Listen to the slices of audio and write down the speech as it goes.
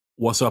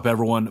What's up,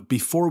 everyone?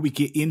 Before we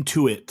get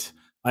into it,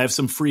 I have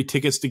some free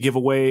tickets to give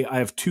away. I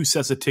have 2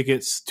 sets of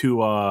tickets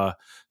to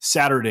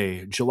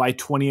Saturday, July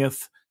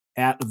 20th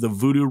at the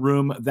Voodoo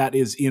Room. That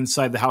is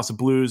inside the House of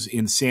Blues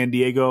in San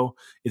Diego.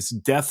 It's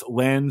Death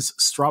Lens,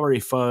 Strawberry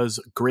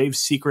Fuzz, Grave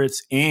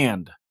Secrets,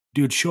 and,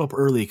 dude, show up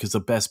early because the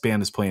best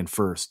band is playing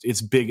first.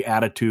 It's Big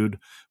Attitude,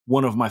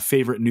 one of my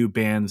favorite new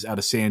bands out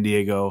of San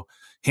Diego.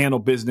 Handle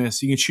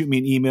business. You can shoot me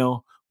an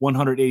email,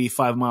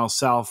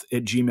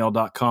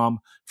 185milessouth@gmail.com.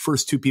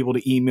 First 2 people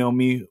to email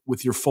me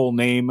with your full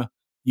name,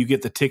 you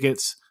get the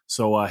tickets.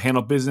 So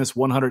handle business,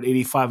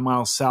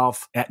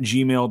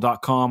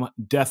 185milessouth@gmail.com.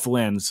 Death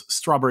Lens,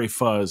 Strawberry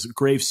Fuzz,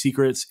 Grave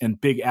Secrets,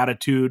 and Big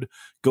Attitude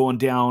going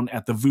down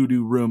at the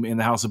Voodoo Room in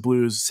the House of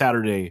Blues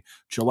Saturday,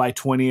 July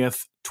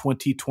 20th,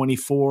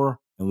 2024.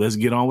 And let's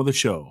get on with the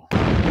show.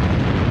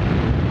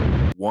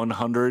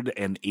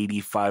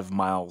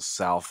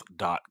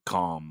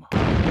 185milessouth.com.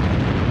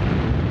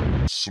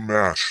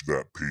 Smash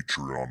that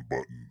Patreon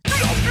button.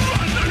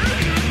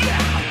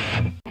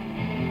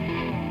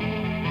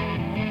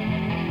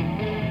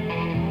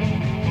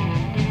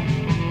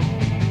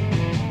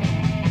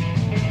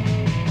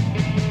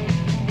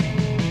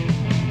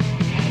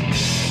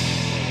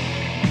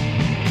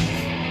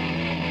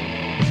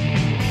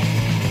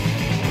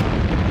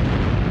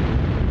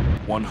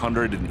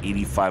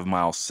 185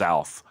 Miles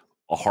South,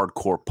 a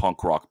hardcore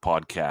punk rock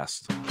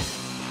podcast.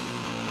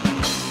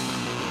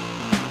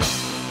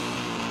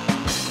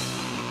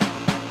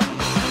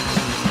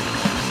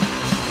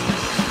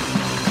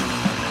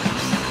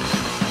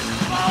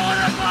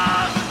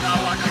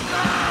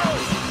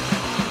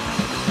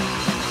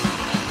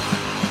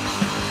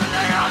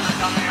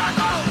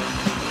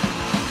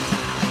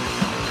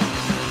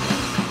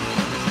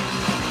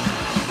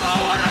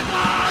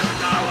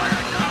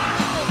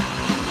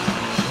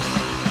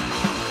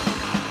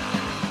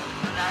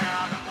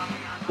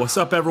 What's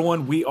up,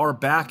 everyone? We are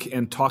back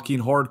and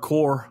talking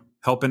hardcore,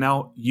 helping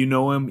out. You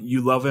know him,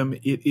 you love him.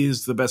 It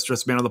is the best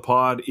dressed man on the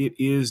pod. It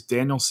is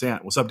Daniel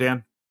Sant. What's up,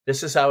 Dan?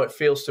 This is how it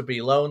feels to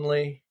be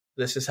lonely.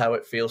 This is how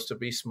it feels to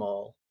be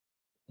small.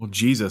 Well,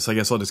 Jesus, I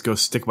guess I'll just go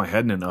stick my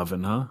head in an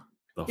oven, huh?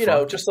 You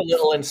know, just a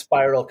little in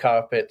spiral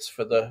carpets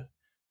for the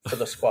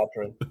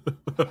squadron.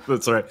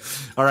 That's all right.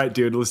 All right,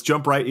 dude, let's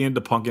jump right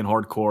into punk and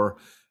hardcore.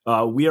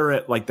 We are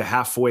at like the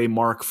halfway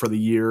mark for the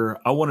year.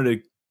 I wanted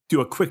to do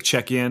a quick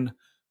check-in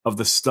of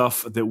the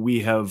stuff that we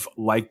have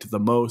liked the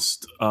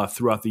most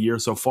throughout the year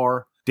so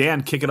far.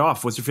 Dan, kick it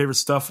off. What's your favorite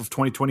stuff of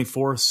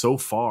 2024 so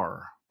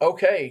far?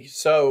 Okay,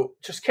 so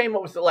just came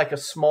up with like a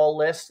small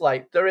list.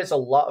 Like there is a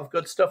lot of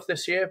good stuff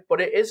this year,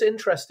 but it is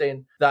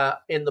interesting that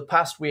in the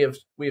past we've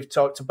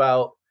talked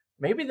about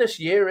maybe this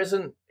year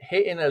isn't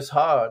hitting as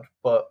hard,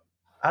 but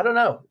I don't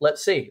know.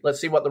 Let's see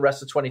what the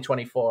rest of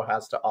 2024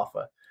 has to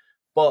offer.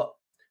 But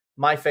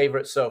my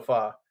favorite so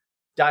far,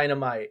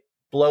 Dynamite,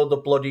 Blow the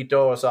Bloody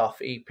Doors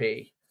Off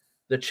EP.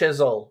 The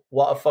Chisel,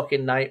 What a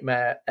Fucking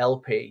Nightmare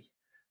LP.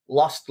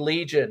 Lost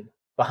Legion,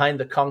 Behind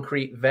the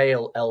Concrete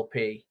Veil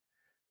LP.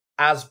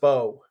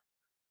 Asbo,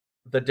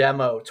 The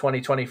Demo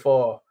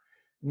 2024.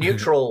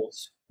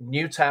 Neutrals,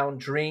 Newtown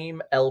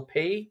Dream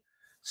LP.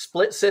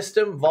 Split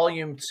System,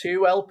 Volume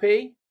 2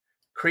 LP.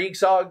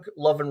 Kriegzog,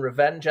 Love and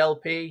Revenge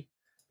LP.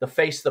 The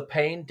Face the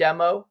Pain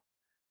Demo.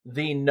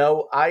 The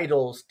No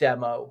Idols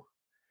Demo.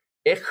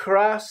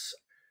 Ikhras,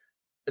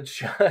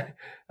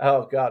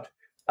 oh God.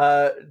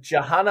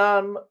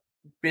 Jahannam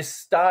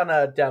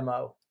Bistana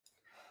Demo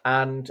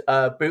and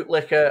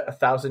Bootlicker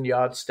 1,000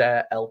 Yard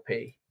Stare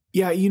LP.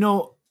 Yeah, you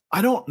know,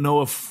 I don't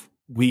know if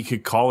we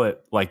could call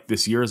it like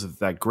this year is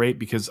that great,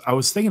 because I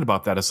was thinking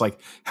about that. It's like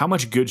how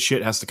much good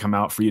shit has to come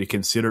out for you to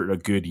consider it a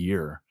good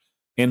year.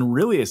 And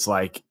really, it's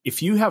like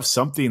if you have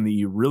something that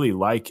you really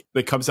like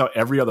that comes out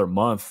every other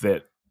month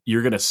that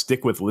you're going to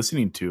stick with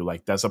listening to,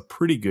 like that's a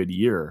pretty good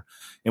year.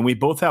 And we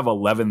both have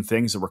 11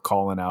 things that we're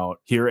calling out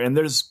here. And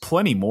there's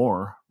plenty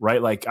more,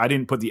 right? Like I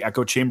didn't put the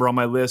Echo Chamber on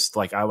my list.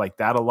 Like I like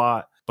that a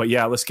lot. But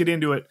yeah, let's get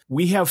into it.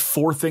 We have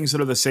 4 things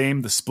that are the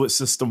same. The Split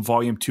System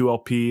Volume 2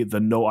 LP, the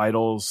No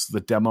Idols,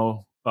 the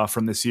demo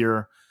from this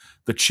year,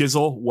 the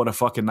Chisel, What a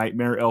Fucking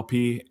Nightmare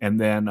LP. And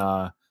then,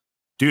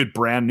 dude,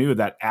 brand new,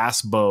 that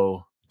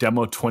Asbo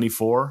Demo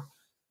 24.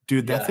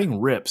 Dude, that thing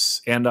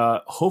rips. And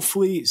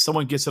hopefully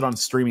someone gets it on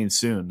streaming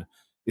soon.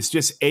 It's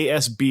just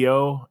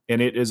ASBO,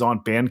 and it is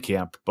on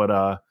Bandcamp.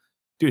 But,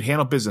 dude,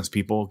 handle business,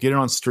 people. Get it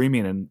on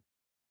streaming. And,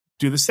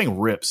 dude, this thing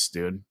rips,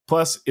 dude.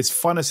 Plus, it's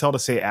fun as hell to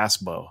say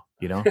ASBO,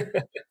 you know?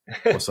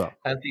 What's up?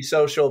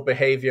 Antisocial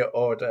Behavior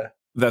Order.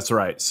 That's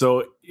right.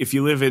 So if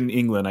you live in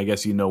England, I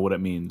guess you know what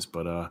it means.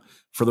 But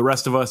for the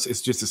rest of us,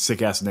 it's just a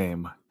sick-ass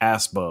name.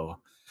 ASBO.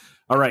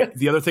 All right.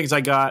 The other things I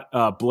got,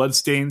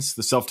 Bloodstains,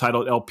 the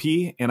self-titled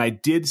LP. And I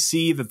did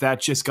see that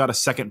just got a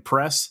second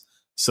press.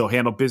 So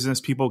handle business,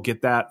 people,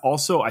 get that.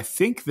 Also, I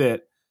think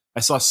that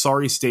I saw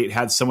Sorry State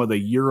had some of the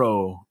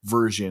Euro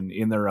version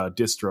in their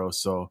distro.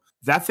 So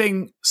that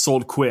thing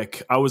sold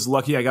quick. I was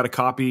lucky I got a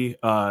copy.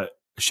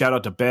 Shout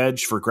out to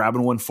Bedge for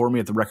grabbing one for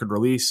me at the record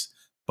release.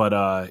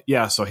 But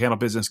yeah, so handle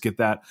business, get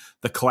that.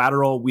 The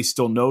Collateral, We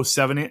Still Know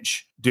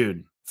 7-inch.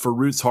 Dude, for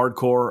Roots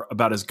Hardcore,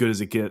 about as good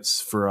as it gets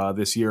for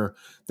this year.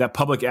 That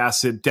Public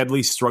Acid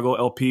Deadly Struggle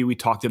LP, we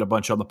talked it a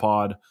bunch on the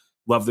pod.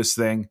 Love this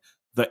thing.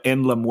 The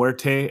En La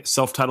Muerte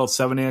self-titled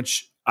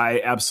 7-inch,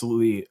 I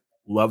absolutely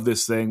love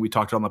this thing. We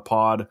talked on the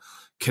pod.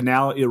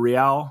 Canal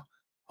Irreal,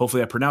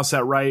 hopefully I pronounced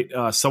that right.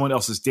 Someone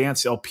Else's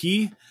Dance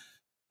LP.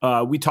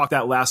 We talked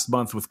that last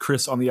month with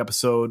Chris on the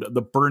episode.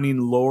 The Burning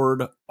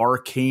Lord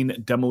Arcane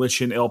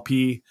Demolition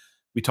LP.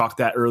 We talked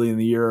that early in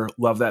the year.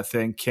 Love that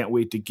thing. Can't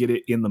wait to get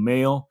it in the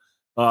mail.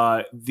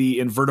 The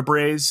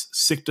Invertebrates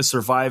Sick to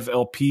Survive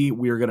LP.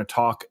 We are going to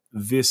talk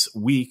this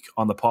week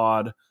on the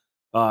pod.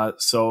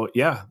 So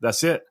yeah,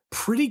 that's it.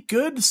 Pretty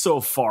good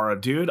so far,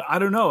 dude. I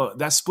don't know.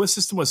 That Split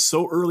System was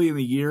so early in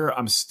the year.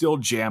 I'm still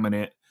jamming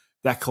it.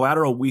 That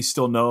Collateral We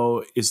Still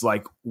Know is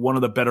like one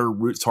of the better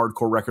Roots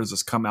Hardcore records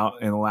that's come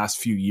out in the last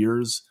few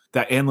years.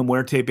 That En La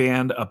Muerte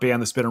band, a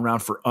band that's been around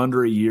for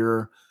under a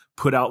year,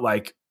 put out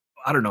like,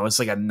 I don't know, it's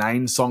like a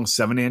 9-song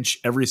 7-inch.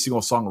 Every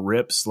single song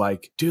rips.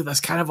 Like, dude, that's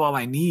kind of all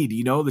I need.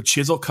 You know, the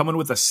Chisel coming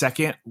with a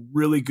second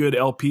really good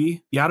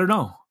LP. Yeah, I don't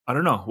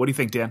know. What do you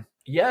think, Dan?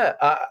 Yeah,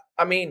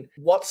 I mean,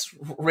 what's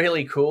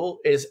really cool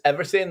is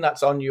everything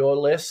that's on your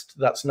list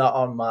that's not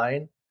on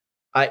mine,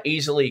 I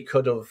easily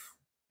could have,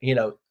 you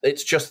know,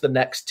 it's just the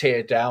next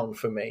tier down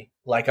for me.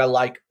 Like, I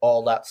like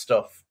all that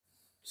stuff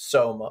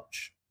so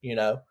much, you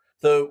know.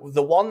 The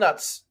one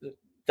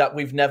that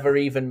we've never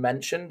even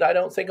mentioned, I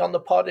don't think, on the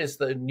pod is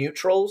the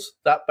Neutrals.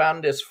 That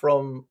band is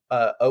from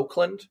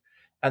Oakland,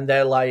 and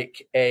they're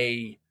like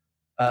a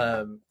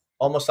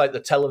almost like the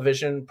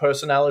television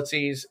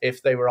personalities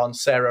if they were on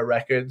Sarah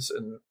Records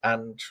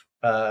and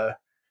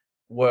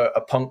were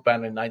a punk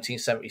band in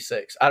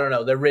 1976. I don't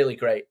know. They're really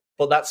great.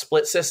 But that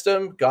Split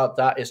System, God,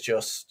 that is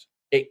just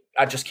it.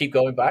 I just keep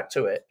going back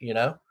to it, you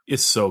know?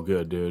 It's so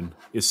good, dude.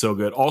 It's so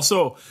good.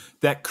 Also,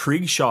 that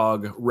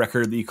Kriegshog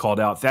record that you called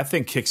out, that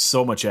thing kicks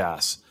so much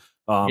ass.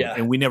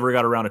 And we never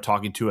got around to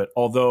talking to it.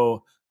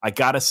 Although, I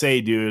got to say,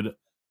 dude,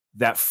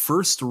 that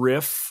first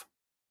riff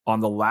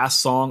on the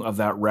last song of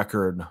that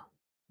record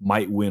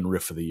might win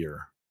riff of the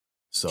year.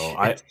 So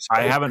I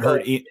haven't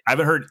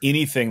heard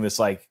anything that's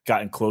like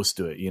gotten close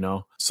to it, you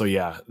know? So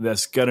yeah,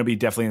 that's going to be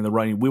definitely in the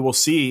running. We will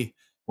see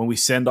when we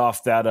send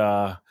off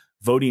that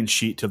voting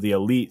sheet to the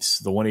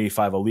elites, the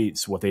 185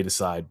 elites, what they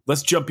decide.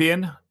 Let's jump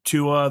in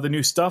to the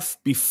new stuff.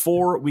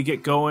 Before we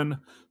get going,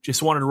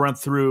 just wanted to run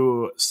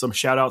through some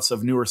shout outs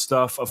of newer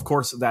stuff. Of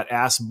course, that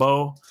Ass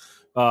Bow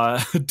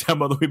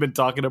demo that we've been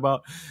talking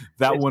about.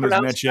 That one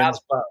is mentioned.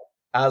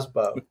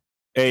 Asbo.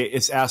 Hey,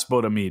 it's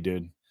Asbo to me,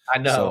 dude. I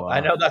know.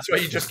 That's why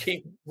you just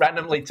keep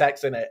randomly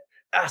texting it.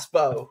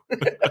 Asbo.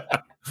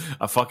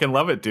 I fucking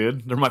love it,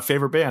 dude. They're my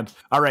favorite band.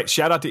 All right,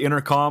 shout out to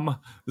Intercom.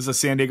 This is a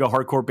San Diego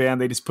hardcore band.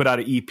 They just put out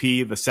an EP,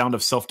 The Sound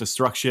of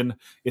Self-Destruction.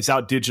 It's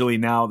out digitally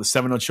now. The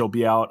 7-inch will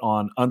be out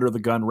on Under the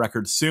Gun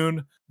Records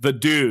soon. The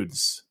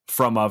Dudes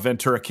from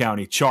Ventura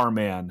County,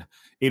 Charman,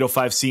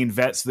 805 Scene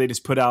Vets. They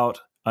just put out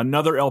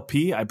another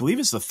LP. I believe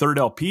it's the third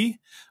LP,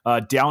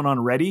 Down on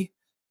Ready.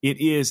 It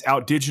is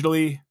out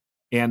digitally,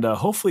 and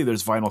hopefully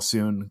there's vinyl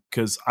soon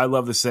because I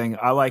love this thing.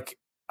 I like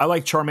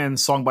Charman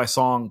song by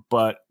song,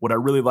 but what I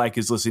really like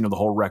is listening to the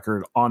whole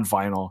record on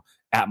vinyl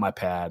at my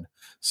pad.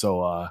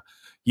 So, I'm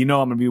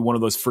going to be one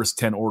of those first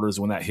 10 orders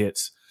when that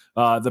hits.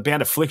 The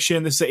band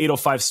Affliction, this is an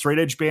 805 straight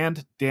edge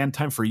band. Dan,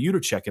 time for you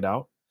to check it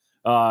out.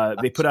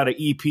 They put out an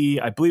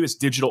EP. I believe it's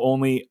digital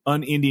only,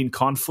 Unending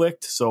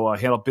Conflict. So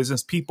handle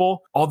business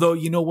people. Although,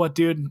 you know what,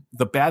 dude?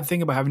 The bad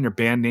thing about having your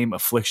band name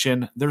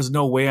Affliction, there's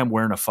no way I'm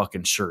wearing a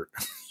fucking shirt.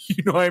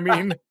 You know what I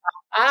mean?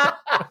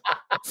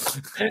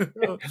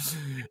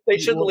 They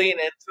should lean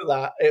into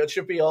that. It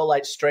should be all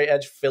like straight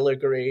edge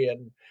filigree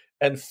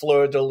and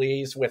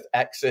fleur-de-lis with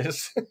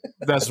X's.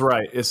 That's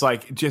right. It's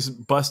like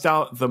just bust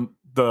out the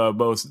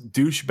most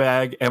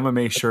douchebag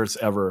MMA shirts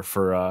ever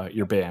for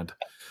your band.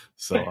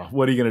 So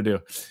what are you going to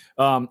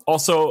do?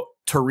 Also,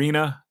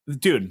 Tarina.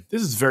 Dude,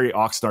 this is very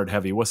Oxnard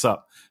heavy. What's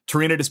up?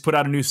 Tarina just put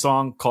out a new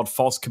song called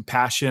False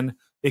Compassion.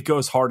 It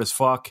goes hard as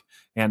fuck.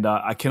 And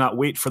I cannot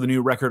wait for the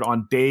new record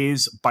on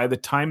Days. By the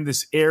time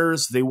this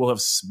airs, they will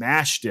have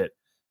smashed it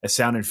at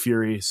Sound and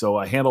Fury. So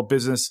handle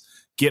business.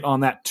 Get on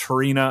that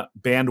Tarina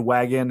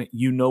bandwagon.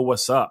 You know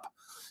what's up.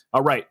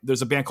 All right.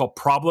 There's a band called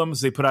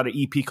Problems. They put out an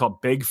EP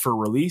called Beg for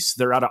Release.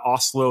 They're out of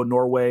Oslo,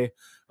 Norway.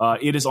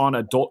 It is on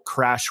Adult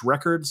Crash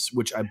Records,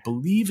 which I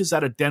believe is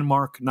out of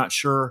Denmark. Not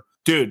sure.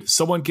 Dude,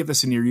 someone get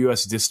this in your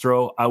US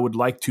distro. I would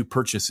like to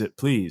purchase it,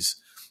 please.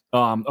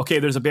 Okay,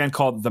 there's a band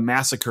called The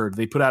Massacred.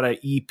 They put out an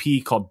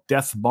EP called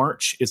Death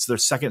March. It's their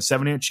second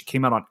 7-inch. It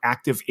came out on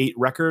Active 8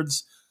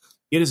 Records.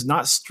 It is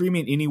not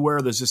streaming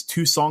anywhere. There's just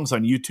 2 songs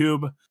on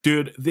YouTube.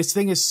 Dude, this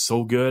thing is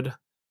so good.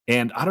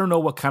 And I don't know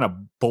what kind of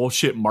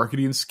bullshit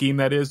marketing scheme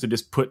that is to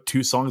just put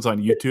 2 songs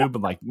on YouTube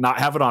and like not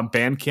have it on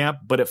Bandcamp,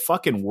 but it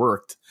fucking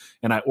worked.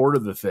 And I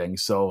ordered the thing.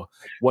 So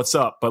what's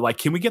up? But like,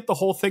 can we get the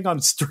whole thing on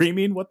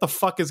streaming? What the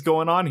fuck is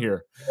going on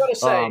here?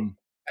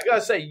 I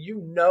gotta say,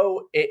 you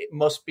know, it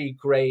must be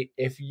great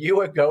if you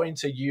are going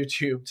to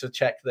YouTube to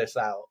check this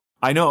out.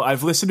 I know.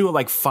 I've listened to it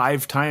like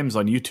 5 times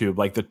on YouTube,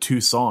 like the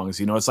 2 songs.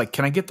 You know, it's like,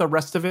 can I get the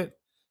rest of it?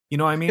 You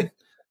know what I mean?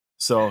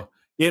 So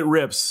it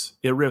rips.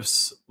 It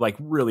rips like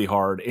really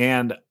hard.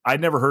 And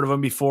I'd never heard of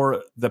them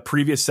before. The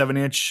previous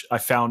 7-inch, I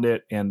found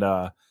it and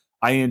I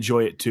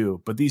enjoy it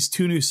too. But these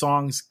 2 new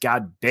songs,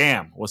 god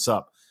damn, what's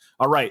up?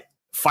 All right.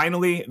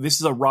 Finally, this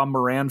is a Rob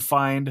Moran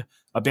find,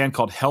 a band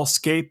called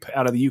Hellscape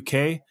out of the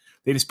UK.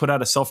 They just put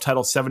out a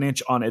self-titled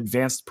 7-inch on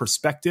Advanced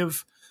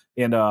Perspective.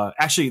 And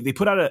actually, they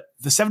put out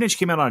the 7-inch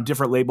came out on a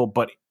different label,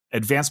 but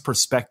Advanced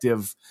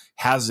Perspective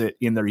has it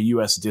in their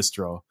US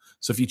distro.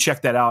 So if you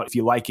check that out, if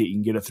you like it, you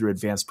can get it through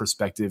Advanced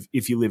Perspective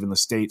if you live in the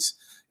States.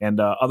 And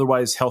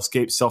otherwise,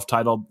 Hellscape,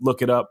 self-titled,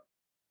 look it up.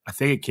 I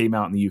think it came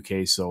out in the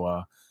UK,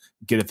 so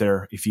get it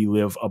there if you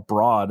live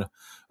abroad.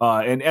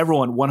 And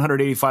everyone,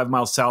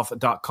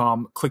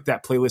 185milessouth.com. Click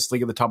that playlist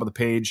link at the top of the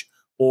page,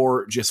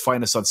 or just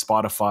find us on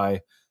Spotify.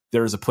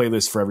 There's a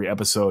playlist for every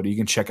episode. You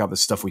can check out the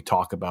stuff we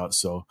talk about,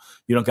 so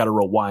you don't got to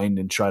rewind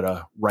and try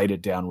to write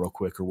it down real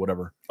quick or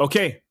whatever.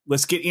 Okay,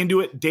 let's get into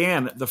it.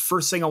 Dan, the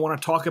first thing I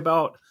want to talk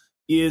about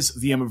is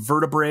the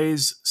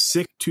Invertebrates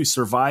Sick to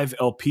Survive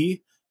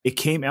LP. It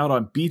came out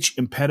on Beach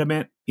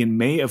Impediment in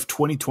May of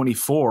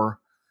 2024,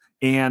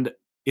 and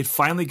it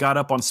finally got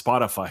up on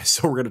Spotify,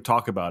 so we're going to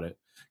talk about it.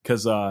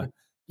 Because,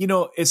 you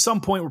know, at some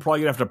point, we're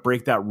probably going to have to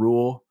break that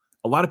rule.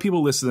 A lot of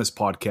people listen to this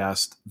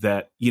podcast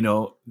that, you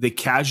know, they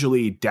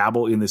casually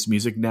dabble in this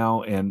music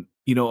now. And,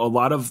 you know, a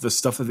lot of the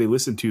stuff that they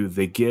listen to,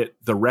 they get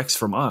the recs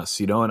from us,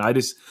 you know, and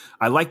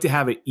I like to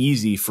have it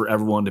easy for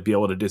everyone to be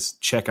able to just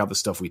check out the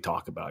stuff we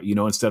talk about, you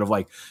know, instead of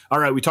like, all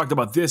right, we talked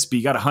about this, but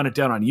you got to hunt it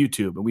down on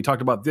YouTube. And we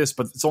talked about this,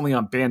 but it's only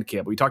on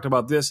Bandcamp. We talked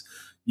about this.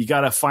 You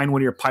got to find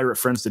one of your pirate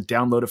friends to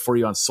download it for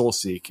you on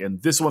SoulSeek.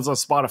 And this one's on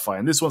Spotify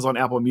and this one's on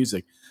Apple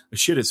Music. The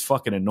shit is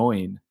fucking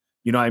annoying.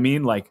 You know what I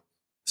mean? Like,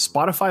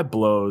 Spotify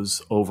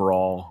blows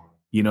overall,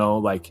 you know,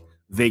 like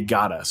they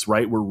got us,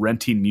 right? We're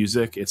renting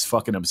music. It's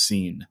fucking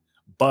obscene,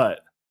 but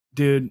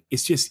dude,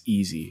 it's just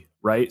easy,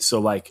 right? So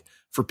like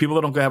for people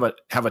that don't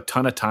have a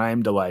ton of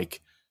time to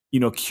like, you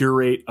know,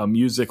 curate a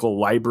musical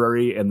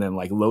library and then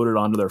like load it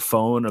onto their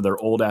phone or their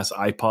old ass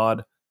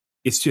iPod,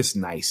 it's just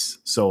nice.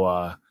 So,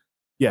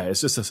 yeah, it's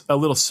just a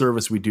little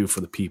service we do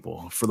for the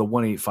people, for the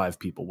 185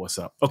 people. What's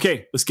up?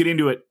 Okay, let's get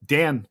into it.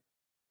 Dan,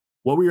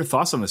 what were your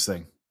thoughts on this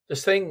thing?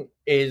 This thing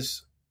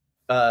is,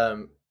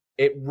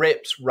 it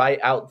rips right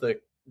out the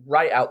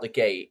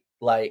gate,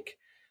 like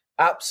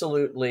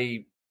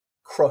absolutely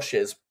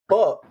crushes.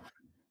 But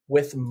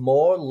with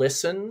more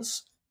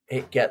listens,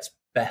 it gets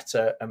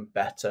better and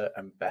better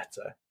and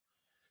better.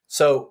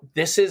 So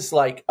this is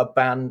like a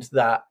band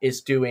that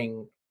is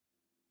doing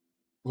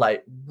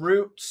like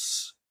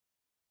Roots-esque.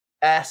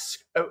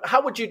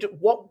 How would you do?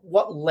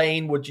 What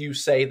lane would you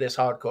say this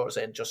hardcore is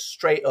in? Just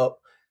straight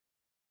up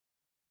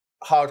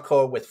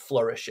hardcore with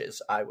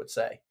flourishes, I would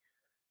say.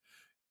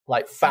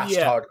 Like fast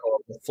hardcore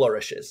with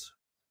flourishes.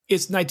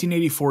 It's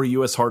 1984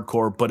 US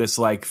hardcore, but it's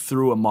like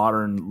through a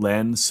modern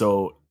lens.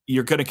 So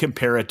you're going to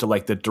compare it to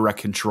like the Direct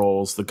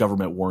Controls, the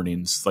Government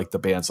Warnings, like the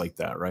bands like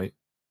that, right?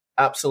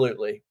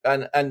 Absolutely.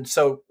 And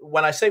so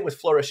when I say with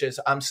flourishes,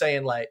 I'm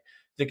saying like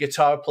the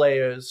guitar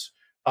players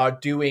are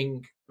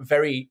doing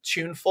very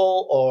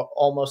tuneful or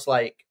almost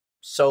like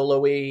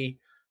solo-y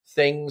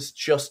things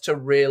just to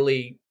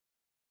really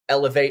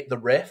elevate the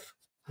riff,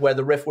 where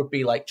the riff would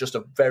be like just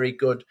a very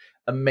good,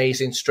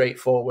 amazing,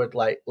 straightforward,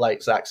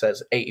 like Zach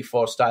says,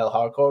 84 style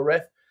hardcore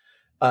riff.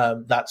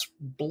 That's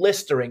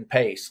blistering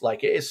pace.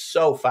 Like it is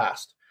so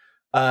fast.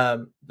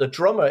 The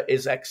drummer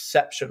is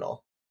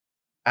exceptional.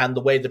 And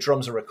the way the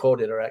drums are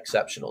recorded are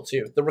exceptional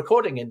too. The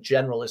recording in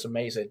general is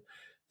amazing.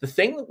 The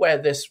thing where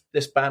this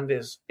band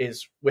is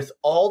with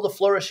all the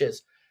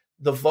flourishes,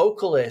 the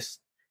vocalist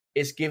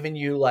is giving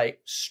you like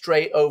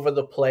straight over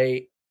the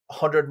plate,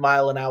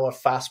 100-mile-an-hour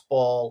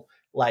fastball,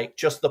 like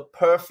just the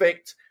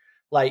perfect,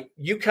 like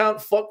you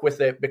can't fuck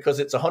with it because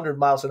it's 100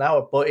 miles an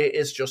hour, but it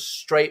is just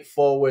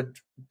straightforward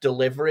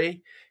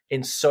delivery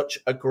in such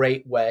a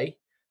great way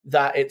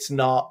that it's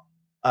not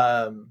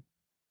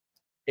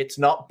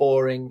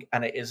boring,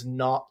 and it is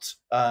not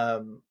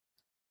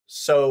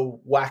so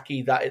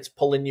wacky that it's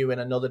pulling you in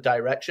another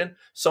direction.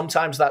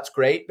 Sometimes that's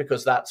great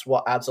because that's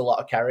what adds a lot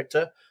of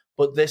character,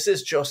 but this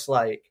is just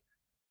like,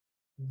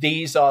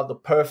 these are the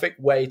perfect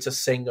way to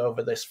sing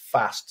over this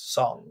fast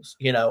songs,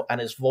 you know,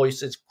 and his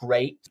voice is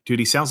great. Dude,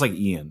 he sounds like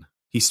Ian.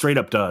 He straight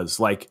up does.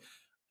 Like,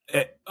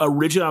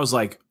 originally I was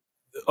like,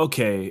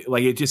 okay,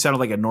 like it just sounded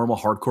like a normal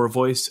hardcore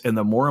voice. And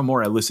the more and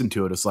more I listened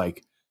to it, it's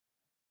like,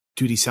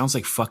 dude, he sounds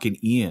like fucking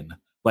Ian.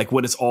 Like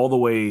when it's all the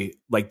way,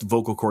 like the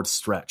vocal cords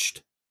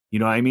stretched. You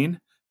know what I mean?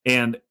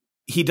 And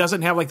he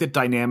doesn't have like the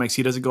dynamics.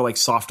 He doesn't go like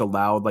soft to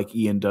loud like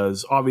Ian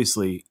does.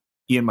 Obviously,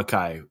 Ian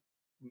MacKaye,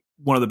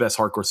 one of the best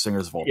hardcore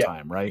singers of all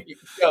time, right?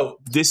 Yo.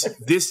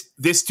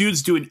 This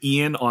dude's doing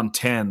Ian on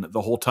 10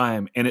 the whole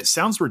time, and it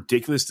sounds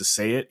ridiculous to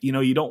say it. You know,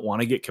 you don't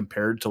want to get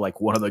compared to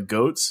like one of the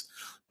goats,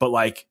 but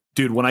like,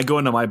 dude, when I go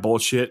into my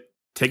bullshit,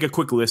 take a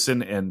quick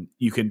listen, and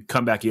you can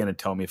come back in and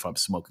tell me if I'm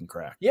smoking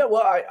crack. Yeah,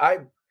 well,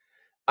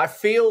 I I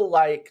feel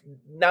like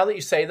now that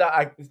you say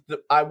that,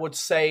 I would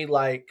say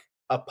like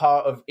a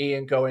part of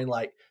Ian going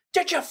like,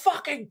 "Did you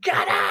fucking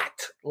get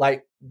it?"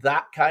 Like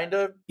that kind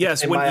of.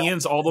 Yes, when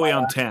Ian's all the way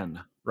on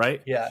 10,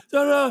 right? Yeah.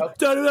 Like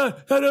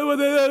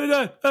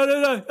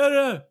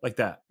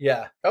that.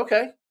 Yeah.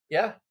 Okay.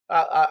 Yeah.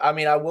 I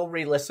mean, I will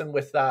re-listen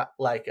with that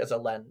like as a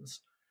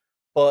lens,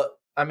 but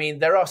I mean,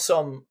 there are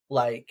some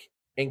like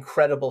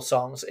incredible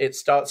songs. It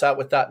starts out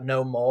with that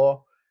 "No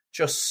More,"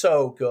 just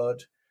so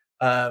good.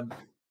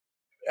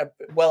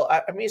 Well,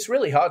 I mean, it's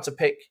really hard to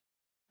pick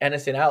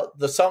anything out.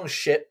 The song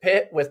 "Shit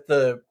Pit" with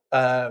the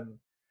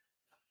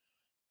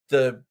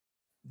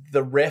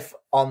riff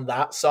on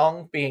that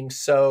song being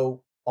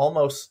so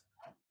almost,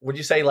 would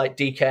you say like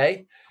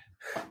DK?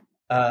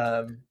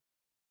 Totally.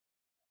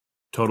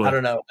 I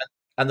don't know.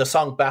 And the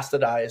song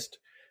 "Bastardized"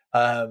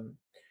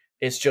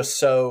 is just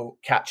so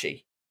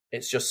catchy.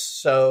 It's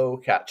just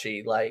so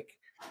catchy. Like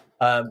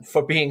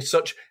for being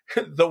such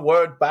the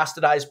word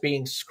 "bastardized"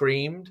 being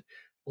screamed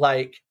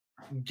like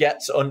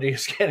gets under your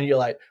skin, and you're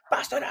like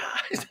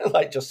 "bastardized,"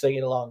 like just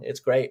singing along.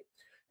 It's great.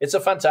 It's a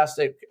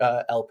fantastic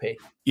LP.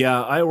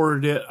 Yeah, I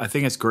ordered it. I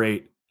think it's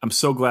great. I'm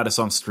so glad it's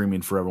on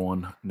streaming for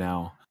everyone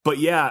now. But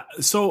yeah,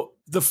 so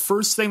the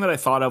first thing that I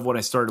thought of when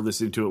I started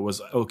listening to it was,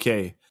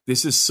 okay,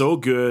 this is so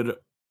good.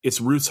 It's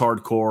roots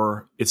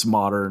hardcore. It's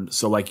modern.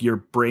 So like your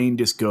brain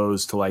just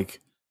goes to like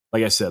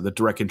I said, the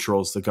direct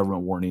controls, the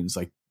government warnings,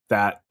 like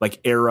that, like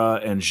era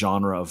and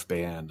genre of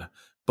band.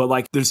 But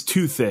like there's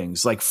two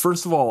things. Like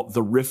first of all,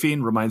 the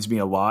riffing reminds me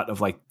a lot of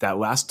like that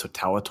last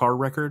Totalitar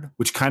record,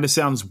 which kind of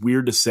sounds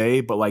weird to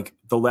say, but like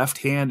the left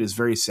hand is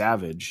very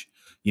savage,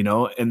 you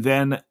know? And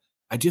then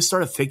I just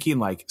started thinking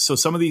like, so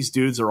some of these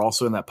dudes are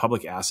also in that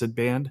Public Acid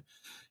band.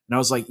 And I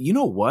was like, you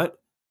know what?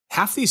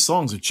 Half these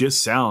songs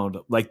just sound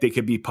like they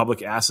could be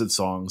Public Acid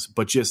songs,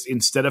 but just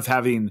instead of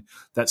having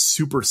that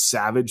super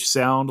savage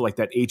sound, like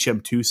that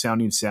HM2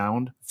 sounding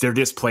sound, they're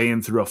just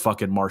playing through a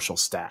fucking Marshall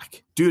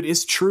stack. Dude,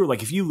 it's true.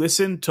 Like if you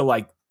listen to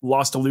like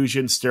Lost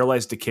Illusion,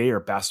 Sterilized Decay,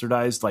 or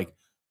Bastardized, like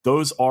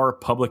those are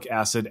Public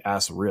Acid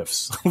ass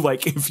riffs.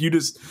 Like if you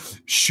just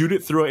shoot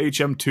it through a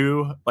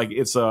HM2, like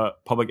it's a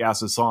Public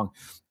Acid song.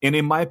 And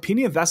in my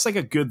opinion, that's like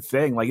a good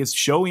thing. Like it's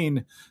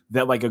showing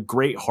that like a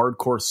great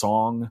hardcore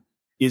song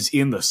is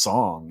in the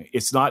song.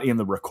 It's not in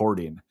the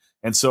recording.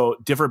 And so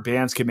different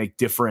bands can make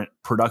different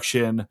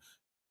production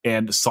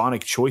and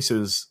sonic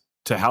choices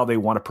to how they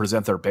want to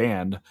present their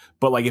band.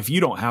 But like, if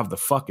you don't have the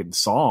fucking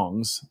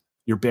songs,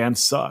 your band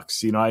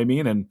sucks. You know what I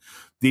mean? And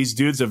these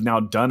dudes have now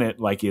done it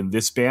like in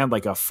this band,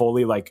 like a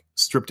fully like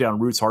stripped down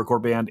roots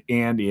hardcore band,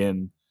 and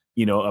in,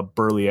 you know, a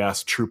burly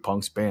ass true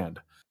punks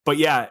band. But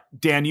yeah,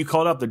 Dan, you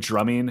called out the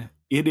drumming.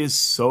 It is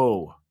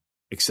so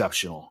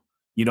exceptional.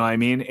 You know what I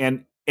mean?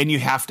 And you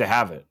have to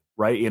have it,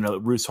 right? In a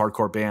roots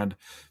hardcore band.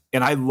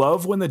 And I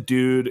love when the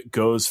dude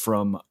goes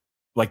from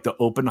like the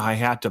open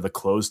hi-hat to the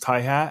closed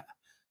hi-hat.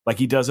 Like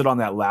he does it on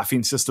that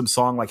Laughing System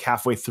song, like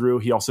halfway through.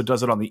 He also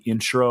does it on the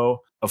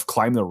intro of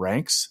Climb the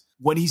Ranks.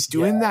 When he's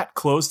doing that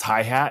closed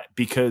hi-hat,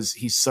 because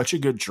he's such a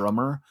good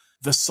drummer,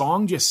 the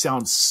song just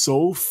sounds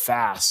so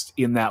fast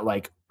in that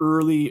like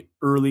early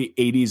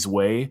 80s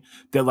way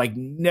that like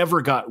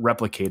never got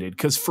replicated.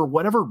 Because for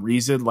whatever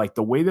reason, like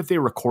the way that they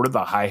recorded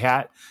the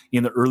hi-hat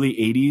in the early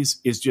 80s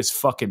is just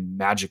fucking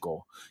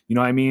magical. You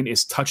know what I mean?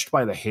 It's touched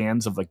by the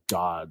hands of the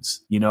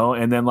gods, you know?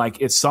 And then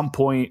like at some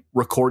point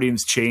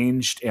recordings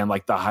changed and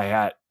like the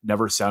hi-hat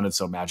never sounded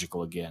so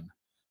magical again.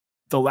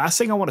 The last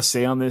thing I want to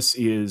say on this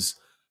is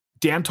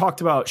Dan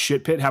talked about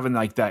Shit Pit having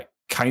like that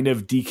kind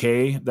of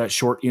DK, that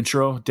short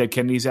intro, Dead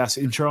Kennedy's ass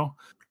intro.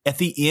 At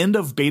the end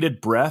of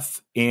Bated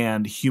Breath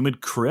and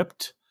Humid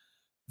Crypt,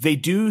 they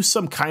do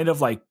some kind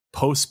of like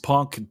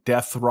post-punk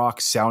death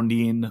rock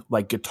sounding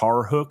like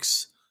guitar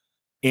hooks.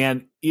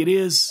 And it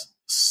is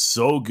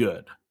so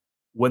good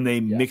when they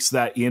mix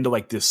that into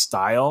like this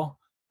style.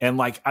 And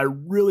like, I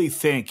really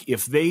think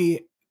if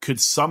they could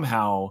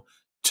somehow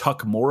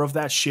tuck more of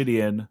that shit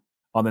in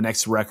on the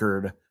next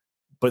record,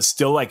 but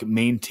still like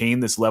maintain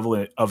this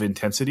level of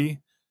intensity,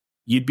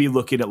 you'd be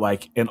looking at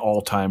like an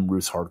all-time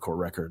roots hardcore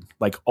record,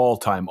 like all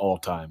time.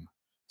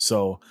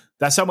 So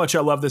that's how much I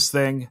love this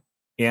thing.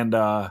 And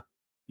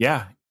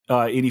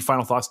any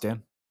final thoughts,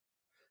 Dan?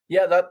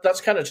 Yeah,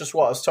 that's kind of just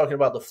what I was talking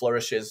about, the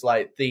flourishes,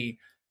 like the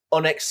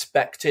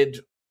unexpected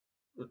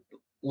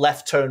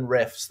left turn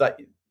riffs that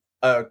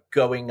are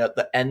going at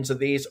the ends of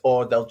these,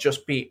 or they'll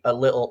just be a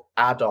little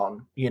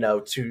add-on, you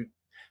know,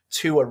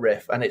 to a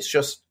riff. And it's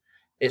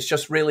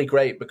just really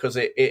great because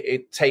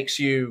it takes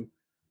you,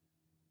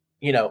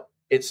 you know,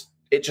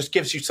 it just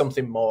gives you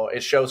something more.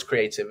 It shows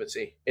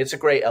creativity. It's a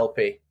great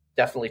LP.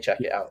 Definitely check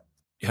it out.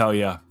 Hell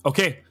yeah.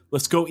 Okay,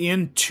 let's go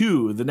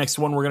into the next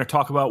one we're going to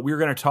talk about. We're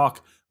going to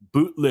talk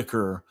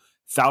Bootlicker.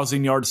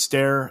 1,000 Yard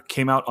Stare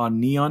came out on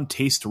Neon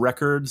Taste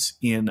Records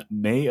in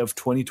May of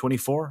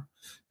 2024.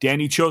 Dan,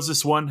 you chose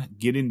this one.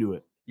 Get into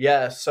it.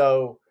 Yeah,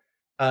 so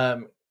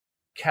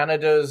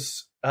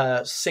Canada's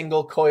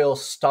single coil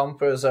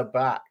stompers are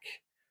back.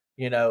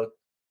 You know,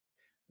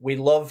 we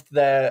loved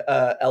their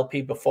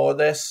LP before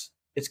this.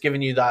 It's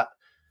giving you that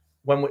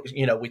when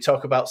we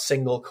talk about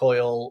single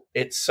coil,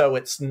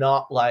 it's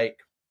not like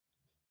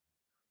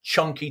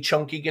chunky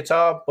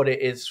guitar, but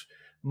it is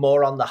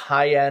more on the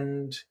high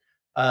end,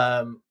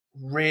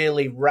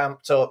 really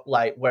ramped up,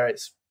 like where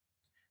it's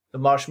the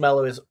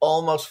marshmallow is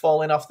almost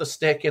falling off the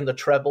stick in the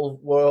treble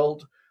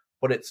world,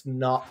 but it's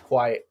not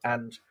quite.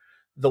 And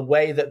the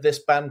way that this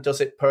band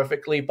does it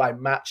perfectly by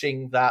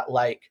matching that,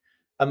 like,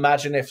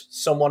 imagine if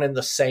someone in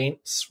the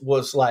Saints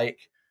was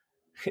like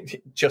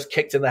just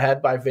kicked in the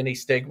head by Vinny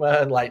Stigma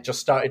and like just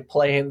started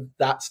playing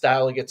that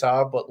style of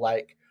guitar, but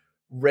like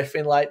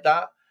riffing like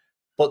that.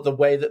 But the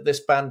way that this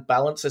band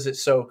balances it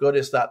so good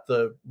is that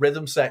the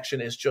rhythm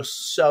section is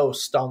just so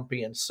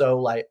stompy and so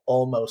like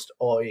almost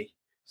oi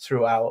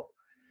throughout.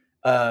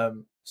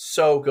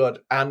 So good.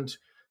 And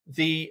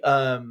the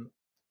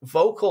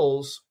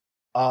vocals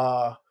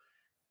are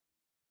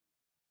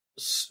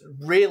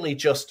really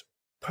just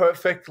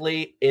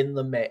perfectly in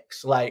the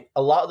mix. Like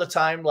a lot of the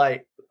time,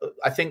 like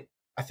I think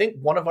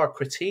one of our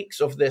critiques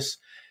of this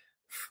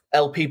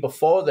LP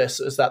before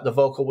this is that the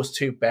vocal was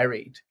too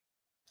buried.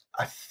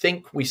 I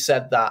think we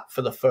said that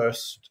for the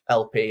first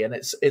LP, and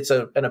it's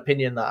an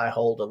opinion that I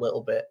hold a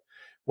little bit.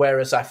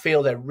 Whereas I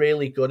feel they're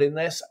really good in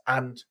this,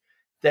 and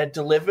they're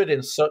delivered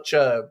in such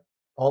a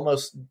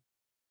almost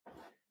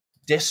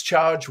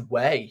discharge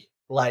way,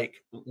 like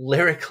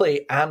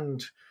lyrically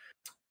and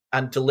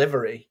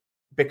delivery,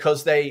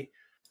 because they're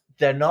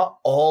not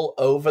all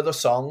over the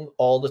song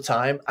all the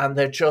time, and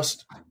they're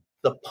just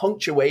the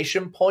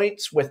punctuation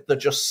points with the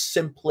just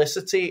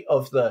simplicity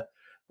of the,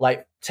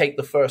 like, take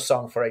the first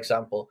song, for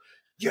example.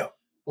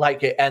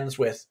 Like it ends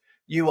with,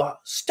 "You are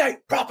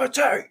state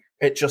property."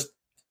 It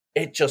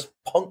just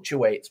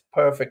punctuates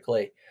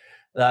perfectly.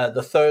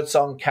 The third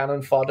song,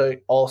 Cannon Fodder,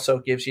 also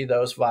gives you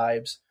those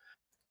vibes.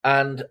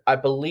 And I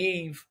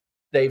believe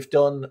they've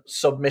done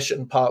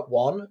Submission Part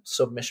 1,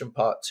 Submission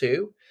Part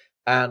 2,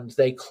 and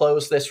they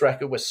close this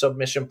record with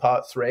Submission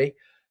Part 3,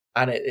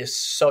 and it is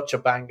such a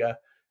banger.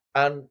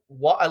 And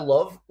what I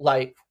love,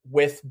 like,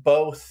 with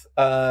both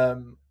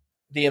the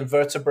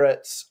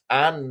Invertebrates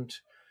and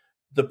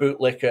the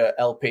Bootlicker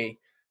LP,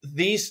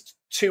 these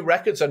two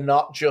records are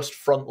not just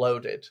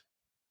front-loaded.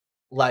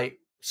 Like,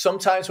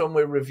 sometimes when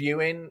we're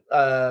reviewing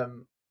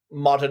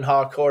modern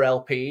hardcore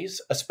LPs,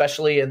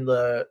 especially in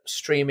the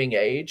streaming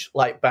age,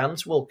 like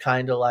bands will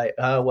kind of like,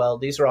 oh, well,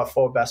 these are our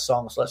 4 best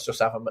songs, let's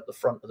just have them at the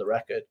front of the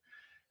record.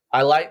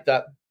 I like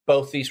that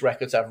both these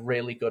records have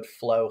really good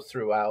flow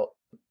throughout.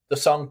 The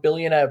song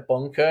Billionaire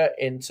Bunker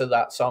into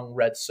that song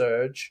Red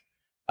Surge.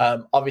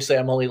 Obviously,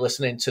 I'm only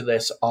listening to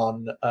this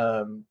on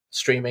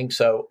streaming,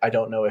 so I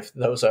don't know if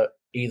those are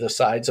either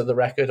sides of the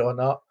record or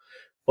not,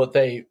 but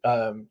they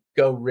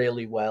go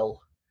really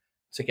well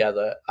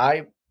together.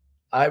 I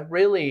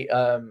really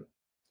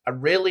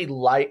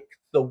like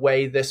the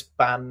way this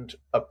band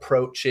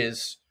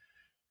approaches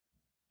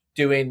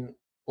doing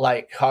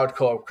like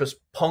hardcore, because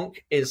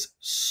punk is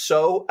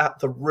so at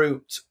the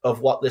root of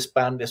what this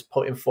band is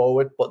putting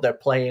forward, but they're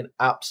playing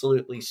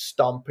absolutely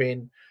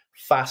stomping,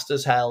 fast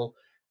as hell,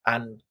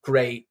 and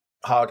great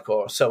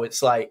hardcore. So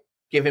it's like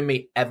giving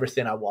me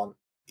everything I want.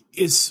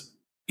 It's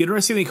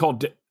interesting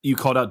you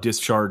called out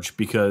Discharge,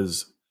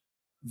 because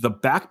the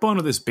backbone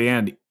of this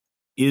band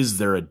is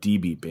they're a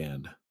D-beat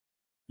band,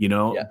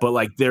 yeah. But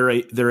like they're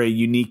a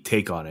unique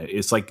take on it.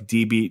 It's like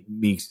D-beat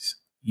meets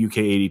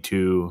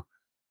UK82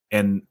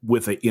 and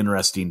with an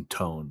interesting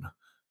tone,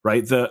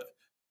 right?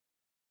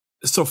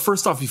 So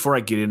first off, before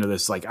I get into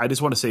this, like I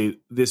just want to say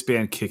this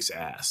band kicks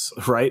ass,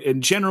 right?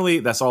 And generally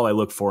that's all I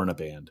look for in a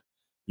band,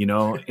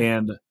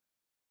 and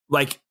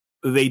like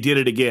they did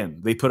it again.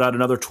 They put out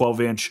another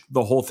 12-inch.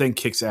 The whole thing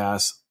kicks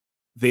ass.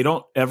 They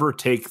don't ever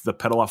take the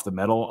pedal off the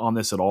metal on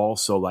this at all.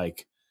 So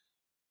like,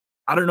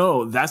 I don't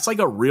know. That's like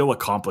a real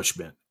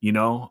accomplishment,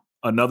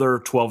 another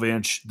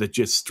 12-inch that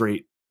just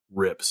straight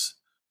rips.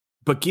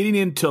 But getting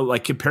into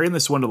like comparing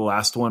this one to the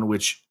last one,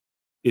 which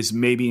is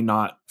maybe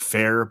not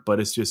fair, but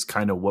it's just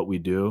kind of what we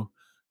do.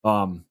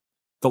 The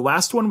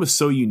last one was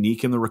so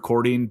unique in the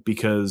recording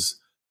because,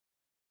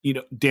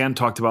 Dan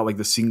talked about like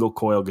the single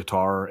coil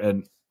guitar,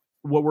 and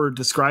what we're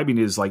describing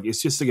is like,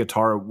 it's just a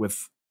guitar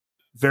with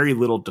very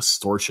little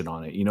distortion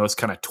on it. It's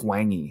kind of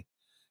twangy,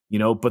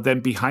 but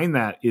then behind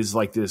that is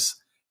like this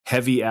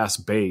heavy ass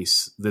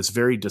bass that's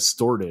very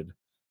distorted.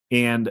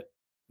 And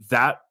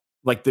that,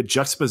 like the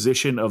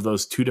juxtaposition of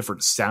those two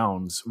different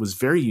sounds was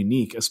very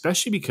unique,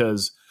 especially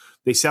because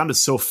they sounded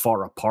so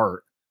far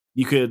apart.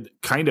 You could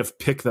kind of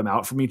pick them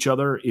out from each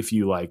other if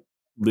you like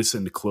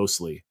listened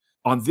closely.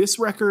 On this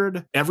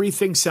record,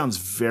 everything sounds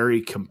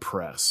very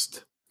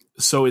compressed.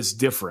 So it's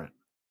different.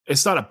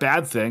 It's not a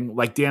bad thing.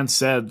 Like Dan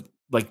said,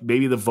 like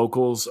maybe the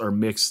vocals are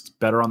mixed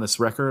better on this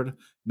record.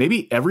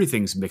 Maybe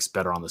everything's mixed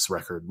better on this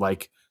record.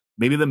 Like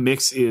maybe the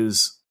mix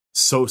is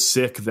so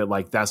sick that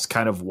like that's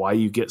kind of why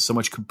you get so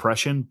much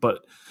compression.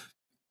 But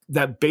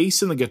that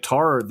bass and the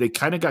guitar, they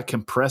kind of got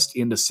compressed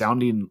into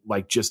sounding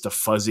like just a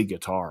fuzzy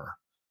guitar,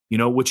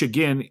 which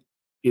again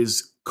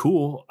is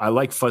cool. I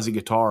like fuzzy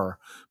guitar,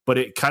 but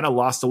it kind of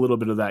lost a little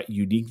bit of that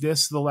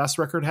uniqueness the last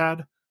record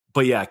had.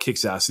 But yeah, it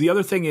kicks ass. The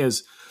other thing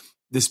is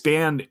this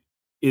band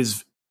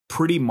is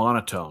pretty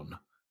monotone,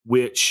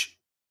 which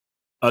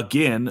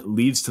again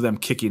leads to them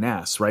kicking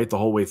ass, right? The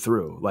whole way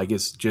through. Like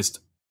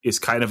it's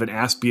kind of an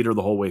ass beater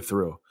the whole way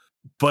through.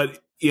 But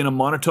in a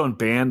monotone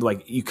band,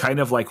 like you kind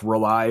of like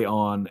rely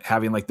on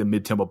having like the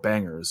mid-tempo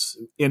bangers.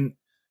 In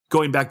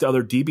going back to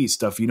other D-Beat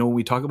stuff, you know, when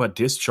we talk about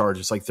Discharge,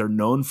 it's like they're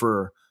known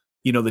for,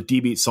 you know, the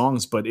D-Beat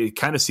songs, but it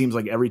kind of seems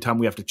like every time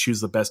we have to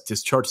choose the best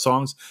Discharge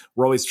songs,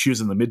 we're always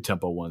choosing the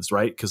mid-tempo ones,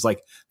 right? Because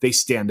like they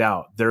stand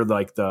out. They're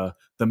like the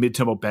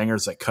mid-tempo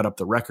bangers that cut up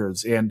the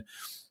records. And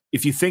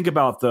if you think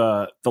about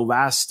the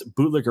last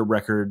Bootlicker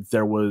record,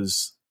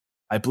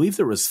 I believe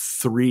there was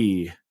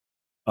 3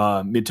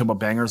 mid-tempo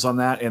bangers on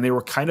that, and they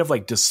were kind of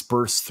like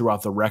dispersed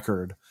throughout the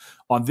record.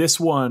 On this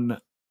one,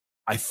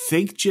 I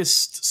think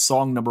just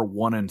song number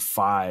 1 and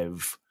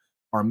 5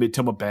 are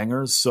mid-tempo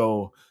bangers.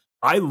 So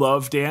I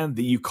love, Dan,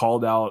 that you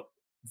called out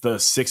the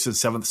 6th and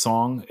 7th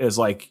song as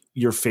like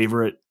your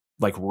favorite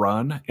like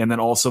run, and then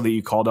also that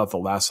you called out the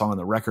last song on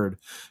the record,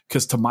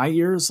 because to my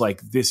ears,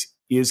 like this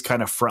is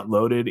kind of front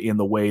loaded in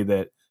the way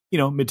that, you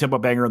know, mid-tempo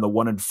banger in the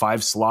 1 and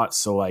 5 slots.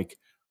 So like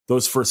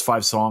those first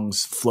 5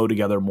 songs flow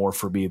together more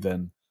for me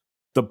than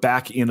the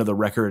back end of the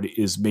record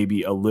is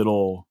maybe a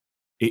little,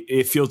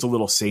 it feels a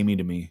little samey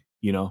to me,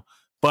 you know,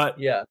 but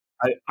yeah,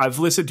 I've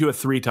listened to it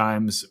 3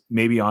 times,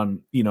 maybe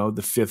on, you know,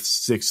 the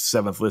 5th, 6th,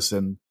 7th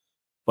listen,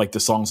 like the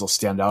songs will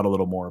stand out a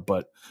little more.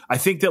 But I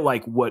think that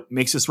like what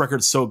makes this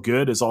record so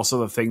good is also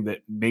the thing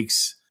that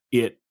makes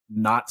it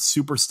not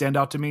super stand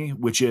out to me,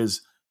 which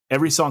is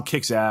every song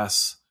kicks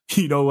ass.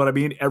 You know what I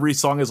mean? Every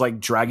song is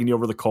like dragging you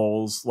over the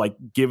coals, like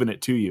giving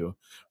it to you.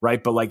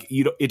 Right. But like,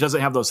 you know, it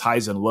doesn't have those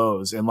highs and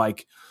lows. And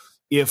like,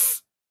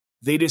 if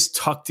they just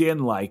tucked in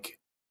like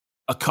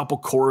a couple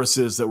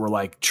choruses that were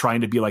like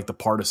trying to be like the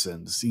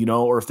Partisans, you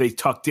know, or if they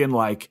tucked in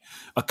like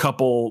a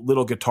couple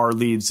little guitar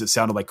leads that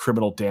sounded like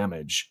Criminal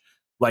Damage,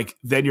 like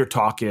then you're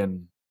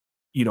talking,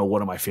 you know,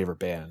 one of my favorite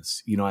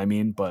bands, you know what I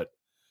mean? But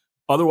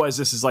otherwise,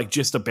 this is like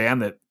just a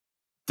band that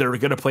they're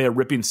going to play a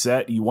ripping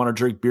set. You want to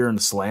drink beer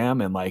and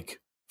slam, and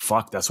like,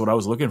 fuck, that's what I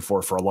was looking for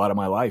a lot of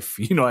my life.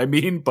 You know what I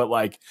mean? But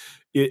like,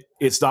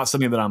 it's not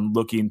something that I'm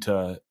looking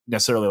to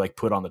necessarily like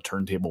put on the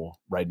turntable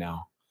right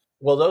now.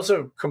 Well, those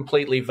are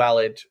completely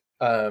valid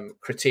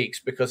critiques,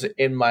 because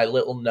in my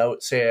little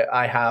notes here,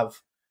 I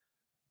have,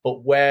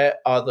 but where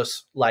are the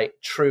like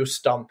true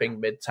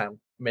stomping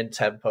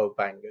mid-tempo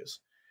bangers?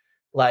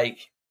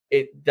 Like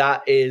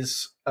that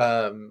is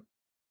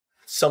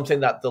something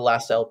that the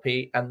last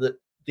LP, and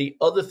the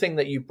other thing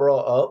that you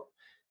brought up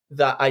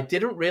that I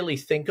didn't really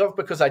think of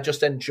because I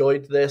just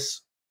enjoyed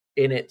this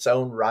in its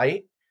own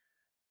right.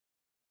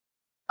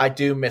 I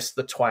do miss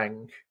the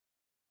twang,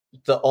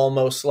 the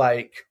almost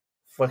like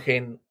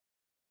fucking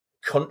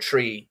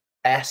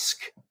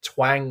country-esque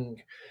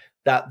twang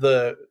that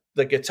the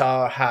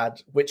guitar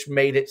had, which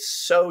made it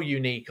so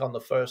unique on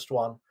the first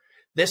one.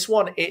 This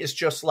one, it is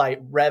just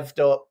like revved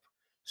up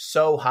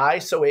so high.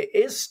 So it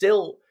is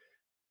still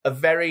a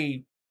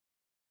very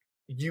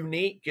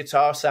unique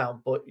guitar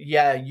sound. But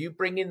yeah, you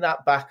bringing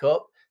that back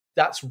up,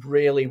 that's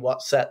really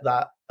what set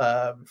that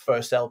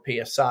first LP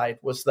aside,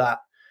 was that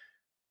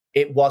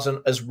it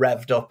wasn't as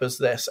revved up as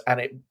this,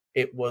 and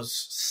it was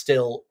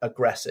still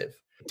aggressive.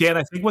 Dan,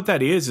 I think what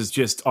that is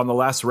just on the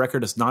last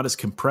record, it's not as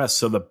compressed.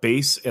 So the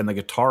bass and the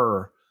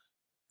guitar,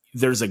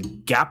 there's a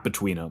gap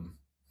between them,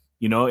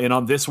 you know, and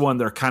on this one,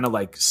 they're kind of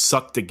like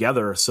sucked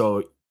together.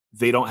 So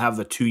they don't have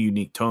the 2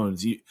 unique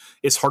tones.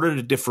 It's harder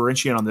to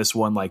differentiate on this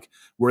one, like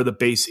where the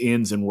bass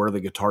ends and where the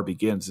guitar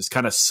begins. It's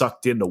kind of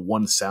sucked into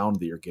one sound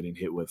that you're getting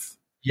hit with.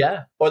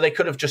 Yeah. Or they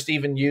could have just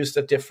even used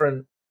a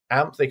different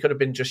amp. They could have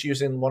been just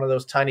using one of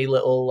those tiny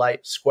little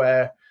like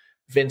square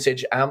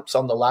vintage amps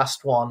on the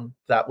last one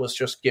that was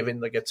just giving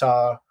the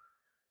guitar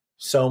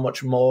so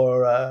much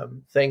more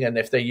thing. And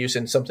if they're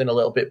using something a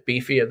little bit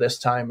beefier this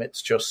time,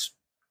 it's just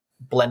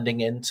blending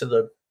into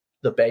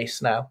the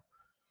bass now.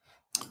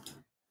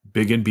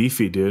 Big and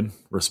beefy, dude.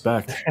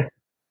 Respect.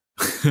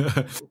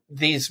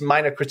 These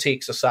minor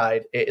critiques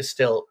aside, it is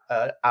still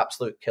an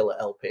absolute killer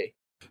LP.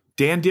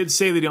 Dan did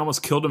say that he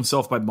almost killed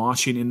himself by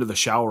moshing into the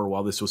shower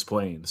while this was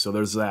playing. So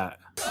there's that.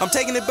 I'm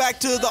taking it back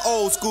to the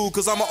old school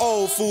because I'm an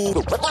old fool.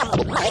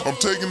 I'm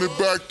taking it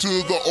back to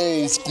the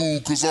old school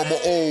because I'm an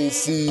old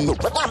fool.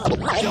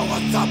 Yo,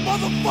 what's up,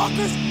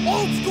 motherfuckers?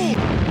 Old school.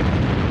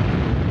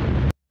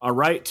 All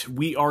right,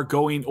 we are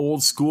going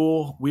old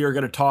school. We are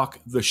going to talk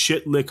the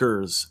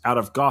Shitlickers out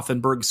of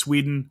Gothenburg,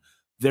 Sweden.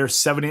 Their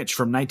 7-inch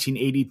from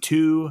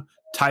 1982,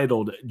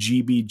 titled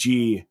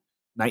GBG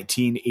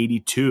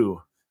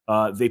 1982.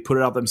 They put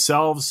it out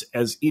themselves,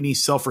 as any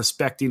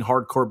self-respecting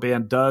hardcore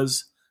band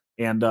does.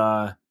 And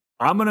I'm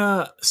going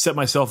to set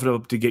myself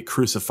up to get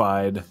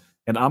crucified,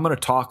 and I'm going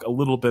to talk a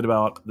little bit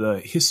about the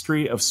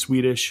history of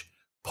Swedish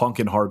punk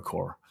and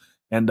hardcore.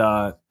 And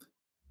a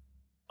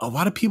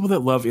lot of people that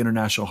love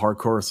international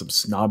hardcore are some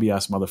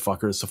snobby-ass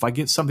motherfuckers. So if I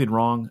get something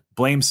wrong,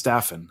 blame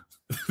Staffen.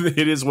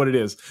 It is what it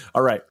is.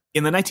 All right.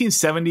 In the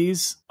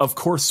 1970s, of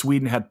course,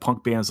 Sweden had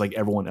punk bands like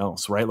everyone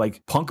else, right?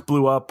 Like punk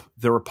blew up.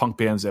 There were punk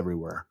bands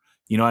everywhere.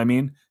 You know what I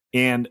mean?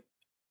 And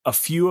a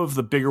few of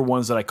the bigger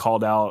ones that I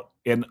called out,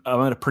 and I'm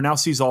going to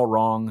pronounce these all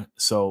wrong,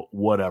 so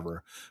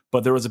whatever.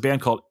 But there was a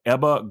band called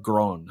Ebba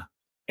Grön,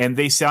 and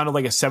they sounded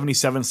like a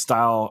 77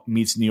 style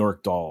meets New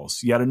York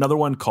Dolls. You had another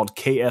one called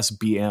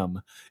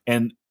KSBM,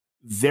 and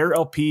their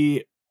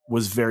LP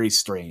was very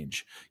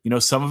strange.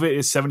 Some of it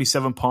is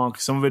 77 punk,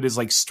 some of it is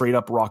like straight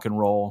up rock and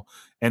roll.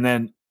 And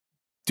then,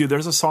 dude,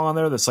 there's a song on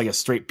there that's like a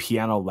straight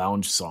piano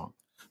lounge song.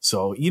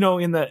 So,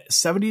 in the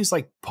 70s,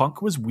 like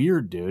punk was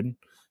weird, dude.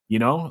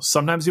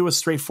 Sometimes it was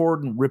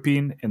straightforward and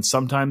ripping, and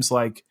sometimes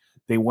like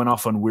they went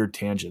off on weird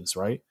tangents,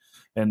 right?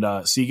 And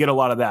so you get a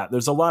lot of that.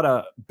 There's a lot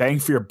of bang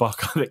for your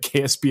buck on the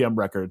KSBM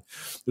record.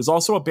 There's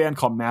also a band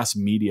called Mass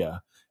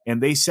Media,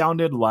 and they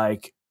sounded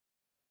like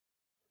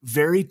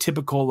very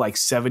typical like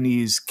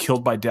 70s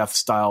Killed by Death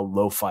style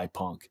lo-fi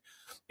punk.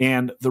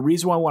 And the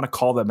reason why I want to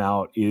call them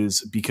out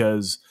is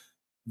because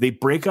they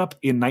break up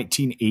in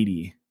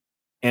 1980.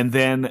 And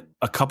then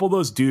a couple of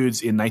those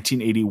dudes in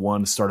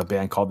 1981 start a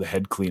band called the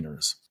Head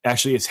Cleaners.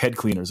 Actually, it's Head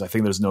Cleaners. I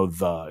think there's no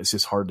the. It's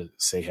just hard to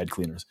say Head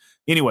Cleaners.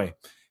 Anyway,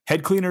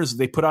 Head Cleaners,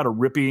 they put out a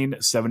ripping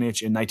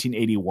 7-inch in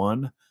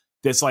 1981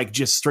 that's like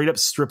just straight up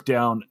stripped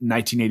down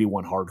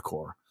 1981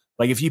 hardcore.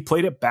 Like if you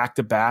played it back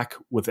to back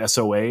with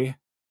SOA,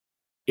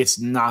 it's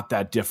not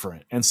that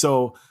different. And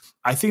so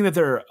I think that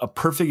they're a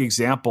perfect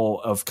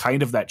example of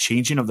kind of that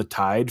changing of the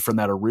tide from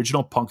that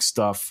original punk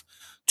stuff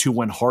to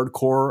when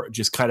hardcore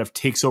just kind of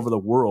takes over the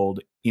world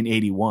in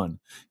 81.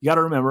 You got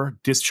to remember,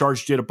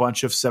 Discharge did a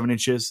bunch of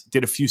 7-inches,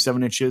 did a few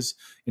 7-inches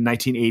in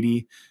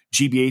 1980.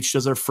 GBH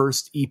does their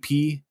first EP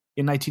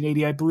in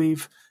 1980, I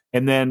believe.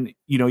 And then,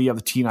 you have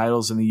the Teen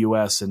Idols in the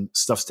US and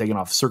stuff's taken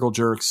off. Circle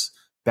Jerks,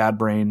 Bad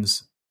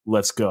Brains,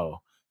 let's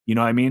go. You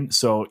know what I mean?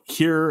 So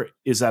here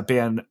is that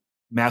band,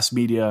 Mass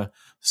Media,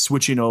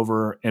 switching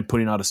over and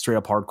putting out a straight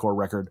up hardcore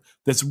record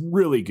that's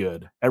really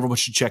good. Everyone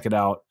should check it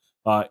out.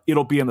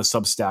 It'll be in the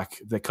Substack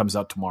that comes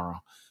out tomorrow.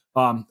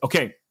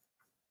 Okay.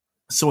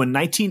 So in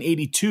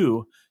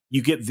 1982,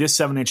 you get this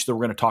 7-inch that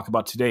we're going to talk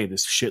about today,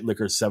 this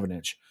Shitlickers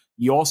 7-inch.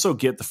 You also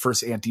get the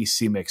first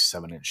Anti-C-Mix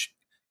 7-inch.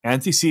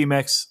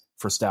 Anti-C-Mix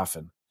for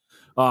Staffen.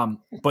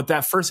 But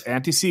that first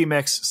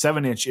Anti-C-Mix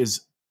 7-inch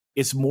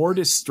it's more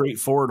just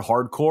straightforward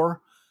hardcore,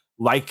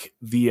 like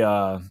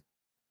the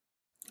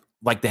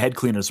Head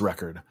Cleaners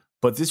record.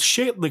 But this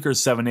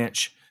Shitlickers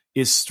 7-inch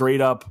is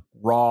straight up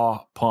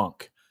raw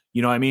punk.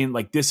 You know what I mean?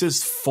 Like this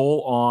is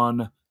full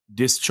on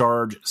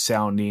Discharge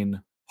sounding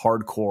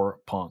hardcore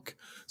punk.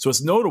 So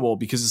it's notable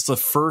because it's the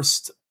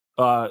first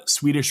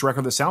Swedish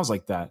record that sounds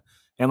like that.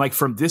 And like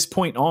from this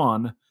point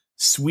on,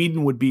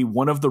 Sweden would be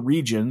one of the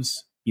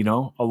regions,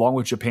 along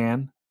with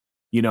Japan,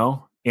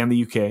 and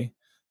the UK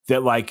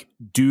that like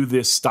do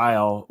this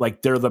style.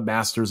 Like they're the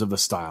masters of the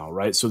style,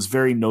 right? So it's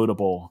very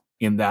notable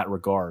in that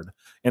regard.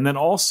 And then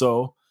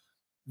also,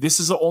 this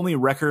is the only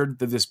record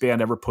that this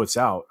band ever puts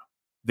out.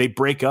 They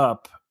break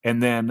up,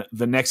 and then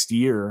the next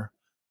year,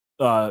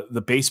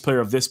 the bass player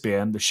of this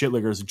band, the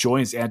Shitlickers,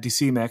 joins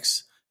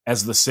Anti-C-Mix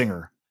as the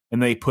singer,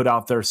 and they put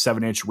out their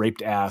 7-inch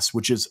Raped Ass,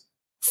 which is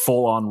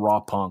full on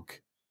raw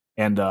punk,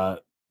 and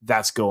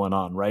that's going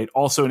on, right?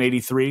 Also in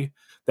 83,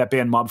 that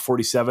band Mob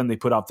 47, they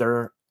put out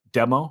their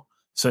demo.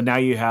 So now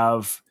you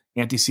have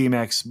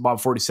Anti-C-Mix, Mob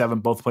 47,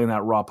 both playing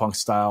that raw punk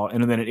style,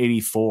 and then in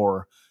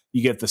 84,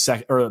 you get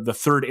the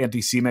third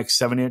Anti-C-Mix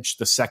 7-inch,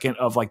 the second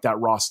of like that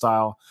raw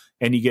style,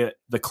 and you get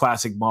the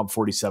classic Mob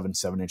 47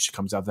 7-inch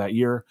comes out that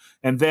year.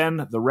 And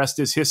then the rest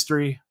is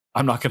history.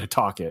 I'm not going to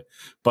talk it,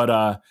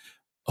 but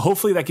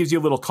hopefully that gives you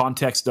a little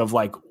context of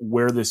like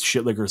where this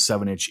Shitlickers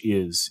 7-inch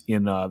is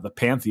in the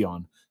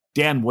pantheon.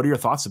 Dan, what are your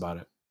thoughts about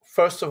it?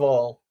 First of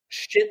all,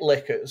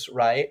 Shitlickers,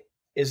 right?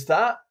 Is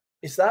that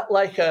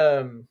like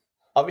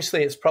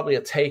obviously it's probably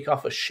a take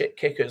off of Shit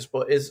Kickers,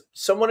 but is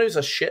someone who's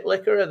a shit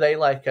licker, are they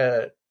like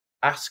a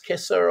ass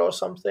kisser or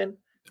something?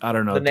 I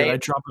don't know.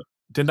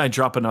 Didn't I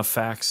drop enough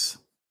facts?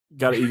 You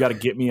got to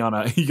get me on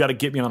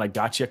a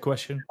gotcha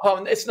question.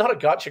 Oh, it's not a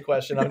gotcha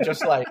question. I'm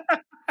just like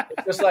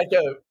it's just like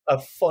a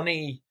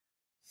funny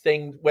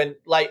thing when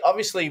like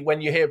obviously when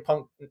you hear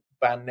punk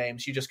band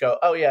names, you just go,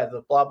 oh yeah,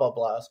 the blah blah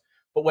blahs.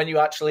 But when you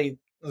actually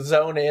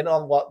zone in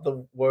on what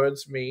the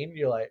words mean,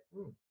 you're like,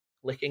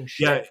 licking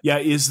shit. Yeah.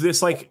 Is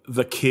this like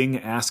the king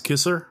ass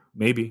kisser?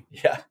 Maybe.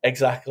 Yeah,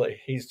 exactly.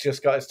 He's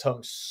just got his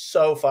tongue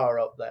so far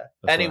up there.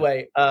 That's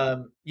anyway, right.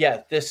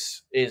 Yeah,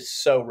 this is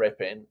so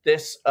ripping.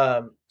 This,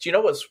 do you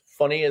know what's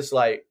funny is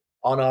like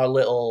on our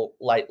little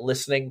like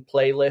listening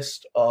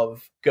playlist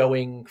of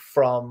going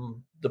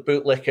from the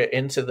bootlicker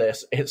into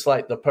this, it's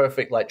like the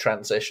perfect like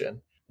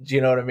transition. Do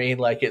you know what I mean?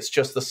 Like it's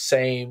just the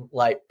same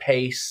like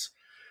pace,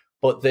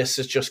 but this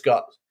has just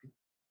got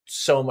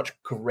so much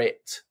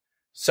grit.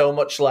 So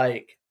much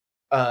like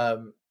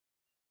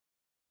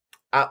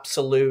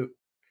absolute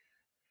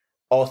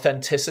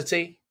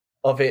authenticity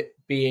of it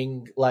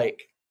being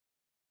like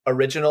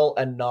original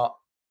and not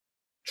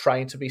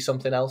trying to be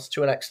something else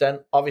to an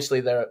extent.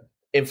 Obviously, they're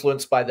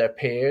influenced by their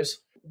peers.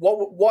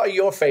 What are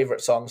your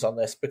favorite songs on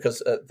this?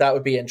 Because that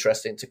would be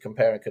interesting to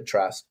compare and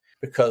contrast.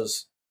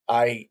 Because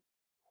I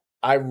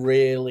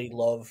really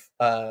love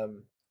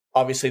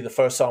obviously the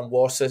first song,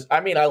 War System.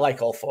 I mean, I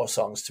like all 4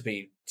 songs to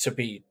be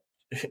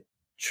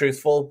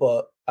truthful,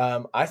 but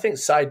I think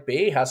side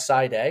B has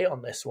side A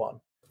on this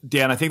one.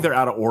 Dan, I think they're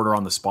out of order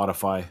on the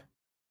Spotify.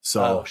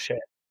 So oh shit.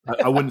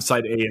 I wouldn't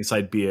side A and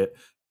side B it.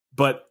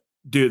 But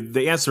dude,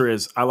 the answer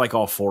is I like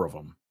all 4 of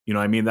them. You know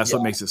what I mean? That's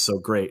what makes it so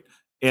great.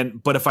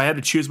 But if I had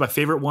to choose my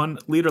favorite one,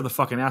 Leader of the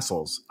Fucking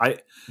Assholes.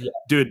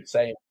 Dude,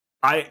 same.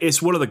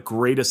 It's one of the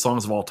greatest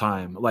songs of all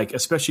time. Like,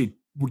 especially,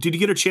 did you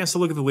get a chance to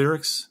look at the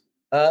lyrics?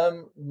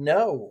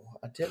 No,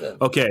 I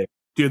didn't. Okay.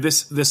 Dude,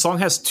 this song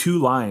has 2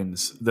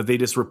 lines that they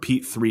just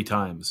repeat 3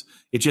 times.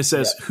 It just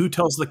says, who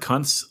tells the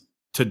cunts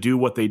to do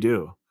what they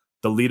do?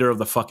 The leader of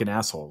the fucking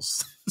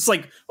assholes. It's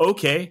like,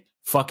 okay,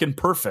 fucking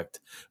perfect.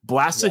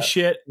 Blast the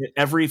shit at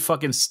every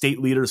fucking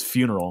state leader's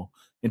funeral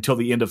until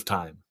the end of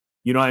time.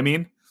 You know what I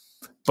mean?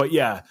 But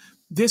yeah,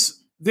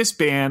 this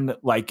band,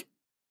 like,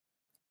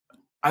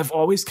 I've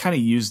always kind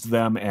of used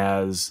them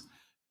as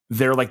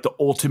they're like the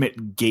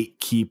ultimate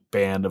gatekeep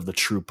band of the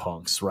true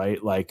punks,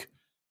 right? Like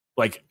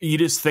you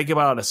just think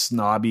about a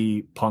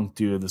snobby punk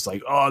dude that's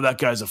like, oh, that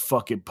guy's a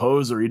fucking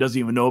poser. He doesn't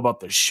even know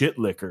about the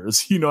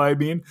Shitlickers. You know what I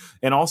mean?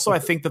 And also I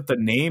think that the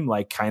name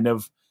like kind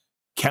of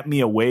kept me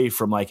away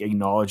from like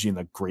acknowledging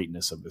the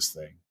greatness of this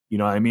thing. You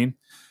know what I mean?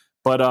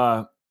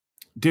 But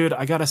dude,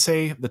 I gotta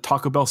say the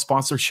Taco Bell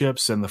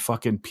sponsorships and the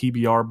fucking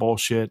PBR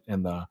bullshit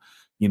and the,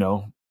 you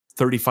know,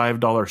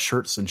 $35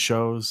 shirts and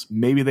shows,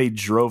 maybe they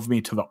drove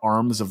me to the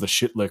arms of the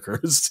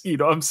Shitlickers. You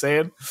know what I'm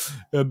saying?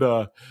 And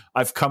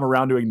I've come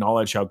around to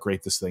acknowledge how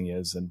great this thing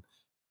is. And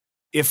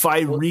if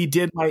I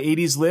redid my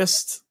 80s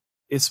list,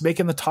 it's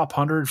making the top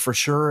 100 for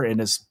sure, and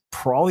it's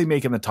probably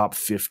making the top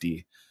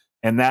 50.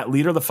 And that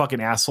Leader of the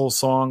Fucking Asshole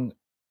song,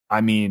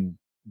 I mean,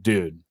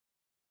 dude,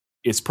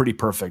 it's pretty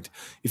perfect.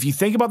 If you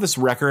think about this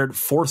record,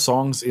 4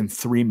 songs in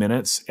 3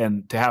 minutes,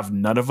 and to have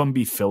none of them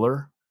be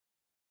filler,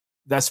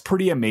 that's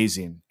pretty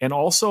amazing. And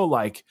also,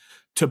 like,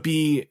 to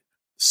be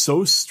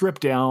so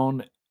stripped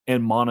down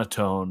and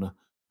monotone,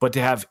 but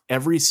to have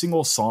every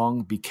single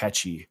song be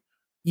catchy.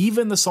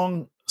 Even the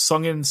song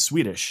sung in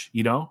Swedish,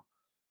 you know?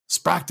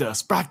 Sprakta,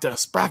 sprakta,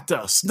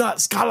 sprakta, snut,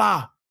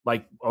 skala.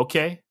 Like,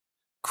 okay.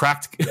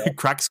 Cracked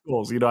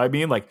skulls, you know what I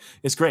mean? Like,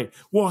 it's great.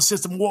 War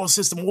system, war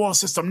system, war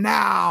system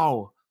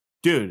now.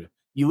 Dude,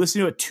 you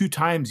listen to it 2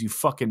 times, you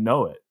fucking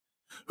know it.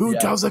 Who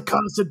tells the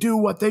cunts to do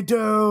what they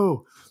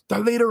do? The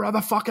leader of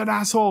the fucking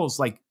assholes.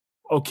 Like,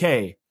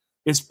 okay,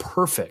 it's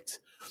perfect.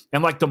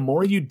 And like, the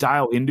more you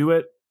dial into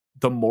it,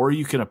 the more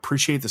you can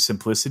appreciate the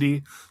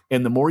simplicity,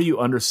 and the more you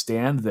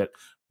understand that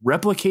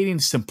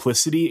replicating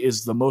simplicity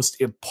is the most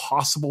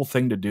impossible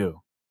thing to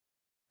do.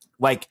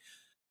 Like,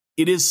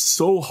 it is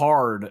so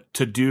hard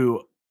to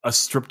do a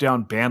stripped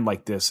down band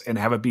like this and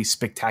have it be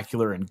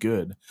spectacular and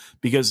good,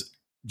 because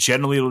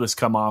generally it'll just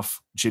come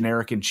off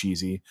generic and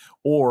cheesy,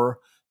 or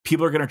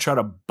people are going to try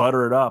to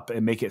butter it up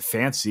and make it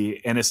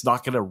fancy, and it's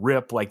not going to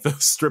rip like the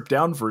stripped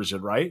down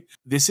version, right?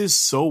 This is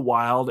so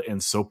wild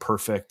and so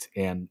perfect.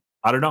 And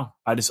I don't know.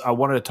 I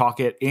wanted to talk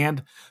it.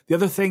 And the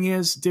other thing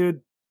is,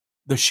 dude,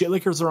 the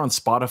Shitlickers are on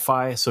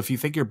Spotify. So if you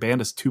think your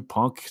band is too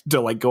punk to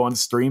like go on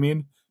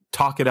streaming,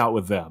 talk it out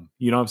with them.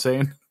 You know what I'm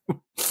saying?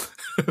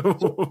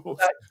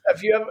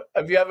 Have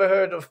you ever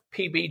heard of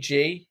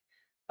PBG,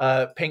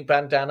 Pink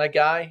Bandana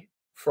Guy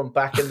from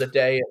back in the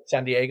day at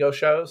San Diego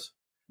shows?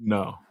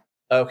 No.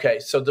 Okay,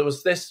 so there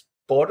was this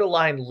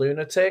borderline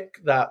lunatic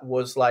that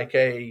was like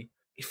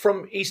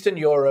from Eastern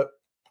Europe,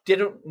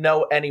 didn't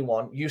know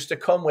anyone, used to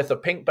come with a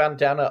pink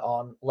bandana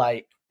on,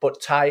 like,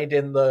 but tied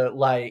in the,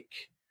 like,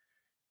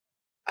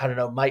 I don't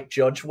know, Mike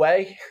Judge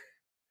way.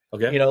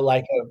 Okay. You know,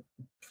 like,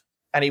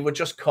 and he would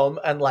just come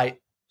and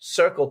like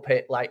circle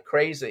pit like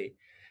crazy.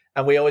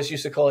 And we always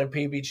used to call him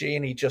PBG,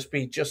 and he'd just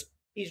be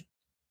he's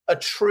a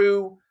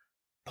true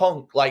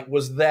punk, like,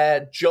 was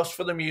there just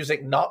for the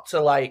music, not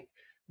to like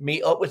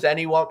meet up with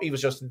anyone. He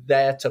was just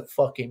there to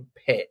fucking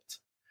pit.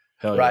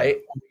 Hell right?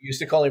 Yeah. We used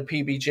to call him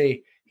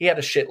PBG. He had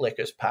a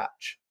Shitlickers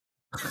patch.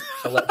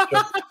 So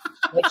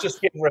let's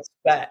just give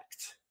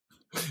respect.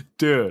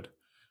 Dude,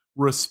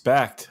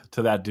 respect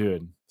to that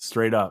dude.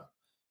 Straight up.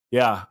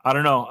 Yeah, I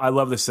don't know. I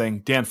love this thing.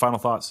 Dan, final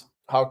thoughts.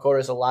 Hardcore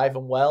is alive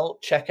and well.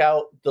 Check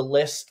out the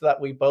list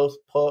that we both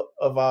put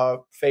of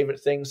our favorite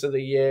things of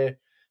the year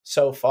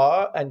so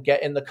far, and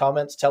get in the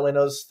comments telling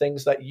us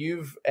things that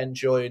you've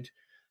enjoyed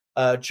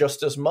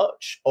just as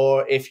much,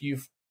 or if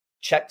you've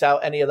checked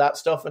out any of that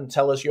stuff, and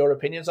tell us your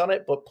opinions on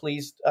it. But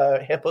please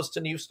hip us to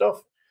new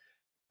stuff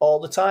all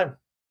the time.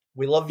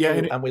 We love you,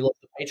 and we love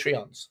the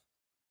Patreons.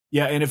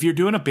 Yeah, and if you're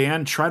doing a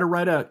band, try to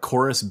write a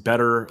chorus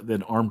better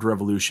than Armed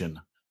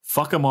Revolution.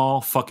 Fuck them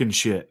all, fucking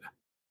shit.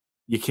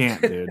 You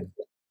can't, dude.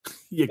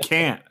 You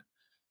can't.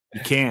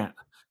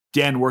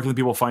 Dan, where can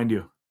people find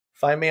you?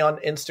 Find me on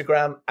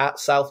Instagram at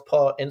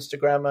Southpaw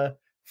Instagrammer.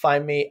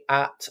 Find me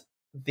at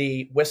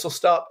the Whistle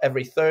Stop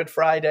every 3rd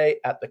Friday,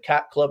 at the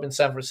Cat Club in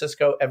San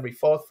Francisco every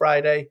 4th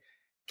Friday,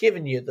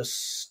 giving you the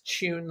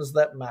tunes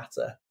that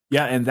matter.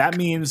 Yeah, and that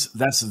means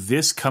that's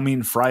this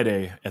coming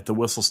Friday at the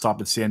Whistle Stop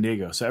in San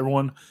Diego. So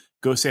everyone,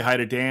 go say hi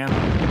to Dan.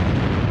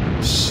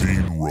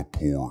 Zine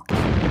Report.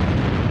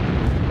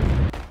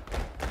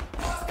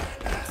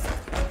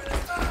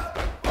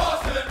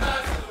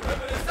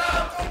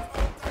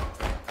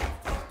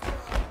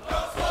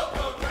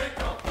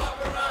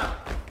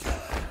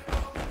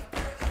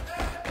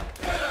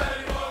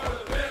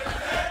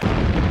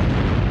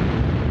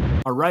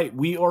 All right,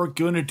 we are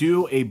going to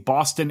do a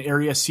Boston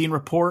area scene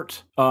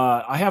report.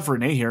 I have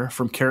Renee here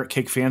from Carrot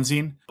Cake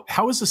Fanzine.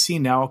 How is the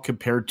scene now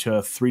compared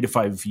to 3 to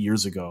 5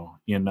 years ago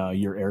in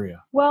your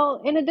area? Well,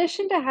 in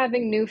addition to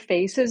having new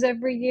faces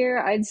every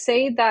year, I'd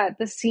say that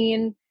the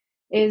scene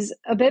is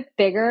a bit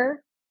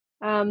bigger.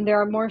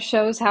 There are more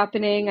shows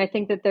happening. I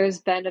think that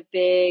there's been a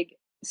big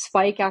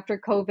spike after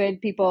COVID,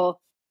 people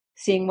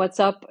seeing what's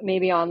up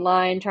maybe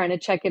online, trying to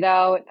check it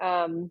out.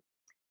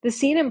 The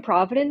scene in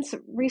Providence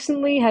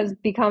recently has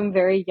become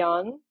very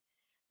young.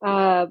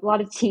 A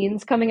lot of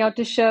teens coming out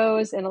to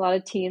shows and a lot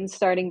of teens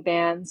starting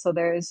bands. So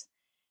there's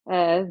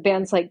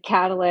bands like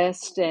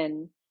Catalyst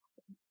and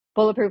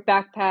Bulletproof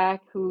Backpack,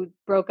 who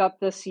broke up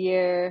this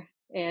year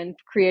and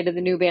created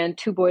the new band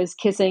Two Boys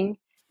Kissing.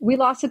 We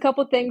lost a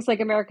couple things like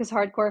America's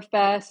Hardcore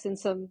Fest and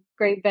some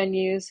great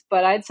venues,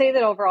 but I'd say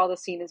that overall the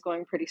scene is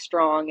going pretty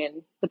strong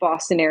in the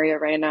Boston area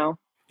right now.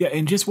 Yeah,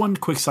 and just one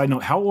quick side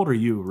note. How old are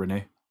you,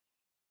 Renee?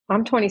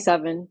 I'm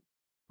 27.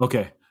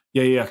 Okay.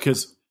 Yeah,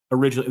 because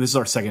originally, this is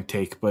our second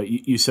take, but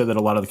you said that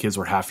a lot of the kids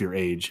were half your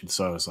age, and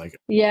so I was like...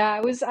 Yeah,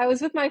 I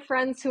was with my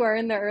friends who are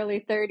in their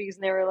early 30s,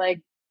 and they were like,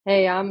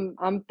 hey, I'm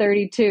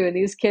 32, and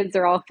these kids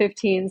are all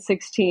 15,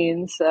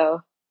 16,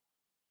 so...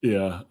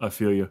 Yeah, I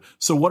feel you.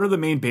 So what are the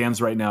main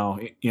bands right now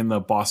in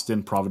the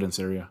Boston, Providence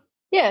area?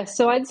 Yeah,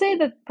 so I'd say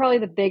that probably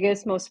the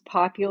biggest, most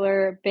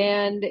popular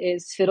band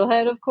is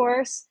Fiddlehead, of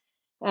course,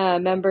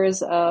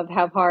 members of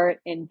Have Heart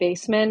and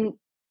Basement.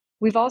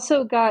 We've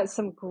also got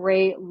some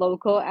great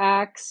local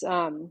acts.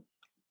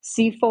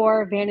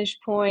 C4, Vantage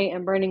Point,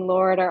 and Burning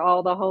Lord are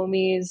all the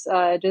homies.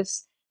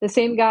 Just the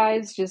same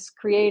guys, just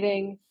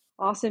creating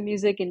awesome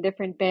music in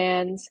different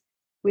bands.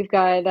 We've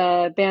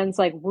got bands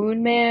like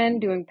Wound Man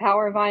doing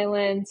power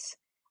violence.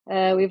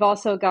 We've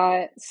also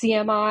got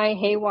CMI,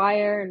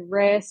 Haywire, and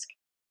Risk.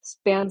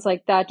 Bands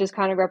like that just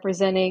kind of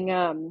representing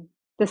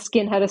the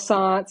skinhead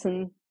assance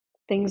and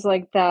things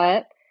like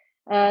that.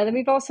 Then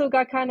we've also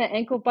got kind of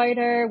Ankle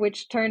Biter,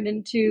 which turned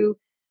into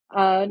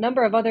a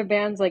number of other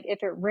bands like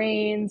If It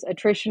Rains,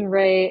 Attrition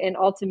Ray, and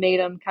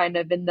Ultimatum kind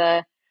of in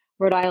the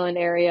Rhode Island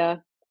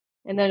area.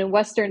 And then in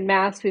Western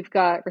Mass, we've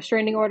got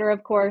Restraining Order,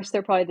 of course.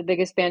 They're probably the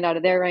biggest band out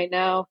of there right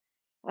now.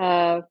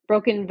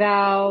 Broken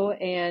Vow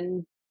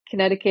and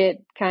Connecticut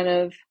kind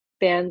of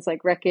bands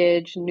like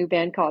Wreckage, a new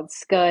band called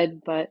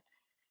Scud. But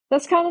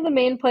that's kind of the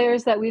main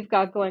players that we've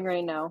got going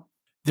right now.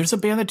 There's a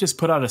band that just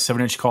put out a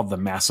 7-inch called The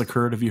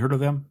Massacred. Have you heard of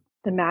them?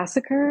 The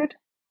Massacred?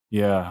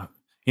 Yeah.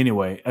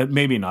 Anyway,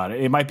 maybe not.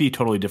 It might be a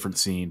totally different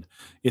scene.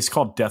 It's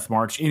called Death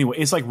March. Anyway,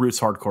 it's like roots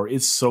hardcore.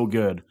 It's so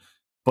good.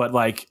 But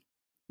like,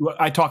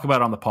 I talk about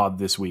it on the pod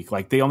this week.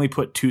 Like, they only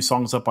put 2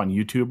 songs up on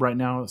YouTube right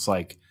now. It's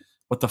like,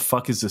 what the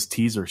fuck is this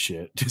teaser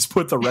shit? Just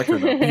put the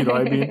record up. You know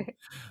what I mean?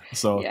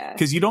 So,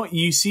 because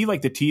you see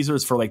like the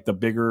teasers for like the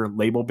bigger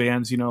label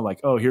bands, you know, like,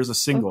 oh, here's a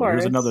single,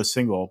 here's another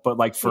single. But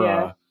like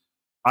for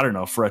I don't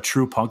know, for a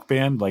true punk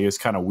band, like it's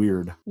kind of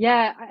weird.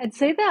 Yeah, I'd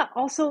say that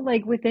also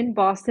like within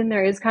Boston,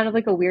 there is kind of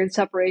like a weird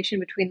separation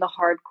between the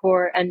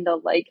hardcore and the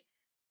like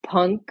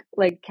punk,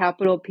 like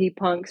capital P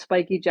punk,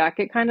 spiky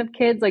jacket kind of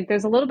kids. Like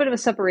there's a little bit of a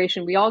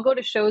separation. We all go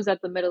to shows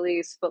at the Middle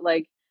East, but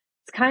like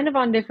it's kind of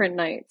on different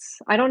nights.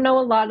 I don't know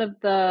a lot of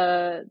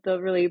the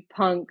really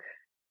punk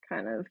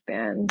kind of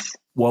bands.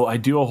 Well, I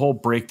do a whole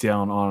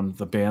breakdown on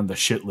the band the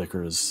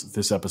Shitlickers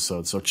this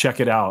episode, so check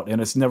it out.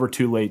 And it's never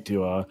too late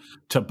to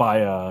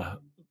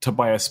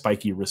buy a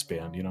spiky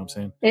wristband. You know what I'm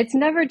saying? It's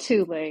never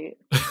too late.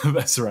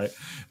 That's right.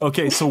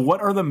 Okay, so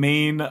what are the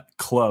main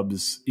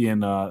clubs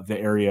in the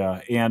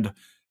area? And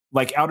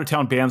like out of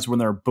town bands, when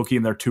they're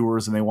booking their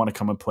tours and they want to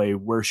come and play,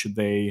 where should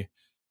they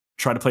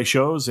try to play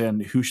shows,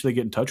 and who should they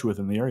get in touch with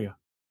in the area?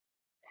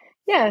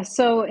 Yeah,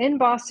 so in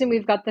Boston,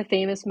 we've got the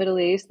famous Middle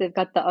East. They've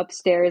got the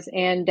upstairs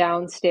and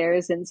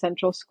downstairs in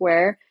Central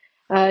Square.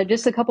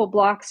 Just a couple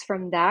blocks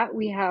from that,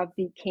 we have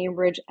the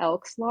Cambridge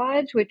Elks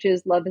Lodge, which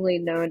is lovingly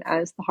known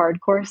as the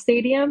Hardcore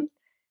Stadium.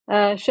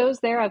 Shows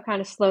there have kind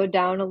of slowed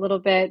down a little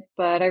bit,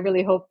 but I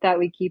really hope that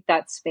we keep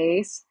that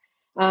space.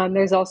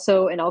 There's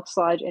also an Elks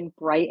Lodge in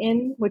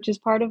Brighton, which is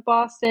part of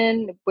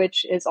Boston,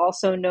 which is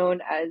also known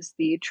as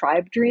the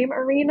Tribe Dream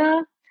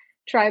Arena.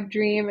 Tribe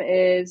Dream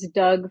is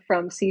Doug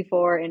from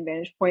C4 and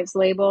Vantage Point's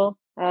label.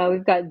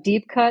 We've got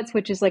Deep Cuts,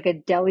 which is like a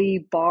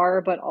deli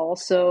bar, but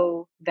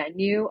also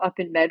venue up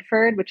in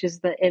Medford, which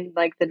is in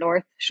the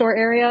North Shore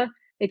area.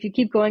 If you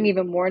keep going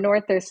even more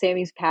north, there's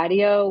Sammy's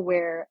Patio,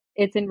 where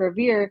it's in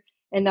Revere,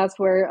 and that's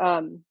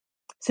where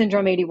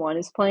Syndrome 81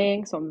 is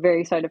playing. So I'm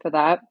very excited for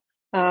that.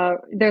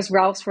 There's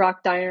Ralph's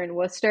Rock Diner in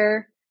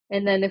Worcester.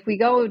 And then if we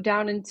go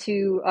down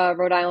into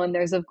Rhode Island,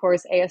 there's, of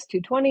course,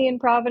 AS220 in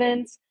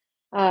Providence.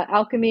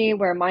 Alchemy,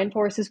 where Mind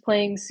Force is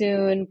playing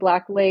soon.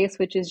 Black Lace,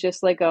 which is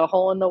just like a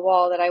hole in the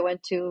wall that I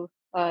went to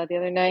the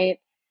other night.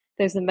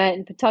 There's the Met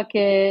in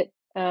Pawtucket.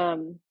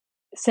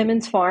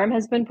 Simmons Farm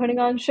has been putting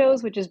on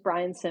shows, which is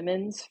Brian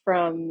Simmons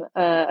from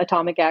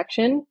Atomic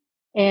Action.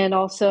 And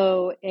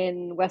also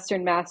in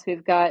Western Mass,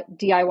 we've got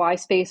DIY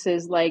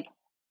spaces like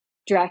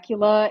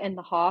Dracula and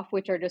the Hoff,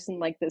 which are just in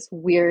like this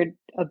weird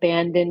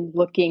abandoned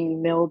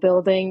looking mill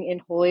building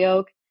in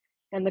Holyoke,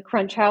 and the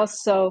Crunch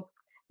House. So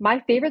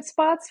my favorite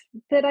spots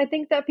that I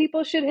think that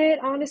people should hit,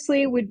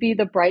 honestly, would be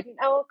the Brighton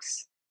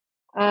Elks,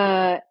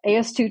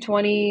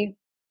 AS220,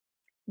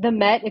 the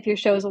Met if your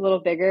show is a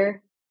little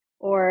bigger,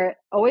 or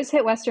always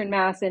hit Western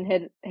Mass and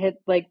hit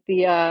like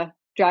the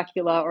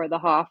Dracula or the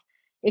Hoff.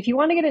 If you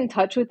want to get in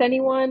touch with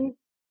anyone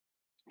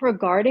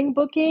regarding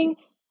booking,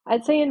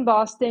 I'd say in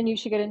Boston you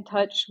should get in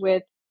touch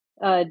with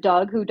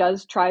Doug, who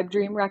does Tribe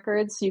Dream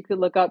Records. So you could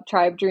look up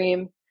Tribe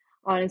Dream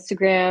on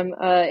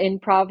Instagram. In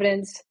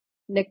Providence,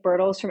 Nick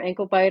Bertles from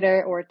Ankle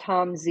Biter or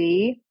Tom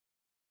Z.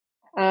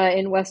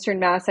 In Western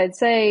Mass, I'd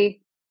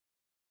say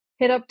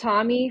hit up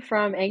Tommy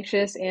from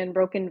Anxious and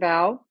Broken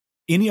Vow.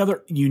 Any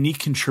other unique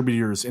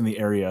contributors in the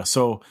area?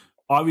 So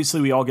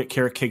obviously we all get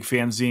Carrot Cake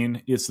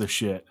Fanzine. It's the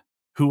shit.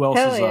 Who else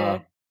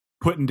is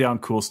putting down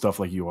cool stuff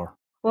like you are?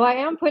 Well, I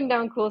am putting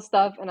down cool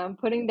stuff, and I'm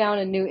putting down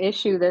a new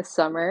issue this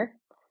summer.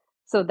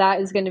 So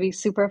that is going to be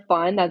super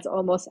fun. That's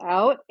almost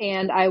out.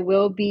 And I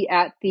will be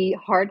at the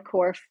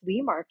Hardcore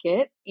Flea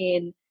Market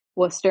in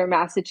Worcester,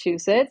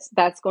 Massachusetts.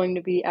 That's going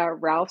to be at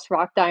Ralph's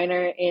Rock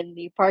Diner in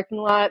the parking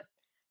lot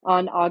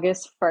on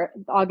August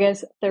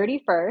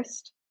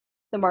 31st.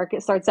 The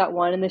market starts at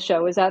 1 and the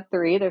show is at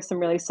 3. There's some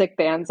really sick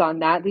bands on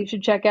that you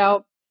should check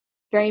out.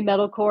 Very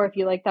metalcore if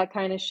you like that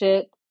kind of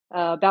shit.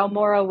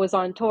 Balmora was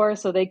on tour,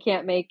 so they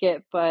can't make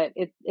it, but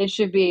it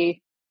should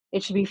be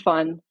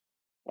fun.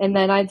 And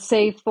then I'd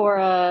say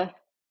for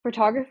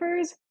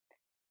photographers,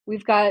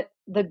 we've got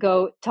the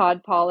GOAT,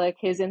 Todd Pollock.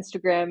 His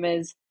Instagram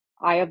is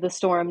Eye of the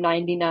Storm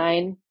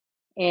 99,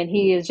 and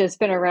he has just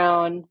been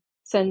around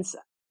since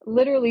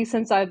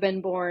I've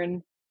been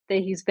born.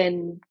 That he's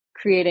been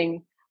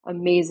creating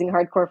amazing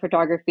hardcore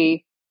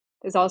photography.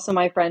 There's also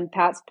my friend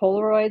Pat's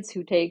Polaroids,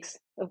 who takes,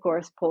 of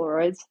course,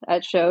 Polaroids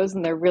at shows,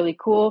 and they're really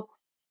cool.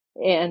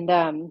 And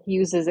he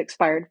uses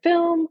expired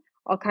film,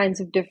 all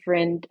kinds of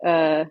different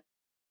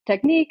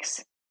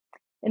techniques.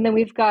 And then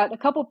we've got a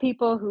couple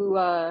people who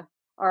are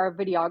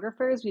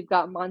videographers. We've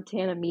got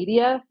Montana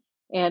Media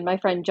and my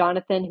friend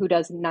Jonathan, who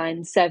does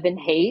 97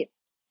 Hate.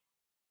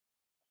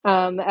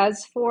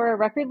 As for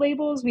record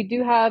labels, we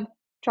do have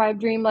Tribe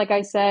Dream, like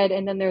I said,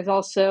 and then there's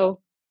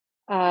also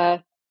No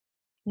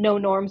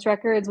Norms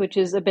Records, which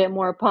is a bit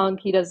more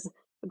punk. He does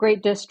a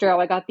great distro.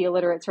 I got the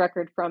Illiterates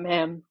record from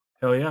him.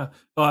 Hell yeah.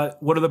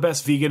 What are the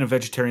best vegan and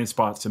vegetarian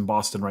spots in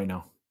Boston right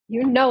now?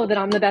 You know that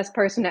I'm the best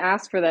person to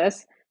ask for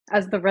this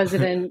as the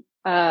resident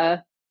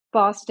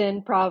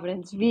Boston,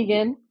 Providence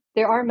vegan.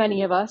 There are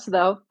many of us,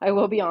 though, I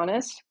will be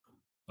honest.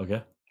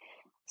 Okay.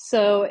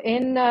 So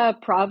in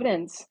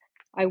Providence,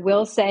 I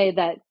will say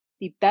that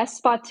the best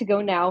spot to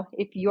go now,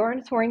 if you're in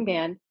a touring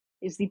band,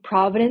 is the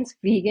Providence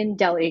Vegan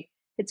Deli.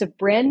 It's a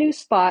brand new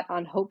spot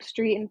on Hope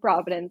Street in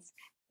Providence,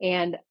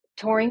 and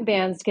touring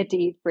bands get to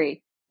eat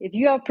free. If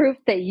you have proof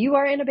that you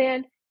are in a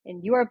band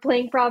and you are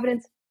playing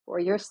Providence, or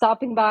you're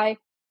stopping by,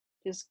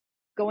 just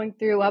going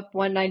through up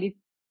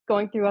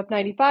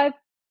 95,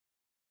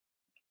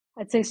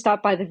 I'd say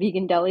stop by the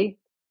Vegan Deli.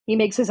 He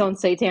makes his own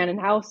seitan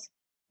in-house,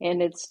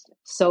 and it's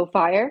so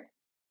fire.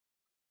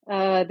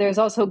 There's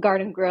also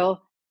Garden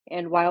Grill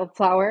and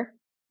Wildflower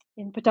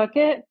in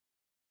Pawtucket,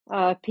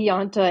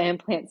 Pianta and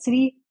Plant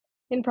City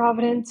in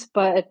Providence,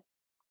 but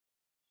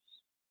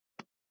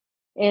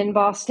in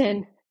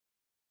Boston,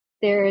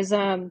 there's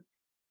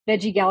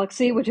Veggie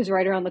Galaxy, which is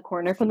right around the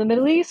corner from the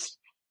Middle East,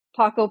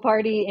 Taco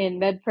Party in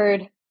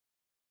Medford.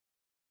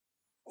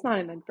 It's not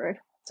in Medford.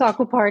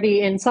 Taco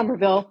Party in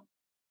Somerville.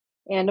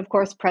 And of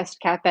course, Pressed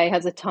Cafe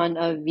has a ton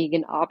of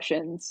vegan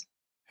options.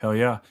 Hell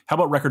yeah. How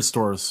about record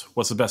stores?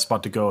 What's the best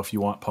spot to go if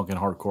you want punk and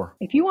hardcore?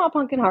 If you want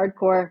punk and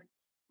hardcore,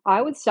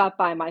 I would stop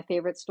by my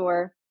favorite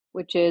store,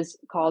 which is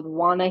called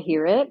Wanna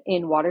Hear It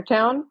in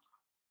Watertown.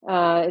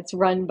 It's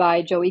run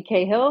by Joey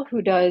Cahill,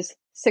 who does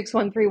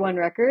 6131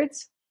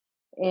 Records.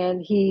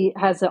 And he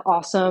has an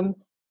awesome,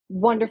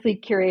 wonderfully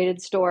curated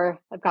store.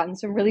 I've gotten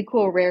some really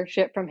cool rare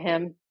shit from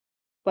him.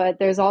 But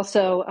there's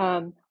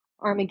also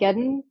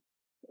Armageddon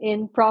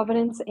in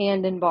Providence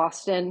and in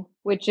Boston,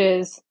 which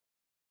is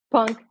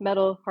punk,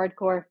 metal,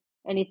 hardcore,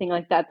 anything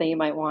like that you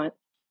might want.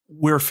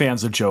 We're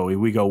fans of Joey.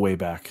 We go way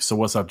back. So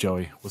what's up,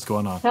 Joey? What's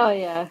going on? Hell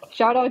yeah.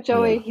 Shout out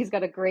Joey. Yeah. He's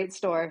got a great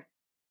store.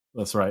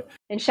 That's right.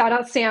 And shout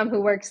out Sam,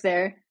 who works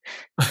there.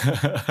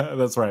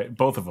 That's right.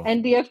 Both of them.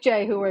 And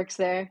DFJ, who works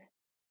there.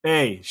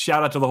 Hey,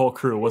 shout out to the whole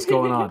crew. What's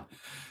going on?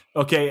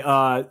 Okay,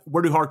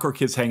 where do hardcore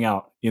kids hang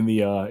out in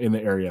the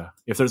area?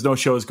 If there's no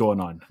shows going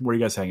on, where are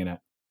you guys hanging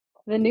at?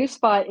 The new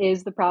spot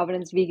is the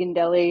Providence Vegan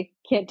Deli.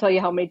 Can't tell you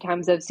how many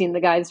times I've seen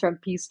the guys from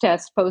Peace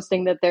Test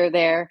posting that they're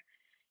there.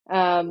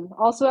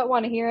 Also, I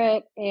want to hear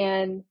it.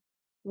 And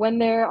when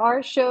there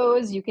are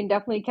shows, you can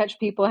definitely catch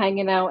people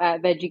hanging out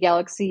at Veggie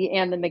Galaxy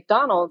and the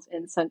McDonald's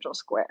in Central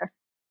Square.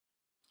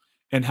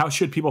 And how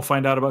should people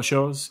find out about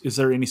shows? Is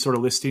there any sort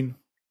of listing?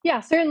 Yeah,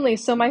 certainly.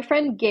 So my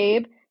friend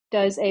Gabe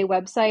does a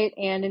website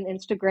and an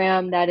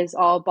Instagram that is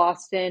all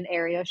Boston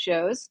area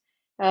shows.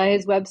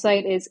 His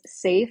website is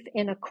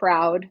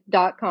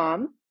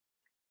safeinacrowd.com.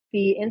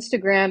 The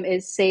Instagram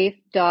is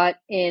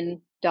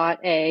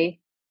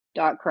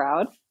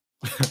safe.in.a.crowd.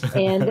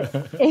 And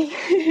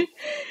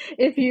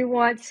if you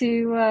want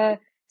to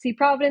see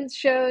Providence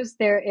shows,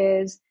 there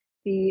is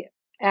the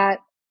at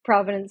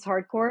Providence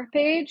Hardcore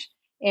page,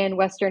 and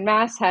Western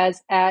Mass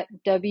has at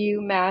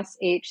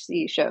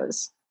WMassHC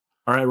shows.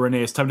 All right,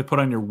 Renee, it's time to put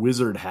on your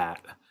wizard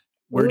hat.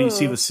 Where do you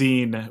see the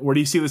scene? Where do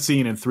you see the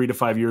scene in 3 to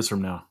 5 years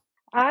from now?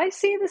 I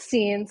see the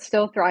scene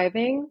still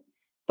thriving,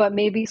 but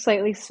maybe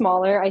slightly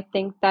smaller. I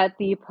think that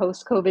the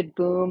post-COVID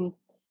boom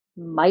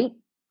might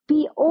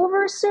be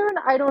over soon.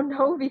 I don't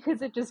know,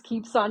 because it just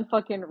keeps on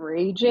fucking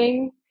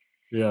raging.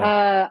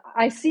 Yeah.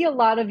 I see a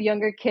lot of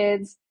younger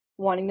kids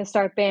wanting to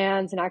start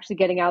bands and actually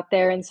getting out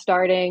there and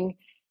starting.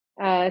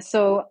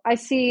 So I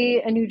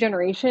see a new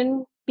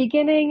generation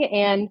beginning,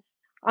 and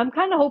I'm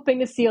kind of hoping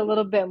to see a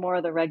little bit more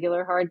of the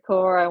regular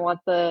hardcore. I want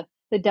the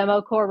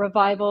demo core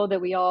revival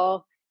that we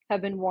all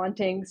have been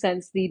wanting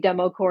since the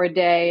demo core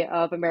day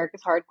of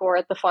America's Hardcore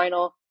at the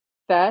Final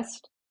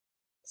Fest.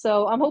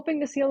 So I'm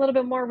hoping to see a little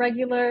bit more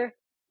regular,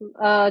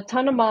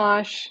 ton of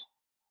mosh.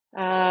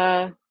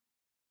 I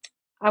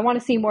want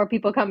to see more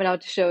people coming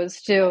out to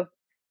shows too,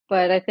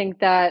 but I think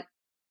that,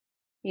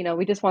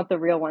 we just want the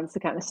real ones to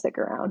kind of stick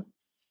around.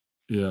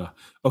 Yeah.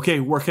 Okay,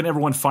 where can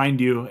everyone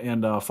find you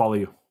and follow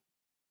you?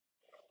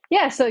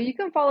 Yeah, so you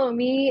can follow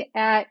me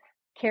at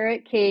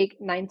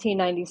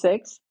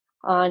carrotcake1996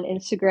 on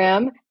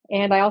Instagram.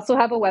 And I also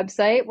have a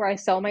website where I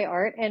sell my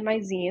art and my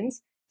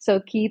zines. So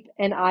keep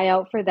an eye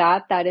out for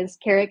that. That is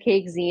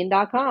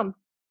carrotcakezine.com.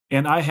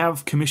 And I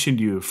have commissioned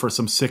you for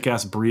some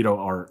sick-ass burrito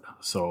art.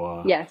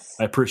 So yes,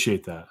 I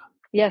appreciate that.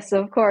 Yes,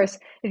 of course.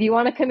 If you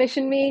want to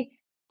commission me,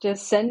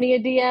 just send me a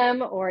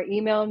DM or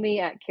email me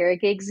at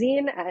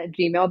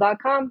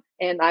carrotcakezine@gmail.com,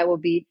 and I will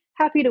be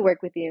happy to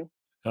work with you.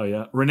 Oh,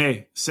 yeah.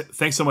 Renee,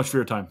 thanks so much for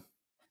your time.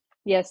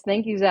 Yes,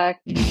 thank you, Zach.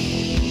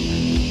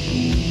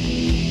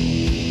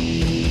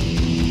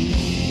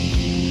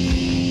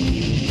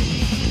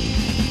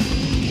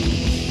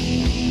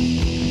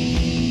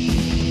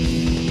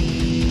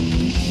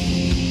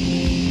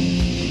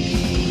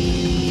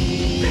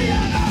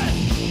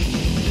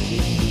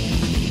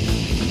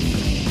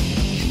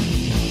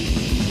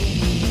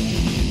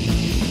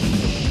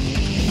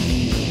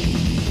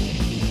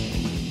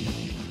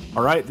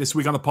 All right, this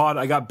week on the pod,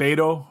 I got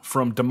Beto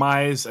from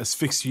Dmize,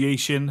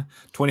 Asphyxiation,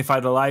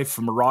 25 to Life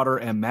from Marauder,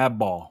 and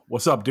Madball.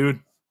 What's up,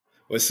 dude?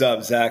 What's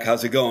up, Zach?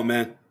 How's it going,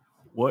 man?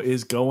 What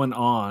is going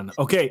on?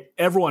 Okay,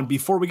 everyone,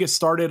 before we get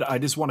started, I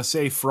just want to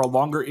say for a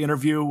longer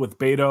interview with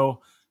Beto,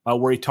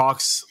 where he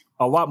talks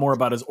a lot more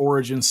about his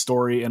origin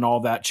story and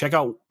all that, check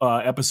out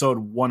episode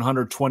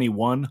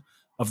 121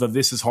 of the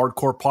This is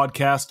Hardcore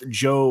podcast.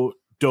 Joe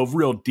dove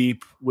real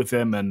deep with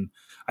him, and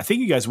I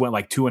think you guys went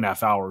like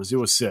 2.5 hours. It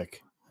was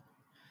sick.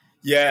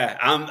 Yeah,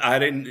 I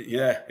didn't.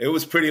 Yeah, it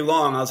was pretty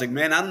long. I was like,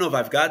 man, I don't know if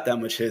I've got that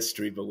much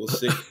history, but we'll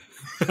see.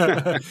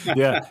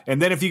 Yeah, and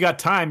then if you got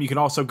time, you can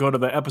also go to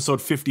the episode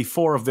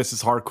 54 of This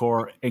is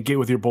Hardcore and get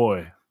with your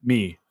boy,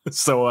 me.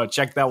 So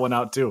check that one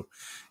out too.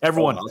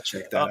 Everyone, I'll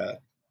check that out.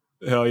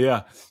 Hell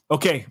yeah.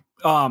 Okay,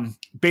 Beto,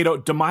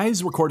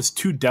 Dmize recorded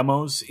 2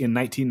 demos in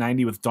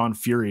 1990 with Don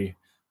Fury.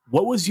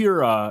 What was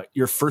your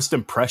first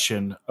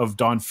impression of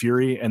Don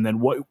Fury, and then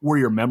what were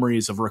your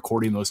memories of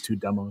recording those 2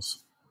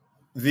 demos?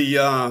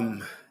 I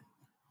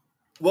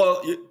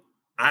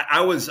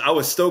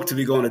was stoked to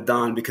be going to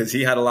Don because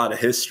he had a lot of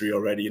history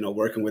already,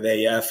 working with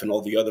AF and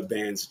all the other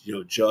bands,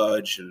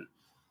 Judge and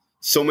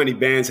so many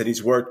bands that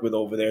he's worked with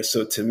over there.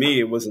 So to me,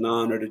 it was an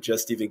honor to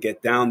just even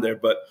get down there.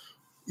 But,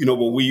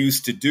 what we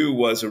used to do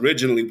was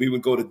originally we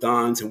would go to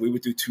Don's and we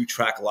would do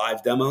 2-track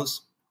live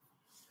demos.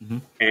 Mm-hmm.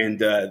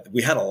 And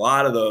we had a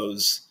lot of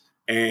those.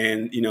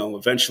 And,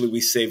 eventually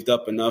we saved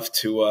up enough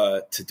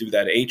to do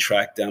that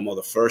 8-track demo,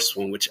 the first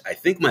one, which I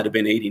think might have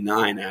been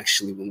 89,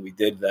 actually, when we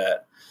did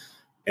that.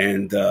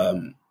 And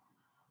to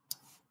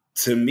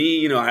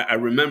me, I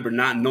remember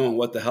not knowing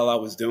what the hell I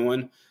was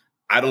doing.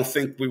 I don't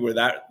think we were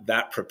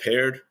that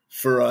prepared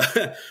for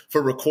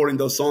recording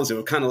those songs. They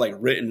were kind of like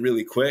written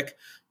really quick.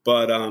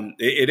 But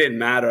it didn't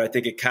matter. I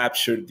think it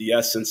captured the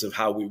essence of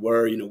how we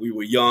were. We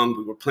were young.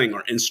 We were playing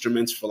our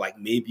instruments for like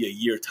maybe a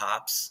year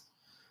tops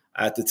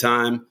at the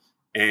time.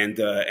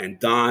 And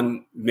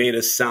Don made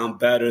us sound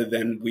better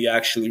than we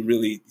actually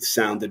really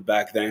sounded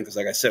back then. Because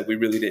like I said, we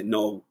really didn't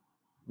know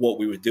what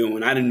we were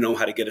doing. I didn't know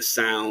how to get a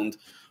sound.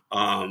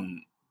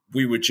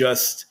 We were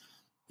just,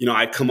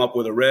 I'd come up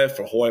with a riff,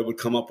 or Hoy would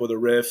come up with a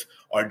riff.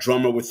 Our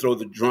drummer would throw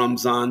the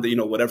drums on,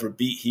 whatever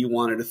beat he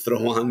wanted to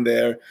throw on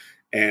there.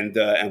 And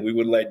we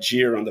would let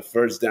Jeer on the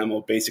first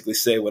demo basically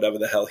say whatever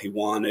the hell he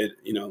wanted.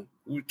 We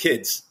were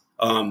kids.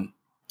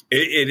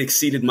 It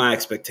exceeded my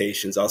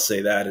expectations, I'll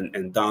say that.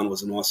 And Don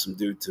was an awesome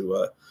dude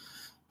to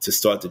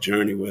start the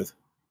journey with.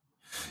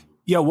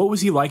 Yeah, what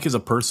was he like as a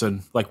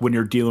person? Like when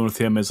you're dealing with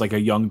him as like a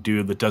young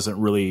dude that doesn't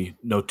really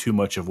know too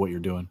much of what you're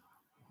doing?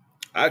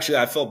 Actually,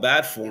 I felt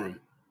bad for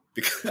him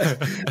because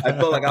I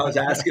felt like I was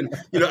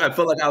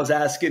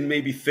asking,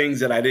 maybe things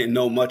that I didn't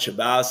know much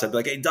about. So I'd be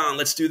like, hey, Don,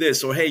 let's do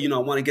this. Or, hey, I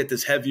want to get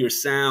this heavier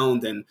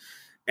sound and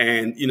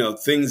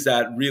things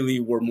that really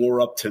were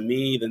more up to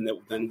me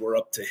than were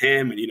up to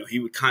him. And, he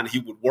would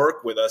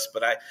work with us,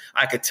 but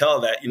I could tell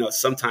that,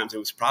 sometimes it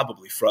was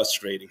probably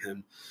frustrating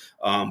him.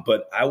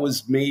 But I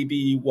was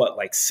maybe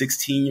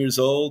 16 years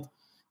old,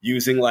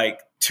 using like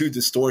 2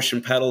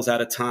 distortion pedals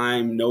at a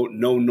time, no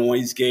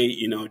noise gate,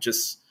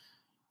 just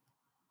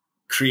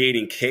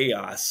creating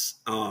chaos.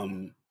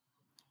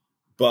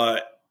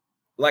 But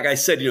like I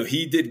said,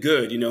 he did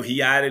good.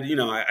 He added,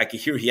 I could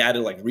hear he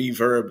added like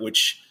reverb,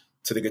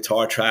 to the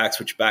guitar tracks,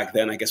 which back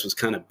then I guess was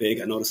kind of big.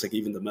 I noticed like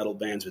even the metal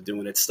bands were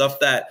doing it, stuff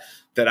that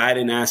I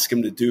didn't ask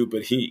him to do,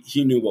 but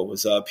he knew what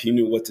was up. He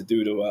knew what to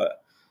do to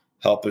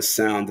help us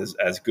sound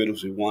as good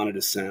as we wanted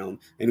to sound.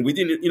 And we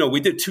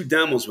did 2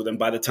 demos with him.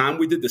 By the time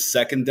we did the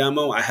second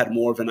demo, I had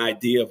more of an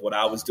idea of what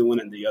I was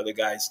doing and the other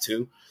guys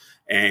too.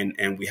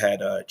 And we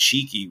had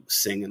Cheeky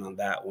singing on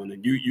that one.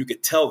 And you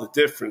could tell the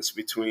difference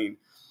between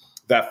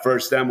that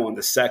first demo and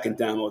the second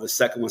demo. The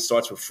second one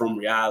starts with From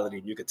Reality.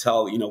 And you could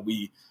tell,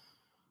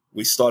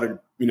 we started,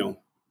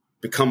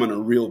 becoming a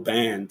real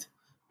band,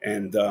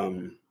 and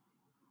we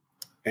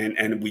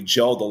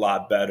gelled a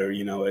lot better.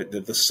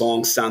 The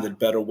song sounded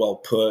better, well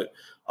put.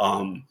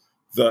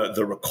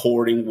 The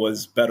recording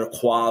was better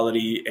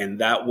quality, and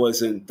that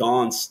wasn't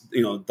Don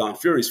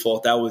Fury's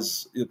fault. That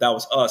was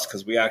us,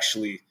 because we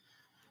actually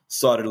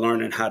started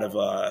learning how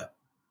to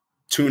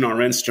tune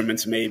our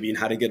instruments maybe and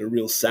how to get a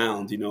real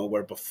sound.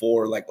 Where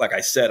before, like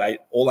I said,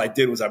 all I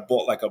did was I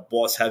bought like a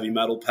Boss heavy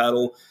metal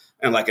pedal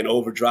and like an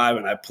overdrive,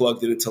 and I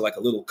plugged it into like a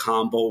little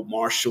combo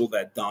Marshall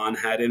that Don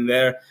had in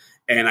there.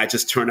 And I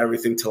just turned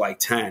everything to like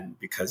 10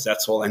 because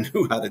that's all I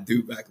knew how to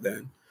do back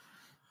then.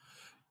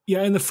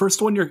 Yeah. And the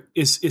first one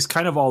is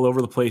kind of all over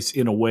the place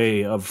in a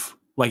way of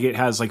like, it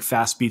has like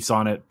fast beats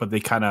on it, but they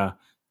kind of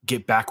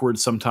get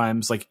backwards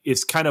sometimes. Like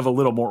it's kind of a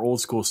little more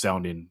old school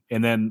sounding.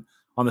 And then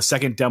on the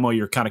second demo,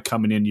 you're kind of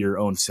coming into your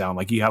own sound.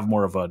 Like you have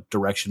more of a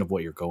direction of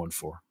what you're going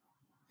for.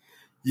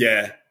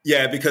 Yeah.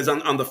 Yeah. Because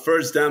on the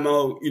first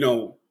demo,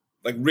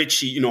 like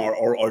Richie,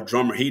 our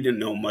drummer, he didn't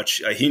know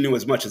much. He knew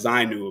as much as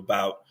I knew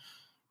about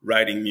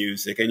writing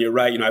music. And you're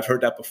right. I've heard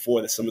that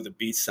before, that some of the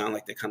beats sound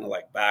like they're kind of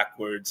like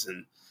backwards.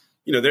 And,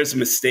 there's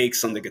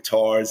mistakes on the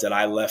guitars that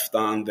I left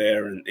on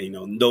there, and,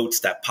 notes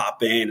that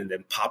pop in and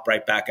then pop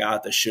right back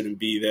out that shouldn't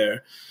be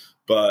there.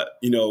 But,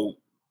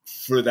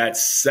 for that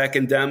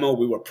second demo,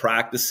 we were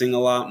practicing a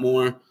lot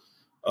more.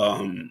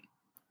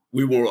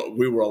 We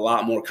were a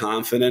lot more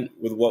confident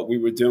with what we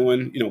were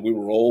doing. We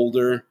were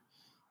older.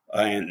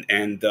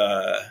 And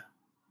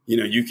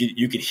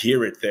you could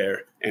hear it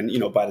there. And,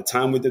 by the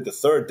time we did the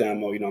third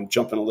demo, I'm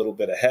jumping a little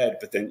bit ahead,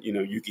 but then,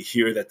 you could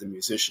hear that the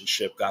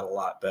musicianship got a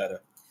lot better.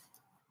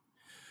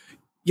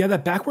 Yeah,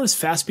 that backwards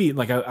fast beat,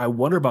 like I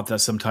wonder about that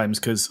sometimes,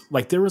 because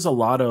like there was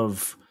not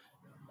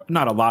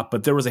a lot,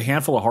 but there was a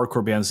handful of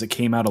hardcore bands that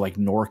came out of like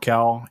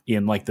NorCal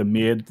in like the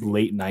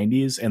late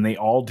 90s, and they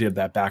all did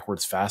that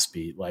backwards fast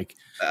beat. Like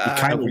you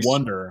kind of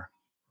wonder.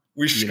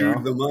 We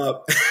screwed them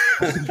up.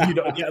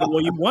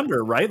 You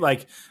wonder, right?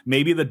 Like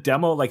maybe the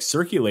demo like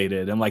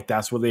circulated and like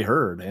that's what they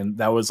heard, and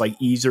that was like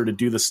easier to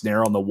do the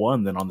snare on the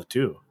 1 than on the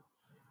 2.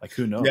 Like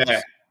who knows?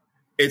 Yeah,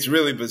 it's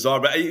really bizarre,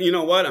 but you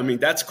know what? I mean,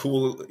 that's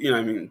cool.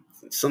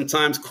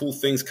 Sometimes cool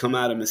things come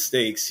out of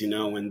mistakes.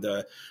 And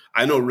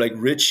I know like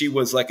Richie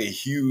was like a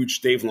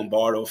huge Dave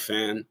Lombardo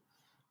fan.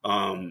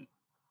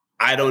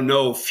 I don't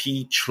know if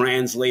he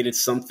translated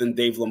something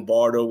Dave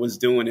Lombardo was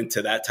doing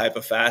into that type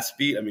of fast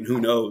beat. I mean,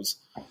 who knows?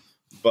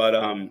 But,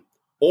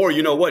 or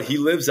you know what? He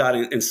lives out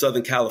in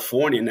Southern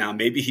California now.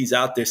 Maybe he's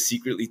out there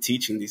secretly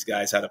teaching these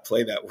guys how to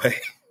play that way.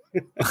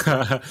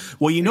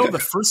 Well, the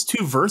first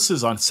 2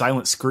 verses on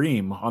Silent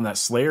Scream on that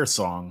Slayer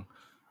song,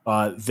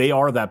 they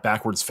are that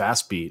backwards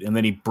fast beat. And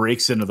then he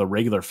breaks into the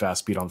regular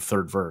fast beat on the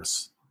 3rd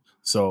verse.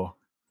 So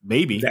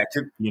maybe that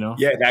could,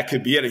 yeah, that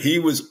could be it. He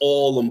was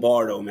all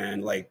Lombardo,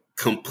 man. Like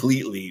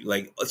completely,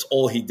 like that's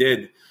all he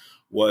did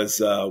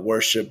was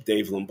worship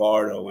Dave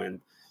Lombardo.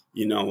 And,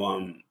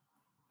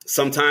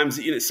 sometimes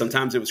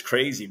it was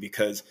crazy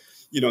because,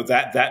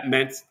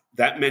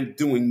 that meant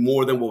doing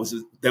more than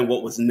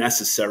what was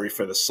necessary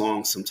for the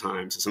song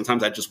sometimes. And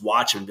sometimes I just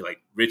watch him and be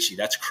like, Richie,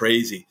 that's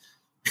crazy.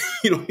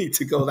 You don't need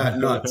to go that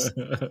nuts.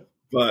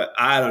 But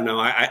I don't know.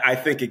 I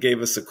think it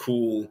gave us a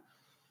cool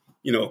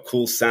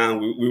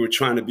sound. We were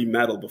trying to be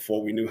metal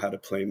before we knew how to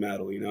play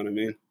metal. You know what I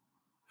mean?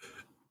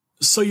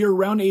 So you're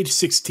around age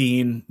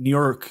 16, New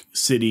York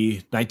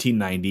City,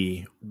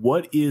 1990.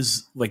 What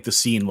is like the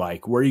scene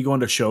like? Where are you going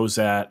to shows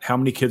at? How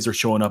many kids are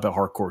showing up at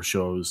hardcore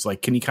shows?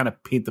 Like, can you kind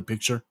of paint the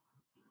picture?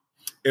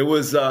 It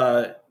was,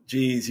 I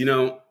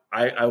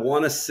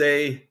want to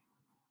say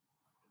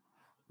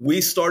we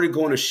started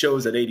going to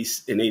shows in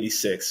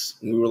 86.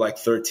 We were like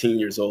 13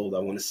 years old, I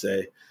want to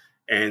say.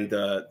 And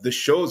the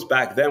shows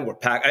back then were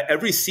packed.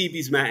 Every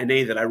CB's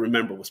matinee that I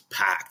remember was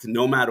packed,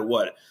 no matter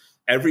what.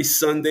 Every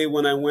Sunday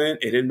when I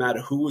went, it didn't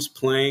matter who was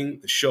playing,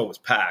 the show was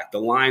packed. The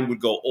line would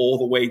go all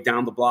the way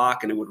down the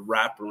block and it would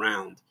wrap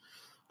around.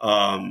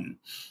 A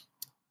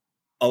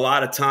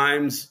lot of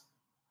times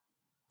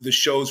the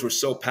shows were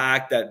so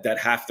packed that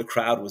half the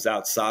crowd was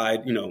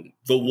outside. You know,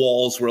 the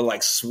walls were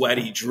like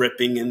sweaty,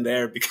 dripping in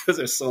there because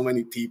there's so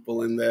many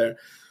people in there.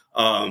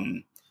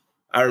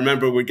 I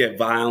remember we'd get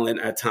violent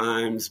at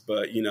times,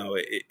 but you know,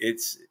 it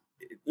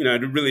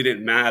really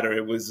didn't matter.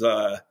 It was,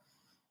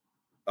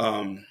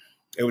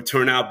 it would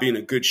turn out being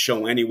a good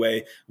show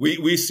anyway. We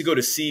used to go to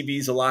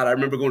CB's a lot. I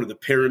remember going to the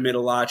Pyramid a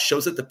lot.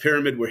 Shows at the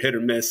Pyramid were hit or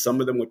miss. Some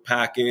of them would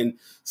pack in,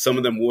 some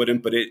of them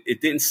wouldn't, but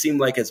it didn't seem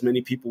like as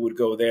many people would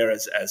go there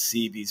as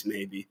CB's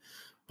maybe.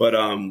 But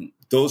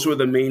those were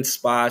the main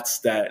spots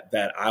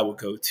that I would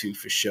go to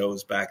for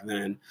shows back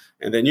then.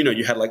 And then, you know,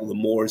 you had like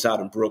L'Amour's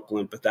out in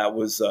Brooklyn, but that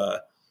was,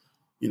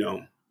 you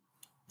know,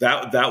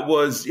 that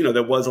was, you know,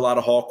 there was a lot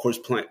of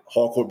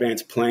hardcore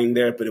bands playing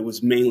there, but it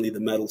was mainly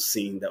the metal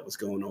scene that was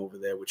going over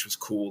there, which was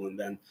cool. And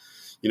then,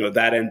 you know,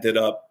 that ended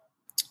up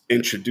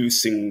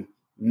introducing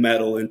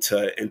metal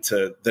into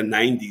the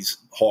 90s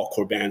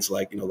hardcore bands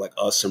like, you know, like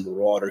us and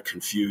Marauder,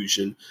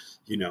 Confusion,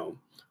 you know,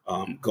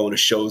 going to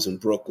shows in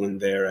Brooklyn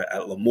there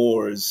at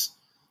L'Amour's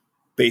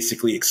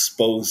basically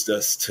exposed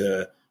us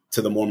to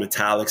the more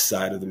metallic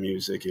side of the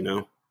music, you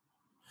know?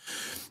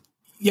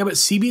 Yeah, but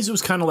CB's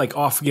was kind of like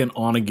off again,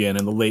 on again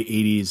in the late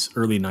 80s,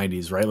 early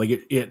 90s, right? Like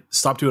it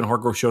stopped doing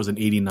hardcore shows in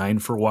 89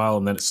 for a while,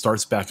 and then it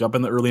starts back up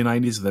in the early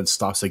 90s and then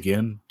stops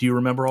again. Do you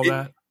remember all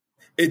that?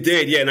 It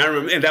did, yeah. And I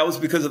remember, and that was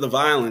because of the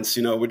violence.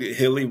 You know,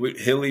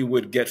 Hilly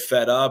would get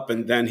fed up,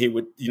 and then he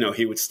would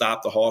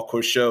stop the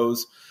hardcore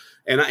shows.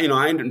 And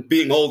I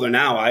being older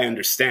now, I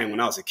understand. When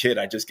I was a kid,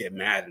 I just get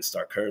mad and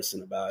start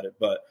cursing about it.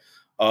 But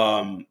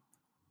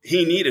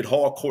he needed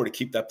hardcore to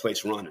keep that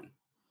place running.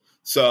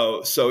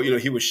 So, you know,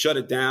 he would shut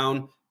it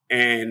down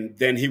and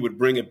then he would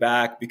bring it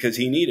back because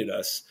he needed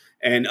us.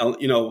 And,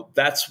 you know,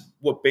 that's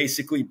what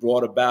basically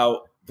brought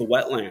about the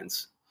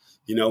Wetlands.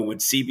 You know, when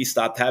CB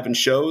stopped having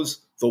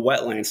shows, the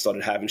Wetlands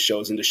started having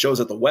shows, and the shows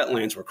at the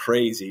Wetlands were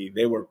crazy.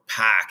 They were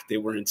packed. They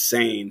were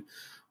insane.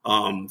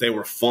 They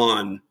were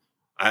fun.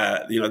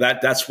 You know,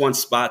 that's one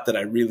spot that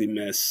I really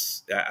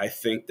miss. I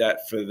think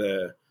that for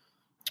the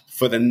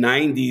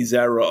 90s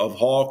era of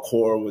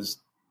hardcore was,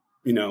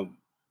 you know,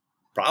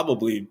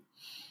 probably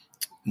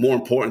more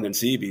important than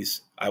CB's,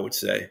 I would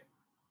say.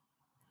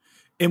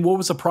 And what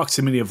was the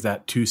proximity of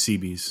that to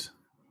CB's?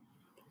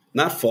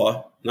 Not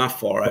far.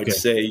 Okay. I'd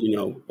say, you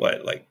know,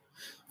 like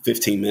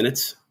 15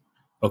 minutes.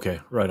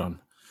 Okay, right on.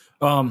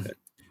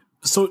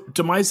 So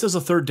Dmize does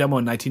a third demo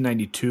in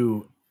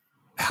 1992.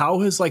 How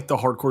has like the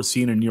hardcore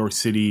scene in New York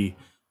City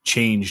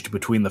changed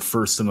between the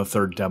first and the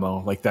third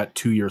demo, like that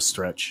 2-year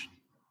stretch?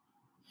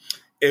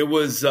 It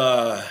was,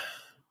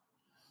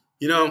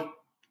 you know,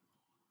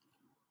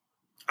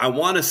 I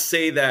want to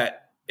say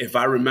that if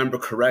I remember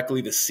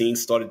correctly, the scene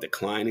started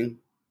declining.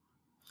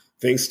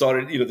 Things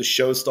started, you know, the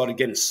shows started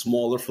getting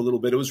smaller for a little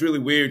bit. It was really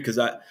weird because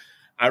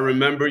I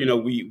remember, you know,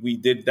 we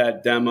did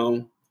that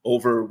demo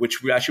over,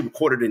 which we actually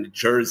recorded in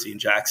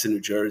Jackson,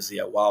 New Jersey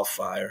at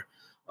Wildfire.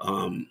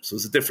 So it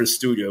was a different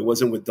studio. It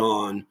wasn't with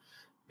Dawn.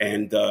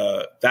 And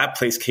that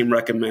place came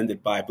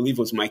recommended by, I believe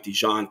it was Mike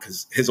Dijon,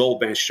 because his old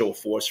band Show of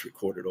Force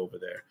recorded over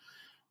there.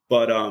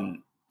 But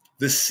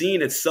the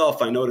scene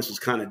itself, I noticed, was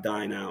kind of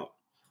dying out.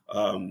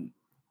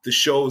 The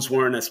shows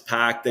weren't as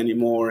packed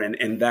anymore.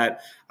 And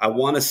that I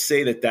want to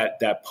say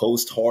that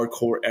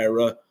post-hardcore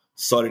era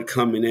started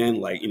coming in,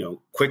 like, you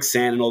know,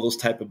 Quicksand and all those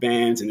type of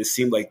bands. And it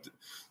seemed like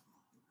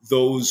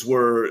those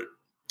were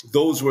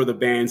the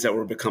bands that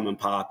were becoming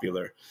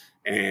popular.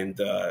 And,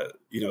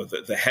 you know,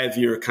 the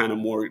heavier, kind of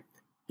more,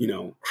 you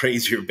know,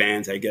 crazier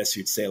bands, I guess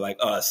you'd say, like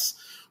us,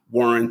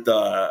 weren't,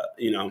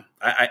 you know,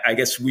 I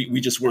guess we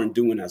just weren't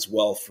doing as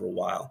well for a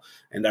while.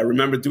 And I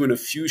remember doing a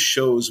few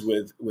shows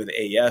with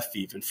AF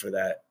even for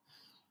that.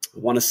 I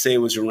want to say it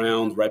was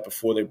around right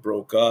before they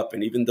broke up.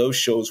 And even those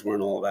shows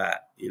weren't all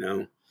that, you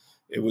know.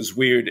 It was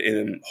weird.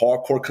 And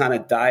hardcore kind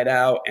of died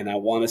out. And I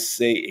want to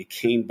say it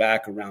came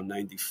back around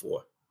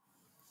 94.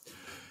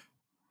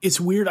 It's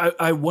weird.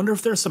 I wonder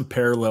if there's some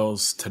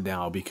parallels to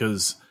now,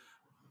 because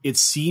it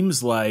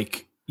seems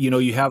like, you know,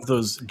 you have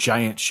those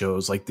giant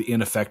shows like the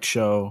In Effect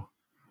show,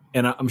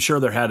 and I'm sure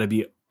there had to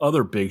be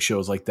other big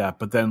shows like that.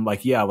 But then,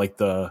 like, yeah, like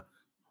the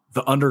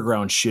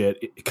underground shit,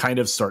 it kind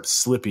of starts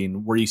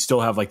slipping, where you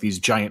still have like these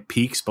giant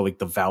peaks, but like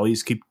the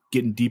valleys keep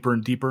getting deeper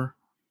and deeper.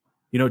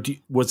 You know,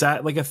 was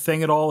that like a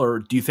thing at all, or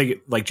do you think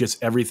it, like,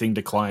 just everything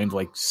declined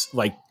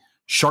like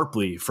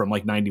sharply from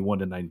like 91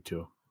 to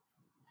 92?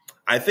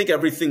 I think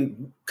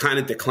everything kind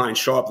of declined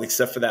sharply,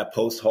 except for that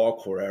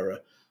post-hardcore era.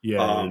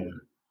 Yeah.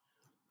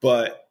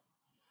 But,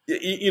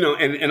 you know,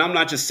 and I'm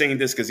not just saying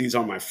this because these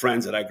are my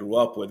friends that I grew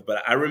up with,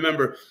 but I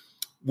remember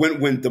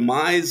when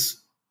Dmize,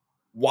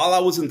 while I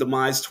was in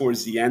Dmize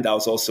towards the end, I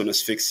was also in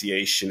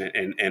Asphyxiation,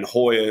 and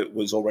Hoya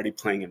was already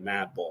playing in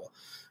Madball.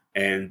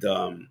 And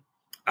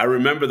I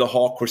remember the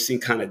hardcore scene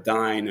kind of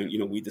dying,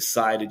 and we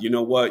decided, you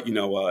know what,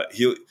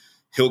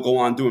 he'll go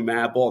on doing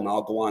Madball, and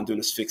I'll go on doing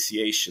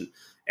Asphyxiation.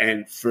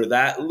 And for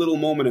that little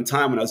moment in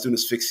time when I was doing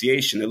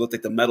Asphyxiation, it looked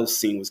like the metal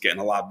scene was getting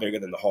a lot bigger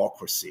than the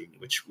hardcore scene,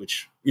 which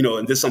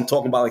and this I'm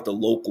talking about like the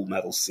local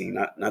metal scene,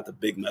 not the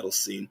big metal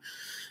scene.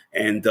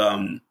 And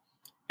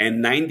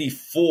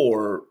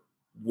 94,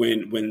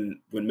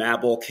 when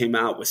Madball came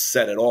out with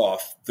Set It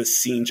Off, the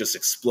scene just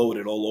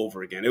exploded all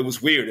over again. It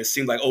was weird. It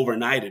seemed like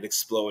overnight it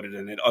exploded,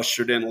 and it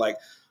ushered in like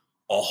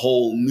a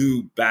whole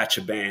new batch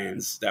of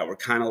bands that were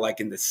kind of like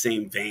in the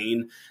same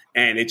vein,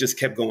 and it just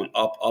kept going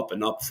up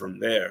and up from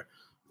there.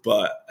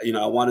 But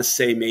I want to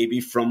say maybe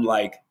from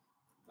like,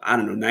 I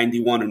don't know,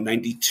 91 or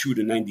 92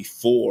 to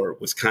 94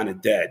 was kind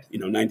of dead.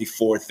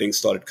 94 things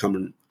started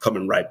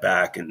coming right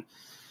back, and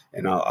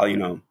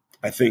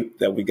I think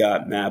that we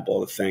got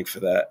Madball to thank for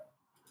that.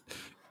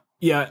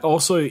 Yeah.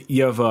 Also,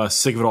 you have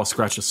Sick of It All,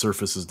 Scratch the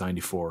Surface is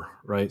 94,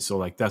 right? So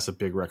like that's a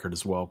big record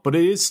as well. But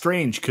it is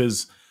strange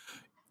because,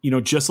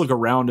 Just Look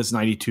Around is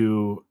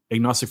 92,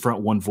 Agnostic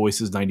Front, One Voice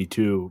is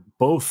 92,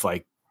 both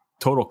like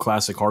total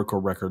classic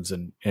hardcore records,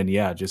 and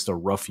yeah, just a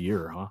rough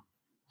year, huh?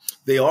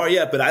 They are,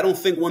 yeah, but I don't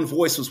think One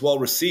Voice was well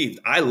received.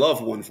 I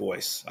love One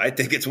Voice. I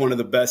think it's one of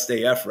the best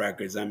AF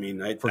records. I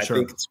mean, I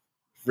think it's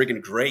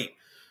freaking great.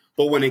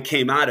 But when it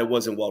came out, it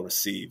wasn't well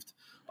received.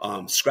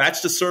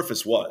 Scratch the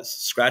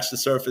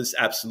Surface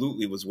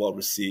absolutely was well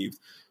received.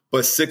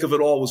 But Sick of It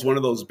All was one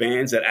of those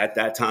bands that at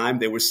that time,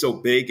 they were so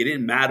big, it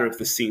didn't matter if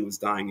the scene was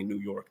dying in New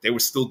York. They were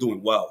still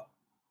doing well.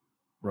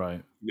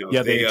 Right.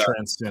 They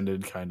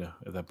transcended kind of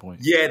at that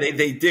point. Yeah,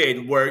 they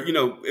did. Where,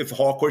 if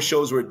hardcore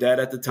shows were dead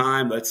at the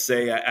time, let's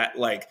say at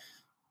like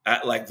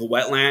the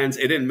Wetlands,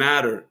 it didn't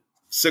matter.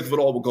 Sick of It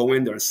All would go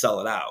in there and sell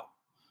it out.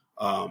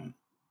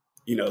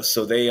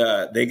 So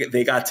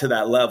they got to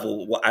that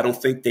level. I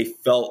don't think they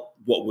felt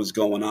what was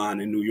going on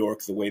in New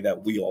York the way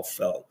that we all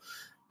felt.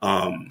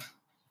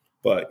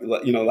 But,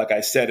 like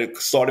I said,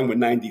 starting with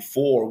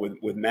 94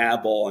 with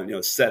Madball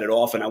and, Set It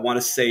Off. And I want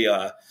to say,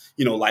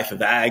 Life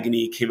of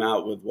Agony came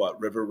out with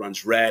River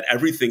Runs Red.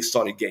 Everything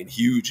started getting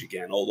huge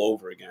again, all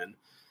over again.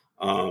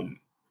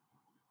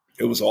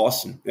 It was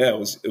awesome.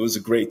 Yeah, it was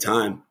a great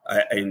time.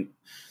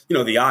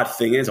 The odd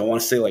thing is, I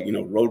want to say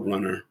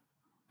Roadrunner.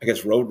 I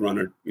guess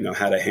Roadrunner,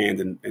 had a hand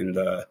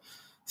in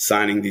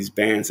signing these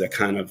bands that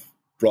kind of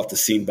brought the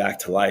scene back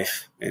to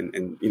life.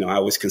 And I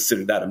always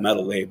considered that a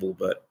metal label,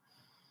 but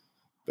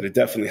it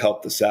definitely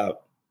helped us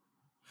out.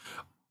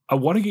 I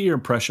want to get your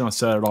impression on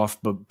Set It Off,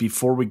 but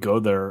before we go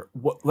there,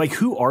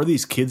 who are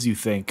these kids you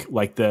think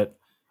that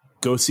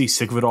go see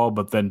Sick of It All,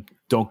 but then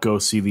don't go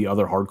see the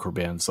other hardcore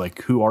bands?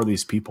 Like, who are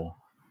these people?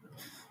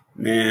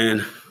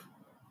 Man,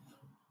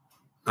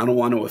 I don't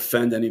want to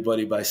offend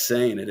anybody by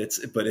saying it.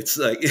 But it's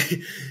like,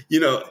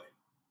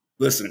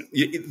 listen,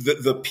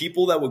 the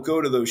people that would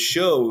go to those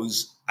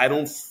shows,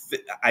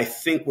 I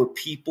think were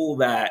people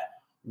that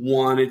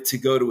wanted to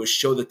go to a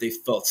show that they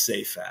felt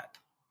safe at.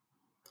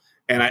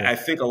 And okay. I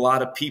think a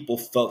lot of people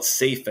felt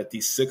safe at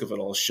these Sick of It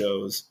All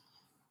shows,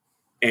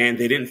 and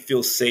they didn't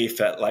feel safe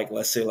at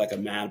let's say a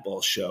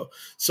Madball show.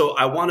 So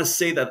I want to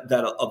say that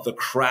of the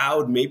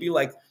crowd, maybe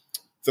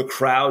the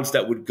crowds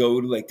that would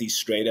go to these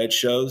straight edge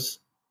shows,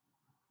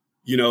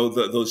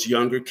 those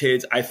younger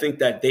kids, I think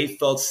that they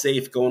felt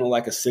safe going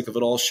to a Sick of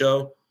It All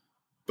show,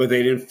 but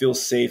they didn't feel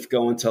safe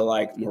going to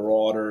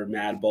Marauder,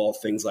 Madball,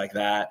 things like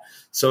that.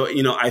 So,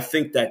 I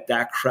think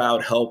that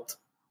crowd helped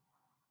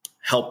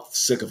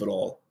Sick of It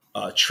All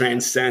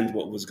transcend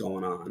what was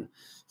going on,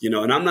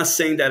 and I'm not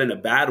saying that in a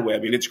bad way. I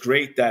mean, it's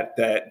great that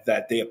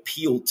they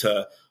appeal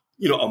to,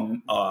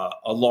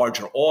 a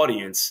larger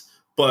audience,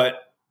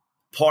 but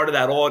part of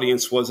that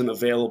audience wasn't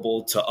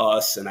available to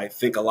us. And I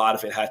think a lot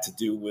of it had to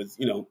do with,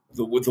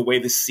 with the way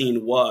the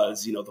scene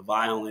was, the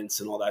violence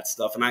and all that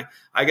stuff. And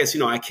I guess,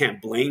 I can't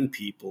blame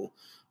people.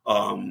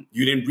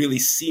 You didn't really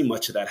see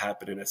much of that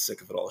happening at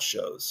Sick of It All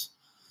shows.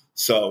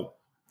 So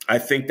I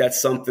think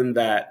that's something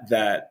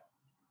that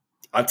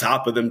on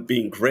top of them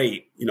being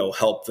great,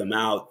 helped them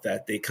out,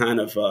 that they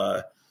kind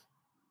of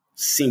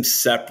seemed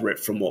separate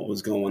from what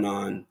was going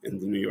on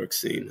in the New York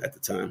scene at the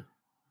time.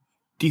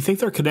 Do you think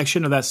their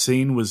connection to that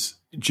scene was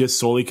just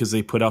solely because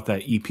they put out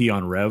that EP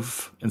on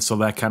Rev, and so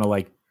that kind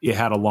of it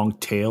had a long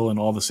tail and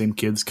all the same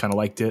kids kind of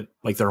liked it,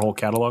 like their whole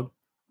catalog?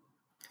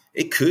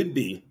 It could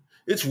be.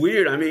 It's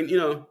weird. I mean,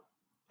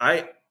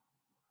 I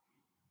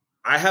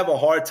have a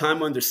hard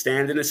time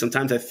understanding it.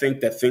 Sometimes I think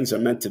that things are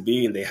meant to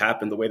be and they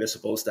happen the way they're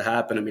supposed to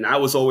happen. I mean, I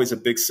was always a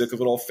big Sick of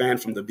It All fan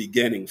from the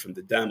beginning, from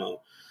the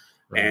demo.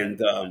 Right.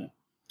 And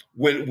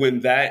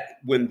when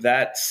that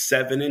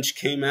 7-inch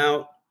came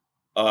out,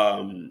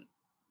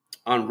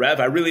 on Rev,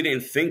 I really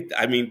didn't think.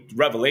 I mean,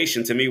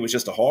 Revelation to me was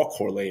just a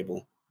hardcore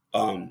label.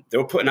 They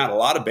were putting out a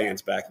lot of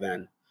bands back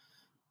then,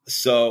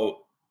 so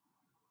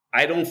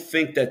I don't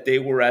think that they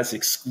were as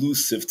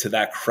exclusive to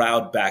that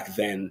crowd back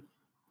then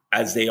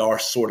as they are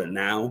sort of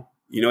now.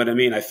 You know what I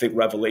mean? I think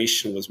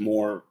Revelation was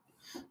more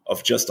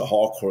of just a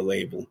hardcore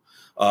label.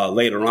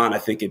 Later on, I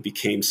think it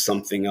became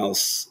something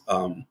else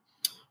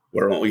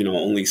where, you know,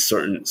 only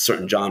certain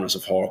genres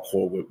of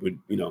hardcore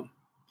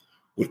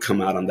would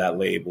come out on that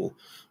label.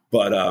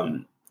 But,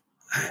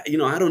 you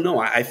know, I don't know.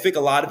 I think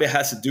a lot of it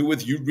has to do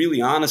with you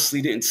really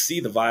honestly didn't see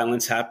the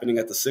violence happening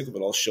at the Sick of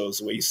It All shows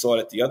the way you saw it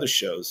at the other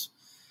shows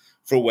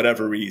for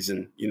whatever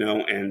reason, you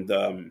know,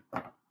 and,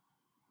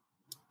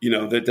 you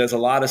know, there's a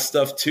lot of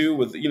stuff too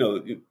with, you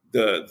know,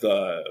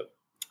 the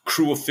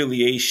crew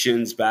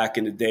affiliations back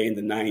in the day in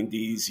the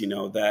 90s, you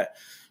know,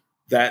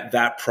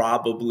 that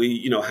probably,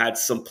 you know, had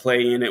some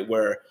play in it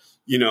where,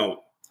 you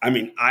know, I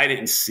mean, I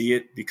didn't see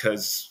it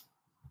because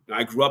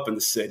I grew up in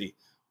the city,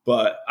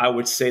 but I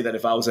would say that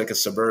if I was like a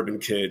suburban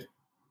kid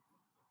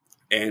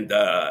and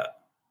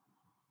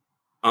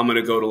I'm going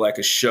to go to like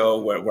a show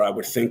where I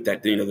would think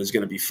that, you know, there's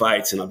going to be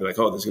fights and I'll be like,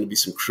 oh, there's going to be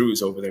some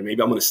crews over there.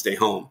 Maybe I'm going to stay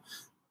home.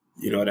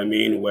 You know what I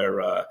mean?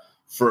 Where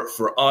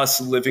for us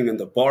living in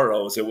the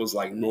boroughs, it was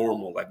like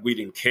normal. Like we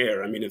didn't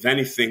care. I mean, if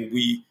anything,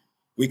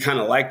 we kind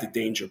of liked the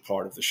danger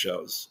part of the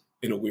shows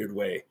in a weird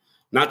way.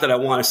 Not that I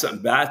wanted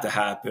something bad to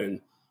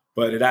happen,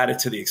 but it added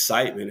to the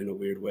excitement in a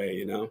weird way,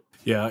 you know?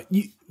 Yeah.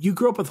 You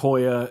grew up with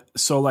Hoya.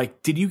 So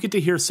like, did you get to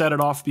hear Set It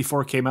Off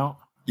before it came out?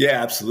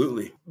 Yeah,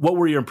 absolutely. What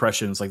were your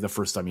impressions like the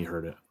first time you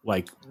heard it?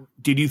 Like,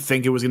 did you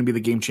think it was going to be the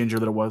game changer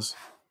that it was?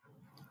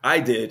 I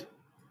did.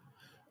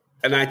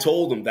 And I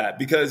told him that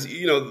because,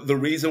 you know, the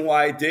reason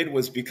why I did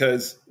was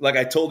because, like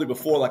I told you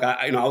before, like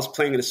I was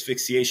playing in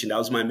Asphyxiation. That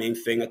was my main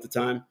thing at the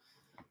time.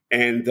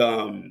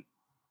 And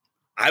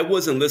I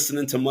wasn't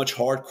listening to much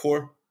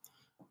hardcore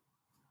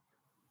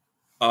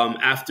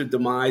after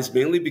Dmize,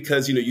 mainly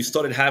because, you know, you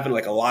started having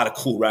like a lot of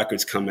cool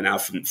records coming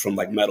out from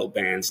like metal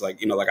bands.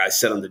 Like, you know, like I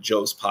said on the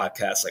Joe's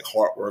podcast, like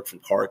Heartwork from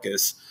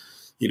Carcass,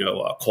 you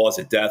know, Cause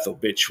of Death,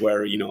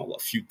 Obituary, you know, a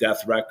few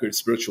death records,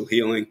 Spiritual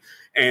Healing.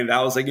 And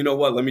I was like, you know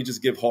what, let me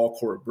just give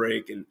hardcore a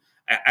break. And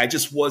I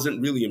just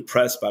wasn't really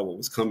impressed by what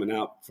was coming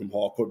out from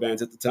hardcore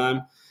bands at the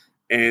time.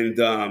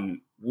 And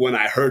when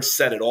I heard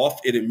Set It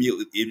Off, it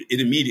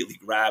immediately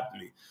grabbed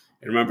me.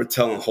 And I remember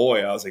telling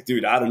Hoy, I was like,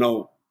 dude, I don't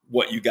know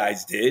what you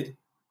guys did,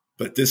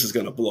 but this is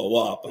going to blow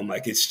up. I'm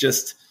like, it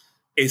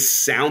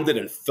sounded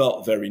and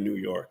felt very New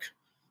York,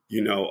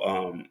 you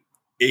know,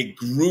 it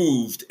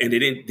grooved and they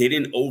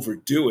didn't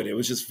overdo it. It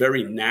was just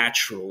very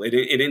natural. It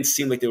didn't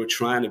seem like they were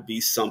trying to be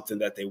something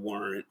that they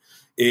weren't.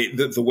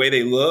 The way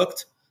they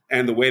looked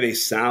and the way they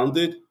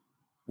sounded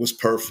was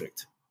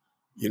perfect,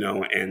 you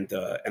know. And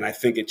I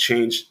think it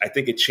changed. I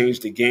think it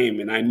changed the game,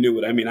 and I knew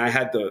it. I mean, I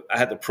had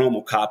the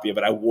promo copy of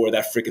it. I wore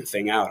that freaking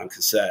thing out on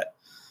cassette,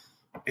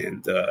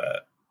 and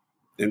the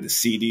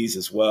CDs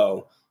as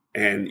well.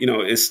 And you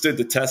know, it stood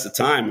the test of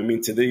time. I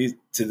mean, to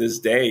this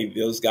day,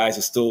 those guys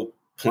are still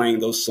playing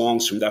those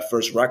songs from that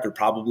first record,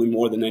 probably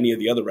more than any of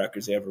the other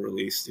records they ever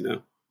released, you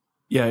know?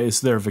 Yeah, it's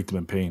their Victim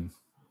in Pain.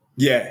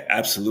 Yeah,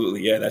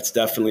 absolutely. Yeah, that's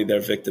definitely their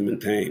Victim in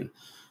Pain.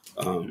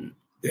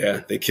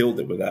 Yeah, they killed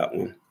it with that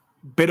one.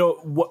 Beto,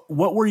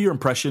 what were your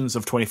impressions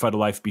of 25 to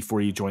Life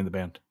before you joined the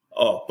band?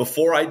 Oh,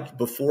 before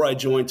I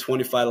joined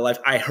 25 to Life,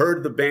 I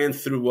heard the band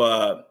through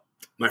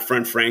my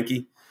friend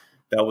Frankie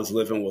that was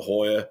living with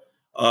Hoya.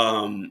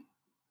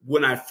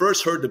 When I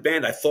first heard the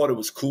band, I thought it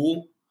was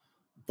cool,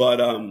 but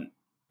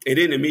it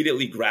didn't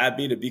immediately grab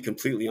me, to be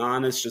completely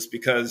honest, just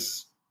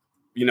because,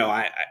 you know,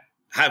 I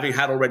having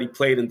had already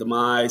played in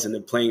Dmize and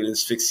then playing in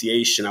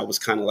Asphyxiation, I was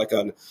kind of like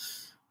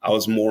I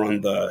was more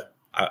on the,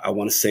 I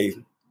want to say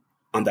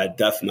on that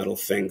death metal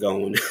thing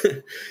going,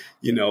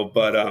 you know,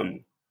 but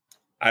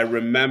I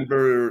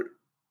remember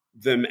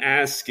them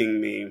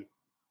asking me,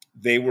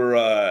 they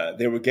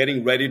were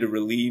getting ready to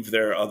relieve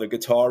their other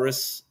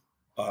guitarist,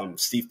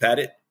 Steve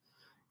Pettit.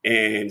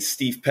 And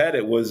Steve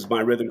Pettit was my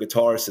rhythm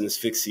guitarist in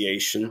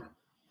Asphyxiation.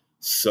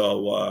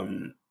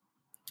 So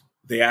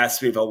they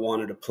asked me if I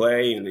wanted to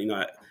play, and you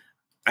know,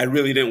 I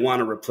really didn't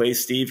want to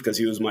replace Steve because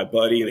he was my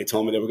buddy, and they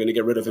told me they were going to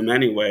get rid of him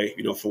anyway,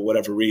 you know, for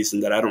whatever reason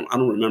that I don't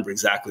remember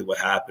exactly what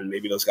happened.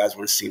 Maybe those guys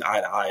weren't seeing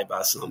eye to eye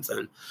about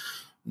something.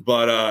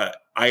 But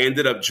I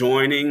ended up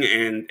joining,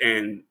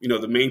 and you know,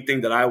 the main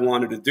thing that I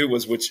wanted to do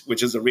was,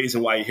 which is the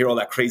reason why you hear all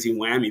that crazy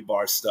whammy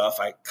bar stuff.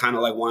 I kind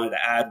of like wanted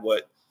to add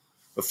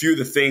a few of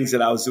the things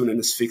that I was doing in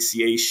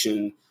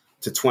Asphyxiation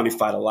to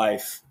 25 to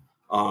Life.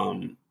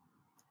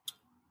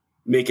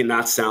 Make it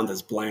not sound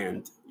as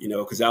bland, you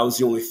know, because that was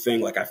the only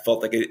thing. Like I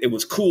felt like it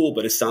was cool,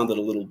 but it sounded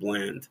a little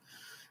bland.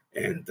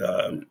 And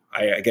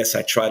I guess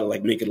I try to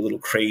like make it a little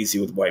crazy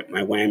with my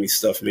whammy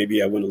stuff.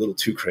 Maybe I went a little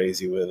too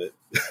crazy with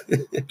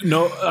it.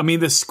 No, I mean,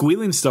 the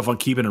squealing stuff on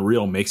Keeping It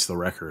Real makes the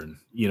record,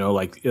 you know,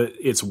 like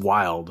it's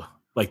wild.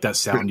 Like that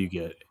sound you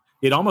get,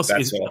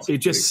 it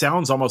just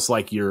sounds almost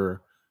like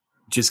you're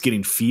just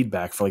getting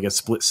feedback for like a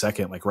split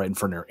second, like right in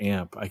front of your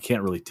amp. I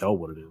can't really tell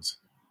what it is.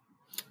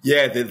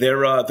 Yeah,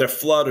 they're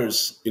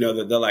flutters. You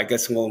know, they're like, I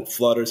guess I'm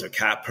flutters or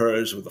cat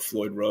purrs with the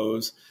Floyd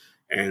Rose.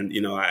 And,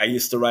 you know, I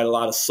used to write a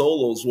lot of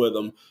solos with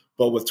them.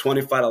 But with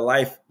 25 to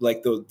Life,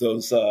 like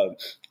those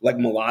like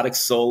melodic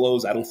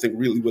solos, I don't think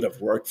really would have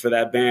worked for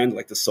that band.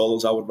 Like the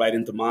solos I would write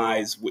in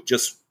Dmize,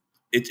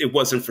 it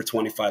wasn't for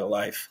 25 to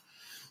Life.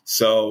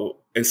 So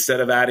instead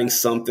of adding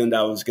something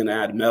that was going to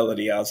add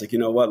melody, I was like, you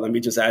know what, let me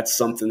just add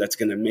something that's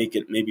going to make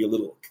it maybe a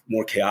little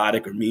more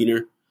chaotic or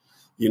meaner,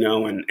 you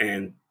know,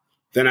 and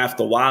then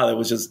after a while it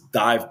was just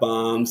dive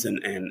bombs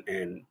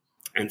and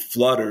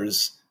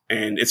flutters.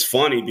 And it's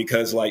funny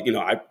because, like, you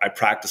know, I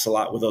practice a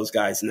lot with those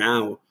guys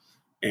now,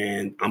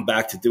 and I'm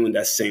back to doing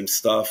that same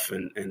stuff,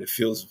 and it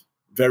feels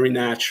very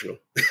natural.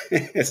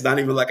 It's not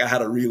even like I had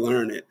to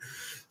relearn it.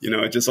 You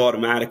know, it just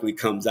automatically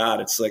comes out.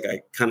 It's like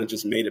I kind of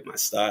just made it my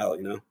style,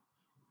 you know?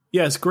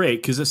 Yeah, it's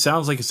great because it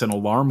sounds like it's an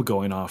alarm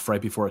going off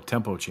right before a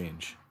tempo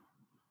change.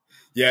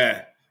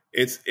 Yeah,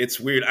 it's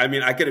weird. I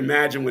mean, I could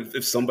imagine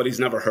if somebody's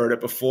never heard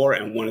it before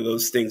and one of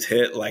those things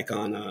hit like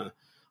on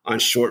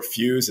short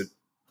fuse, it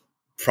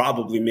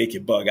probably make you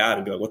bug out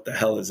and be like, what the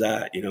hell is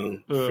that? You know,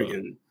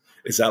 freaking,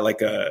 is that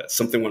like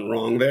something went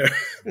wrong there?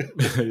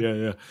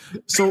 Yeah.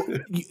 So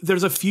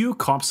there's a few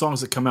comp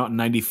songs that come out in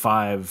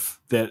 95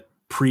 that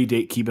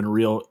predate Keeping It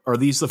Real. Are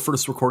these the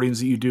first recordings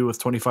that you do with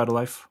 25 to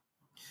Life?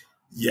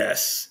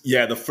 Yes.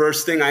 Yeah. The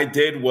first thing I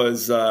did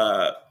was,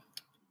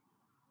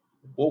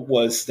 what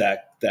was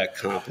that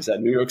comp? Is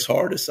that New York's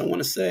Hardest, I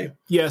want to say?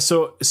 Yeah.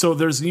 So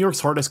there's New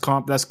York's Hardest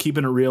comp. That's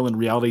Keeping It Real and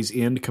Reality's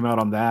End come out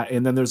on that.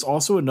 And then there's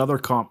also another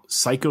comp,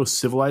 Psycho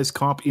Civilized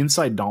comp.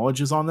 Inside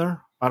Knowledge is on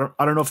there. I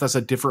don't know if that's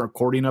a different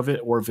recording of it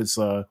or if it's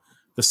the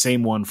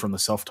same one from the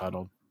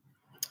self-titled.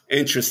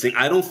 Interesting.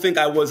 I don't think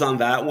I was on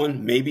that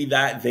one. Maybe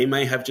that they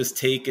might have just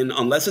taken,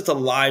 unless it's a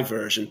live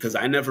version, because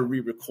I never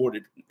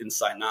re-recorded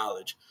Inside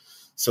Knowledge.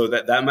 So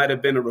that might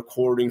have been a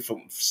recording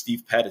from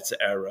Steve Pettit's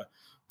era.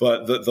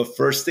 But the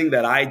first thing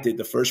that I did,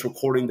 the first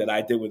recording that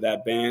I did with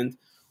that band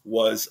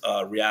was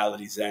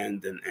Reality's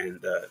End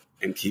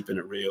and Keeping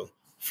It Real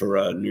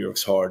for New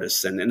York's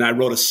Hardest. And I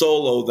wrote a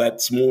solo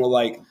that's more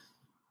like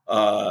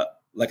a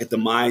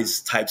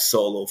Dmize type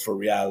solo for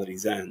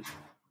Reality's End.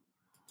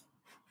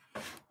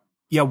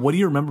 Yeah, what do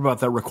you remember about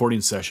that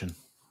recording session?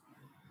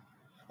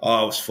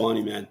 Oh, it was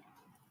funny, man.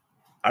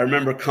 I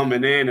remember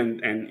coming in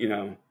and you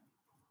know,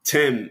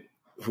 Tim,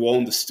 who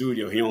owned the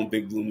studio, he owned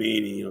Big Blue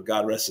Meanie, you know,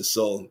 God rest his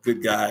soul,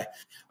 good guy.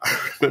 I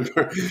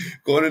remember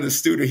going into the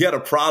studio. He had a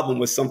problem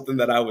with something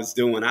that I was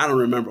doing. I don't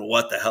remember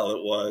what the hell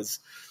it was,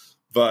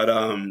 but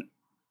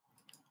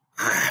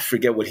I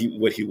forget what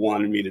he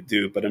wanted me to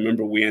do. But I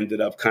remember we ended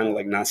up kind of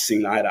like not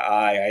seeing eye to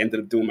eye. I ended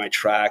up doing my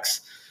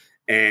tracks.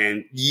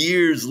 And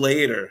years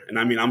later, and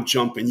I mean, I'm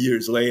jumping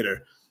years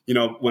later, you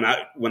know, when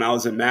I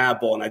was in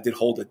Madball and I did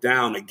Hold It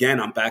Down, again,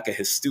 I'm back at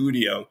his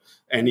studio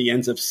and he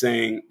ends up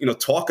saying, you know,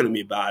 talking to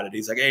me about it.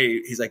 He's like,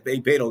 hey,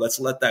 Beto, let's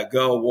let that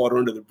go. Water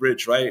under the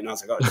bridge, right? And I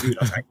was like, oh, dude,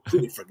 I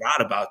completely forgot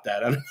about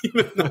that. I don't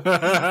even know.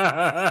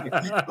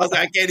 I was like,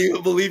 I can't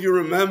even believe you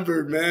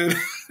remembered, man.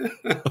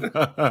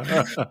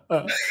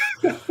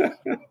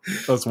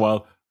 That's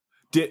wild.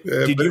 Did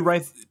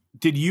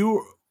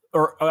you,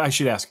 or I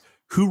should ask,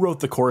 who wrote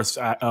the chorus?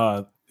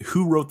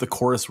 Who wrote the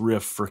chorus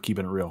riff for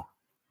Keeping It Real?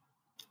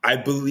 I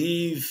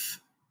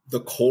believe the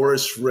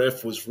chorus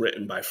riff was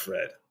written by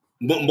Fred.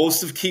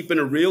 Most of Keeping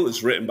It Real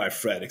is written by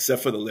Fred,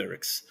 except for the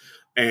lyrics.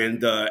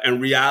 And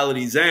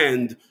Reality's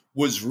End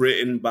was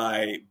written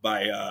by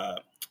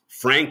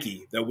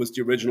Frankie, that was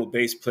the original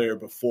bass player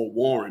before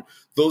Warren.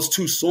 Those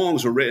two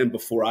songs were written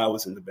before I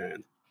was in the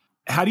band.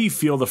 How do you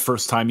feel the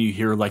first time you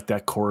hear like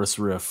that chorus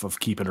riff of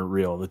Keeping It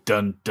Real? The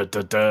dun da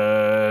da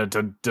da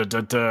dun da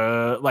da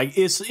da. Like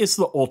it's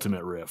the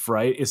ultimate riff,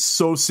 right? It's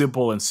so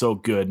simple and so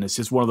good, and it's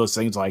just one of those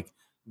things. Like,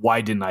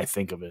 why didn't I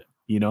think of it?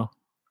 You know?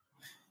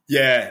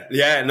 Yeah.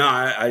 No,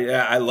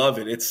 I love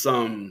it. It's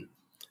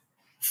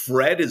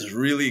Fred is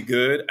really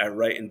good at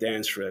writing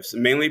dance riffs,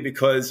 mainly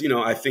because, you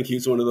know, I think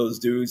he's one of those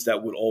dudes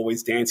that would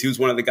always dance. He was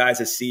one of the guys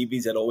at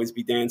CB's that always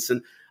be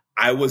dancing.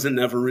 I wasn't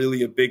never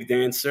really a big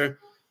dancer.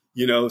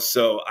 You know,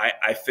 so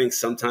I think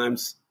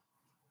sometimes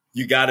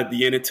you got to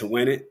be in it to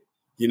win it.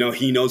 You know,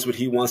 he knows what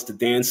he wants to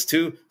dance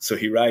to, so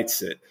he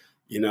writes it.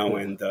 You know,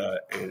 and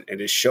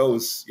it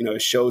shows. You know,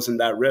 it shows in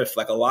that riff.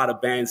 Like a lot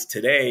of bands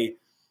today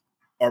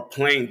are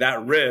playing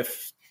that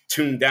riff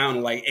tuned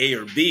down like A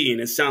or B,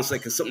 and it sounds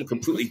like it's something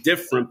completely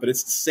different, but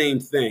it's the same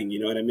thing. You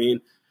know what I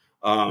mean?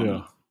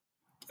 Yeah.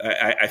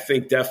 I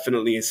think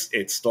definitely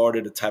it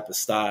started a type of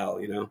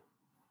style. You know.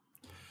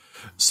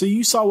 So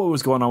you saw what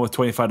was going on with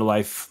 25 to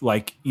Life,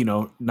 like, you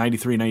know,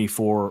 93,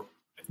 94.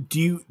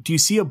 Do you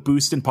see a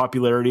boost in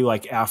popularity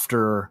like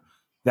after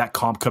that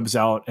comp comes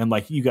out and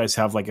like you guys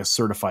have like a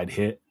certified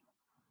hit?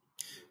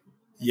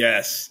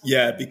 Yes.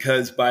 Yeah.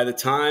 Because by the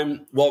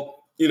time,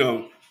 well, you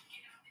know,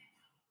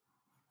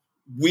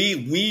 we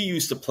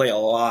used to play a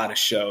lot of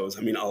shows.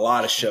 I mean, a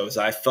lot of shows.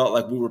 I felt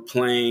like we were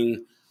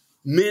playing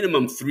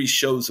minimum 3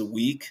 shows a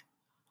week.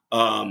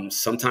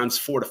 Sometimes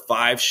 4 to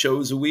 5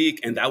 shows a week.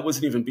 And that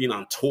wasn't even being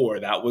on tour.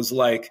 That was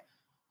like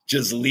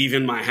just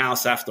leaving my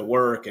house after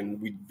work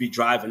and we'd be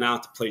driving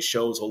out to play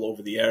shows all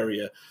over the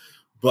area.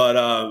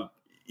 But,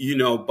 you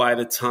know, by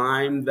the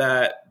time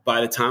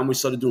we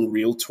started doing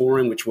real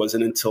touring, which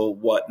wasn't until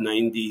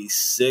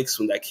 96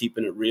 when that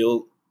Keeping It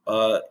Real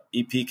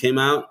EP came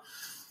out,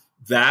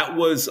 that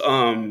was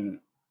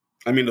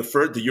I mean,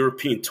 the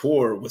European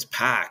tour was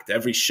packed.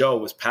 Every show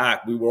was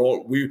packed.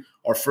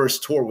 Our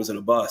first tour was in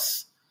a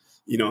bus,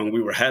 and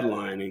we were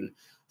headlining.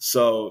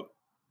 So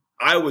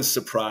I was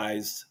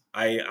surprised.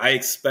 I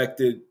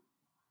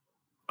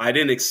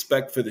didn't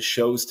expect for the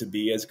shows to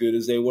be as good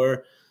as they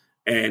were.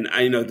 And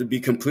to be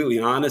completely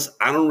honest,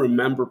 I don't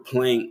remember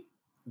playing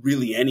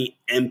really any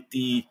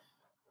empty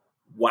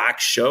whack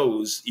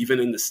shows, even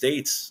in the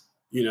States,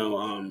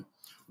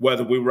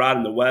 whether we were out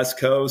on the West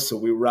Coast or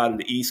we were out on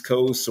the East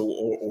Coast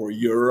or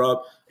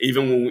Europe.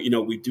 Even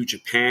when, we do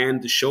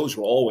Japan, the shows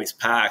were always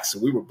packed. So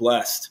we were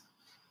blessed,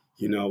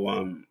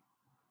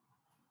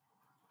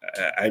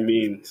 I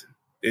mean,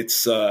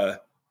 it's,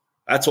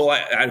 that's all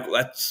I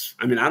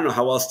don't know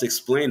how else to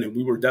explain it.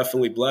 We were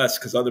definitely blessed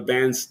because other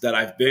bands that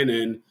I've been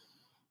in,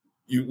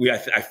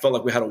 I felt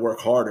like we had to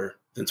work harder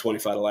than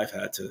 25 to Life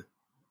had to.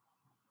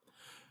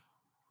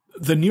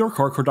 The New York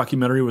Hardcore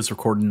documentary was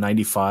recorded in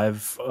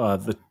 95.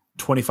 The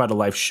 25 to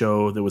Life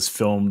show that was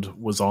filmed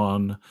was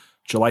on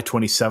July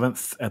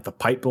 27th at the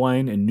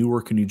Pipeline in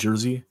Newark, New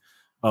Jersey.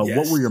 Yes.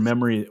 What were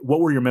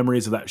your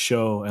memories of that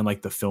show and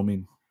like the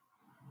filming?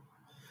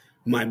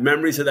 My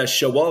memories of that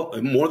show, well,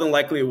 more than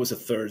likely it was a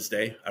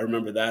Thursday. I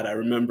remember that. I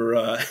remember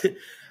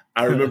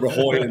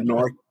Hoy and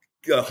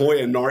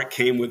Narc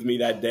came with me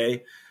that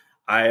day.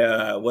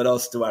 What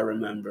else do I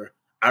remember?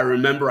 I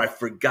remember I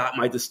forgot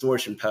my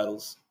distortion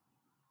pedals.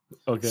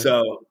 Okay.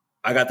 So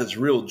I got this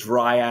real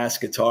dry ass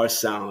guitar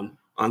sound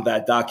on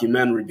that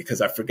documentary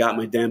because I forgot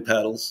my damn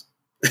pedals.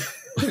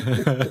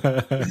 Besides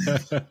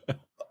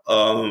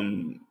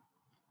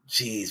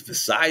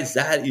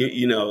that,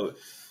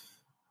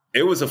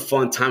 it was a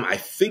fun time. I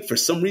think for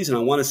some reason I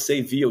want to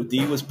say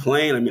VOD was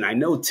playing. I mean, I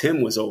know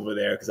Tim was over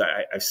there because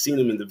I've seen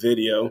him in the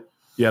video.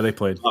 Yeah, they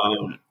played.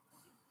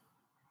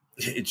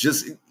 It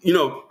just,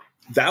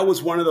 that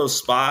was one of those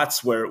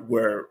spots where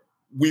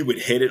we would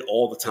hit it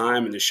all the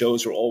time, and the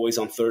shows were always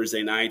on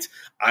Thursday nights.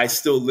 I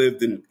still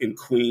lived in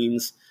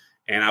Queens,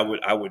 and I would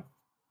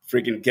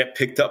freaking get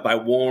picked up by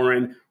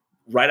Warren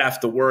right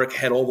after work,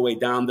 head all the way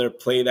down there,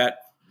 play the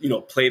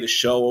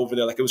show over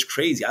there. Like, it was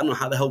crazy. I don't know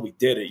how the hell we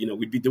did it.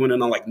 We'd be doing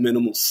it on like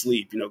minimal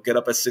sleep, get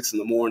up at 6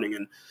 a.m.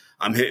 and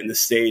I'm hitting the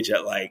stage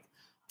at like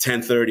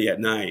 10:30 at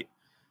night,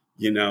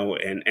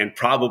 and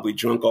probably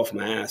drunk off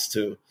my ass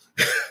too.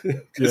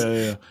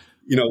 Yeah.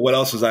 What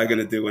else was I going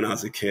to do when I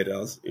was a kid? I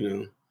was,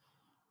 we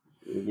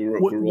were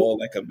all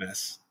like a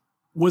mess.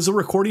 Was the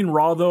recording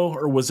raw though,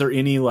 or was there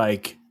any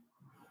like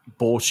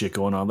bullshit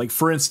going on? Like,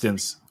 for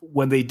instance,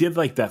 when they did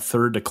like that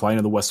third decline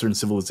of the Western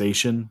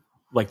civilization,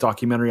 like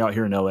documentary out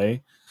in LA,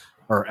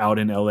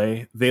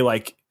 they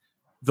like,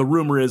 the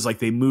rumor is like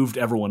they moved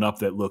everyone up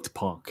that looked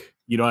punk.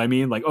 You know what I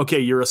mean? Like, okay,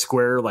 you're a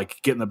square,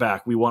 like get in the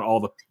back. We want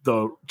all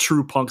the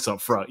true punks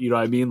up front. You know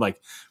what I mean? Like,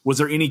 was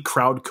there any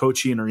crowd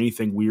coaching or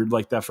anything weird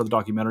like that for the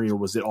documentary, or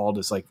was it all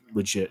just like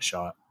legit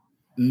shot?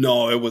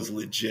 No, it was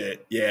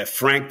legit. Yeah,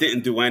 Frank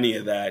didn't do any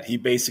of that. He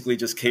basically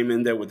just came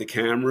in there with the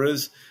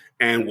cameras,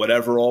 and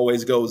whatever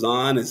always goes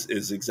on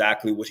is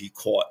exactly what he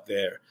caught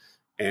there.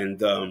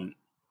 And,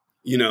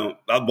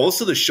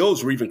 most of the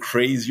shows were even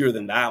crazier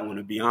than that one,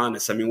 to be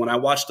honest. I mean, when I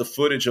watch the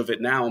footage of it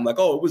now, I'm like,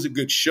 oh, it was a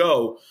good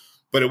show,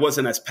 but it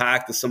wasn't as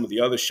packed as some of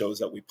the other shows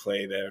that we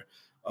play there.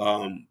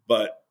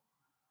 But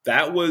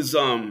that was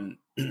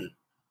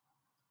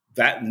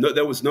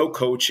there was no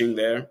coaching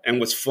there. And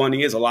what's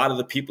funny is a lot of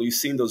the people you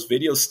see in those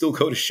videos still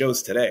go to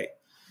shows today.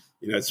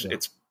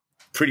 It's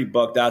pretty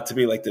bugged out to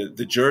me. Like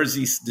the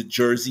Jersey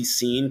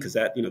scene, because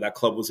that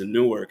club was in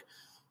Newark,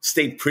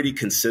 stayed pretty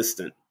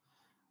consistent.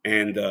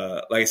 And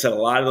like I said, a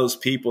lot of those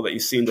people that you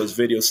see in those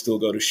videos still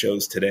go to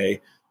shows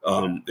today,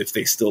 if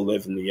they still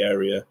live in the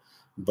area.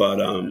 But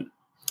I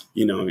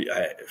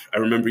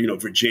remember,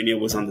 Virginia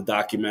was on the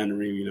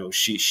documentary.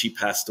 She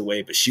passed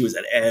away, but she was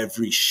at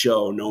every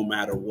show, no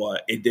matter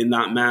what. It did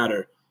not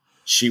matter.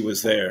 She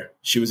was there.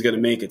 She was going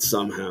to make it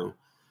somehow.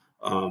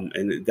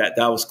 And that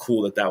was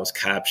cool that was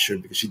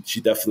captured, because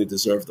she definitely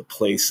deserved the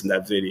place in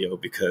that video,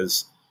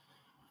 because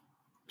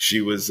she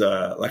was,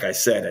 like I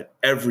said, at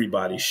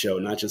everybody's show,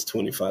 not just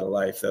 25 to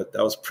Life. That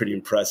was pretty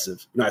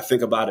impressive. I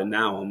think about it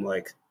now. I'm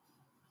like,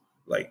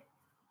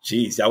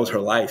 geez, that was her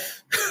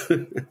life.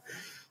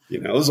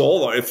 It was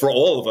for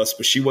all of us,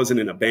 but she wasn't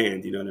in a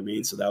band. You know what I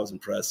mean? So that was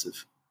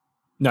impressive.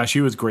 No,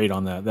 she was great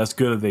on that. That's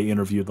good that they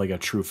interviewed like a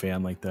true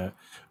fan like that.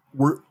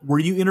 Were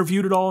you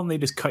interviewed at all, and they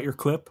just cut your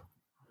clip?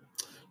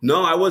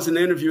 No, I wasn't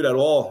interviewed at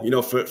all.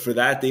 For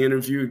that, they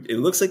interviewed. It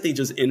looks like they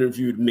just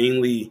interviewed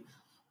mainly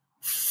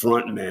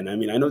frontmen. I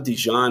mean, I know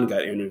Dijon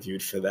got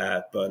interviewed for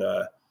that,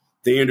 but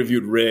they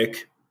interviewed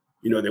Rick.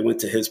 They went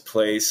to his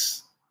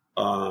place,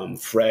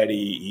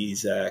 Freddie,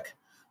 Isaac.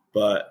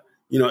 But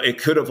it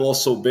could have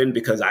also been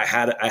because I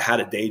had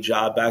a day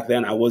job back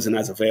then. I wasn't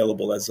as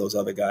available as those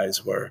other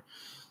guys were.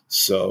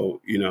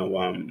 So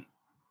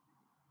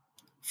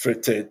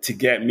to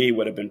get me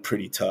would have been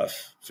pretty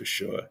tough for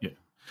sure. Yeah.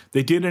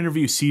 They did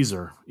interview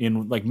Caesar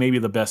in like maybe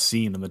the best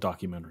scene in the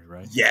documentary,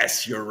 right?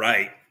 Yes, you're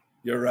right.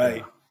 You're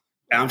right.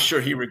 I'm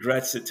sure he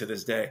regrets it to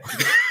this day.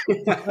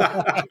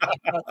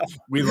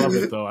 We love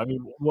it though. I mean,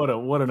 what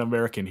an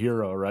American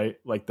hero, right?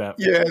 Like that.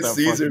 Yeah, that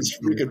Caesar's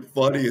freaking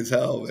funny as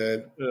hell,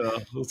 man. Yeah,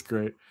 that's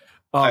great.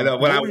 I know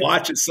when I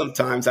watch it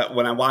sometimes,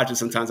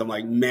 I'm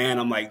like, man,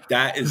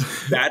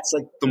 that's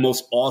like the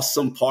most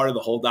awesome part of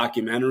the whole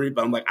documentary.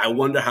 But I'm like, I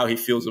wonder how he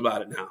feels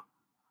about it now.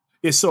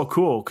 It's so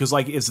cool because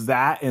like it's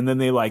that, and then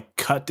they like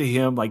cut to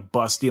him like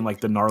busting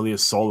like the gnarliest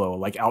solo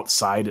like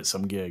outside at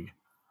some gig.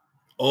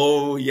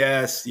 Oh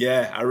yes,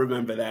 yeah, I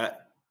remember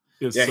that.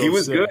 It's yeah, so he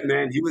was sick. good,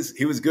 man. He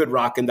was good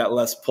rocking that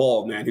Les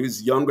Paul, man. He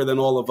was younger than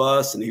all of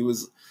us, and he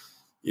was,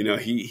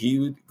 he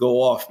would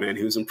go off, man.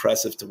 He was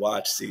impressive to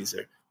watch,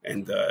 Caesar,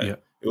 and it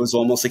was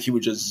almost like he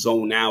would just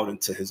zone out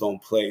into his own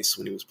place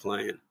when he was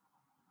playing.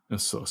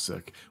 That's so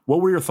sick.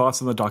 What were your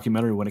thoughts on the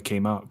documentary when it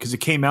came out? Because it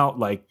came out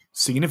like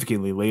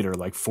significantly later,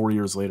 like 4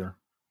 years later.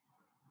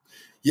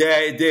 Yeah,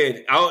 it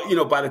did.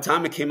 By the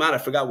time it came out, I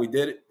forgot we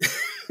did it.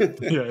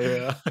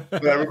 Yeah.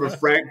 But I remember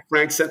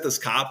Frank sent us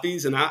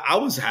copies, and I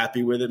was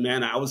happy with it,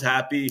 man. I was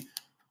happy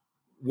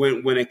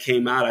when it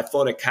came out. I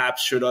thought it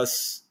captured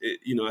us,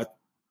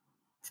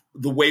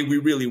 the way we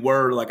really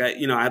were. Like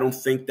I don't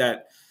think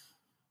that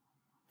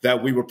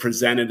we were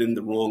presented in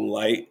the wrong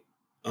light.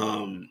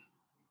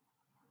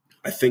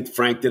 I think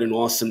Frank did an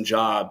awesome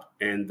job,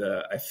 and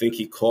I think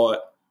he caught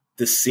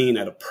the scene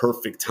at a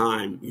perfect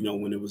time.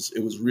 When it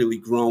was really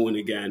growing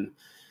again.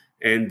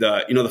 And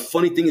the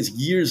funny thing is,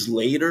 years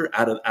later,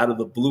 out of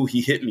the blue,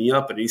 he hit me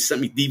up and he sent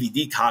me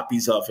DVD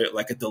copies of it,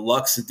 like a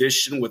deluxe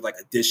edition with like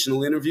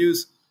additional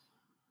interviews.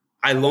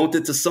 I loaned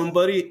it to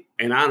somebody,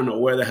 and I don't know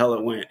where the hell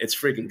it went. It's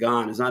freaking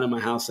gone. It's not in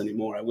my house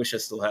anymore. I wish I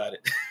still had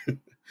it. I'm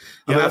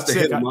gonna have to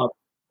hit him up.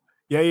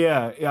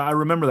 Yeah. I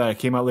remember that. It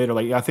came out later.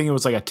 Like I think it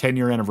was like a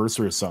 10-year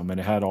anniversary or something, and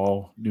it had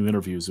all new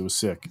interviews. It was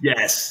sick.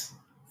 Yes.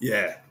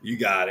 Yeah, you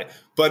got it.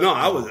 But no,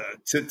 I was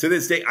to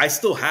this day, I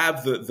still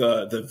have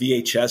the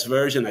VHS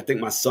version. I think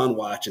my son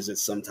watches it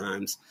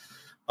sometimes.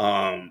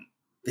 But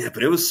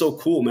it was so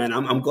cool, man.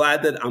 I'm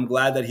glad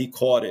that he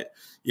caught it,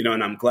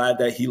 and I'm glad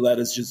that he let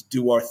us just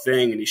do our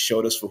thing and he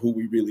showed us for who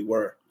we really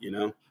were,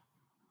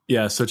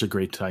 Yeah, such a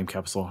great time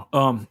capsule.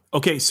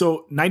 Okay,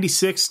 so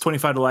 96,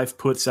 25 to Life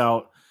puts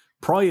out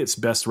probably its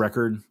best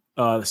record,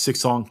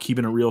 6-song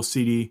Keeping It Real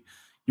CD.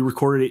 You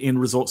recorded it in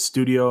Result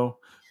Studio.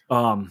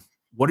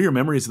 What are your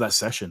memories of that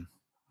session?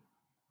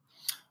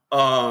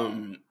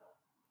 I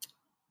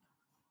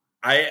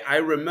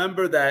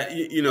remember that,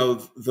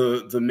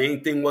 the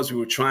main thing was we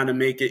were trying to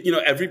make it,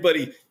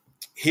 everybody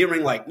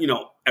hearing like,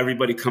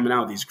 everybody coming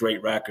out with these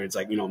great records,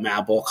 like,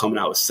 Madball coming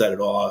out with Set It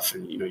Off,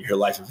 and, you hear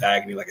Life of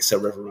Agony, like I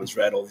said, River Runs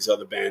Red, all these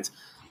other bands.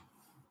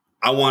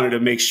 I wanted to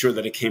make sure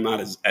that it came out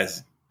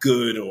as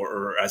good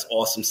or as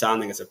awesome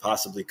sounding as it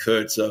possibly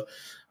could. So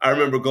I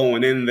remember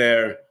going in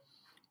there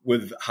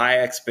with high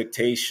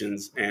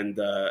expectations. And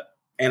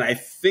I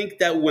think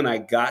that when I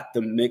got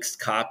the mixed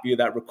copy of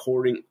that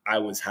recording, I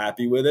was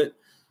happy with it.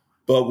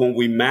 But when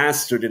we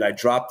mastered it, I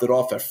dropped it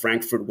off at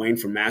Frankfurt Wayne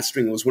for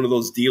mastering. It was one of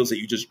those deals that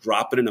you just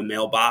drop it in a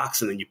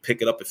mailbox and then you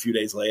pick it up a few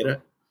days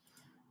later.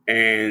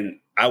 And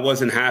I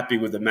wasn't happy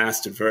with the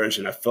mastered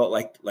version. I felt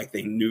like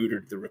they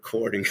neutered the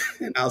recording.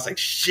 And I was like,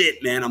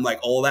 shit, man. I'm like,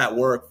 all that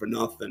work for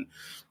nothing.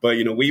 But,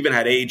 we even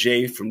had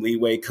AJ from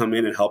Leeway come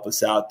in and help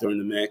us out during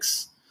the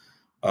mix.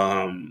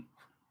 And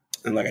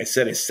like I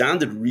said, it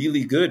sounded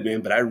really good,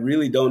 man, but I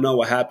really don't know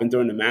what happened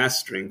during the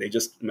mastering.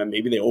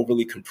 Maybe they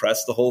overly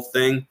compressed the whole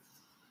thing.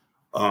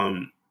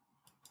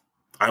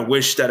 I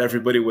wish that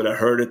everybody would have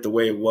heard it the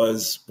way it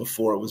was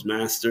before it was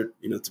mastered,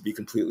 to be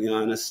completely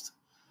honest.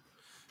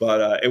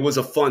 But it was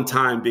a fun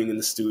time being in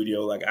the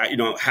studio. Like,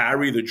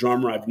 Harry, the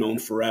drummer, I've known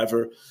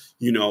forever.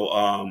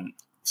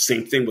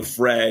 Same thing with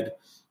Fred,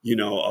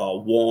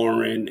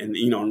 Warren,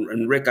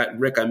 and Rick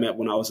I met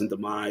when I was in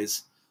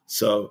Dmize.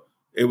 So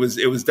it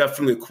was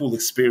definitely a cool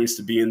experience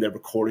to be in there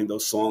recording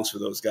those songs for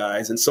those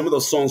guys. And some of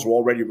those songs were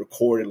already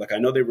recorded. Like I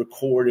know they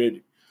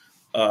recorded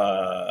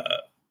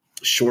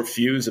Short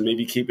Fuse and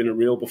maybe Keeping It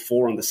Real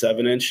before on the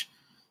 7-inch.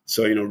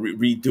 So,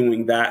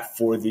 redoing that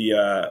for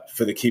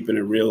the Keeping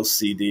It Real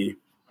CD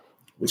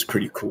was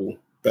pretty cool.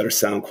 Better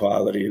sound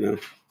quality,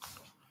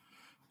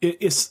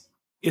 It's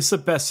the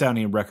best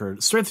sounding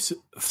record.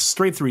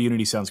 Straight Through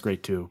Unity sounds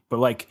great too. But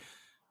like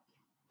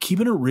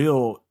Keeping It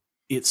Real,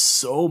 it's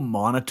so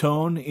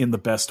monotone in the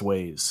best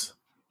ways.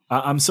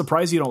 I'm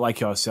surprised you don't like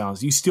how it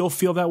sounds. You still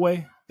feel that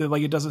way? That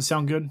like it doesn't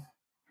sound good?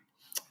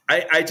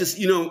 I just,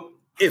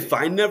 if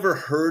I never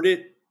heard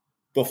it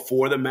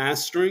before the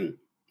mastering,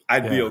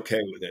 I'd be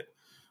okay with it.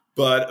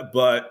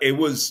 But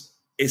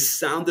it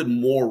sounded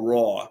more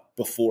raw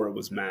before it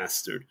was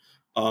mastered.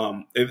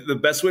 The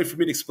best way for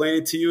me to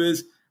explain it to you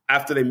is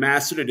after they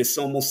mastered it, it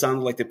almost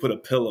sounded like they put a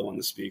pillow on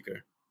the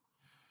speaker.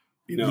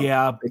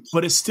 Yeah,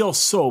 but it's still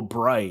so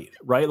bright,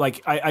 right?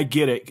 Like I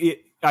get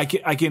it. I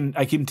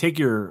can take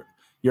your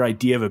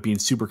idea of it being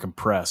super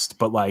compressed,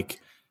 but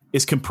like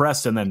it's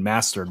compressed and then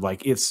mastered.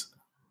 Like it's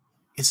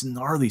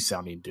gnarly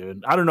sounding,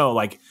 dude. I don't know.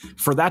 Like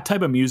for that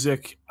type of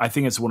music, I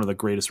think it's one of the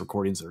greatest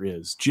recordings there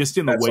is. Just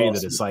in the way awesome,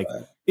 that it's like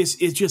it's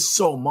just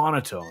so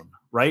monotone.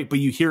 right? But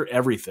you hear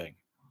everything,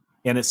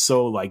 and it's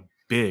so like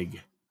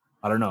big.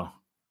 I don't know.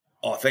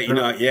 Oh,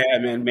 yeah,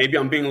 man. Maybe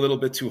I'm being a little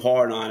bit too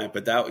hard on it,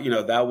 but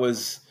that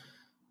was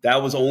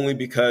only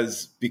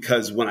because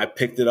when I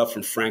picked it up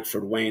from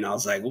Frankfurt Wayne, I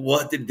was like,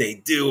 what did they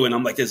do? And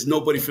I'm like, there's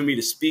nobody for me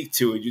to speak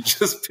to. And you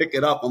just pick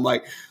it up. I'm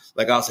like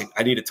I was like,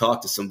 I need to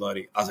talk to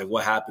somebody. I was like,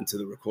 what happened to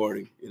the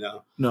recording?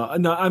 No.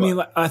 I mean,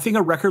 like, I think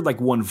a record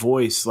like One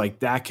Voice, like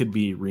that could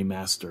be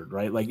remastered,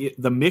 right? Like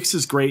the mix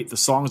is great. The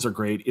songs are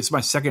great. It's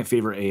my second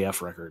favorite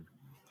AF record.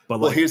 But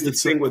well, here's the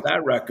thing with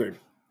that record.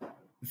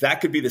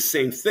 That could be the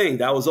same thing.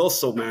 That was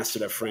also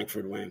mastered at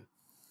Frankfurt Wayne.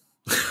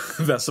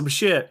 That's some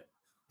shit.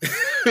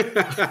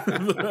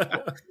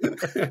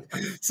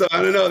 So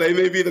I don't know. They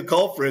may be the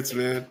culprits,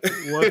 man.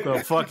 What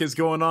the fuck is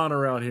going on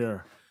around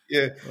here?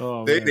 Yeah,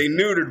 they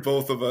neutered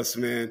both of us,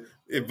 man.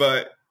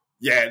 But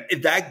yeah,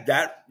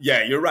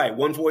 you're right.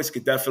 One Voice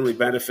could definitely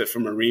benefit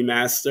from a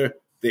remaster.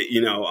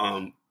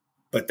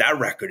 But that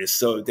record is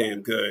so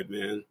damn good,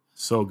 man.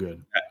 So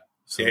good.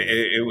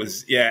 It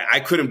was, I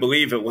couldn't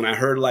believe it when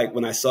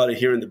I started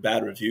hearing the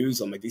bad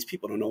reviews. I'm like, these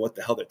people don't know what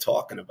the hell they're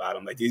talking about.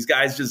 I'm like, these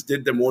guys just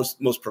did their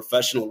most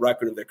professional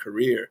record of their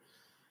career.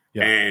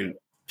 Yeah. And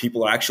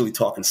people are actually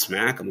talking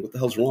smack. I'm like, what the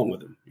hell's wrong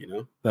with them?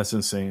 That's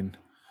insane.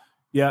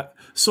 Yeah.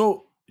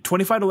 So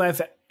 25 to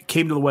Life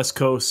came to the West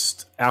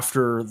Coast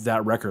after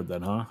that record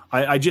then, huh?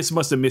 I just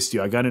must have missed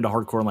you. I got into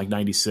hardcore in like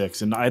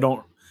 96 and I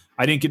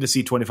didn't get to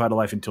see 25 to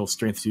Life until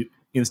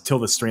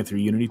the Strength Through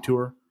Unity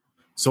tour.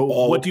 So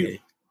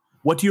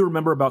what do you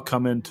remember about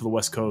coming to the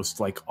West Coast,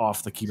 like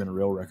off the Keeping It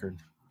Real record?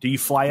 Do you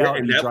fly out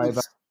and you drive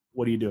out?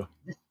 What do you do?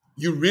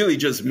 You really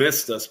just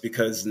missed us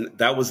because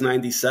that was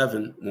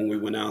 97 when we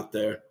went out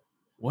there.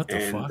 What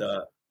the fuck?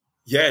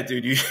 Yeah,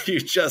 dude, you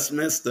just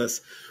missed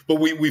us. But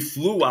we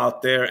flew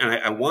out there, and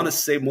I want to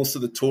say most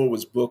of the tour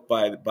was booked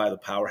by the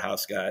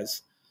Powerhouse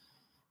guys.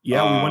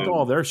 Yeah, we went to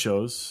all their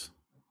shows.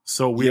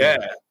 So weird.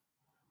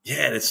 Yeah.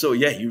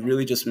 You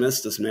really just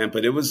missed us, man.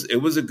 But it was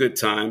a good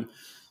time.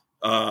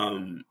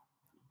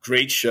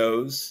 Great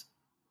shows.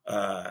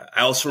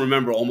 I also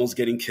remember almost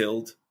getting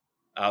killed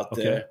out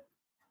there.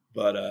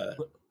 But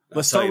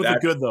let's start with the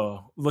good,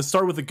 though. Let's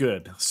start with the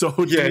good. So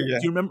do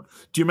you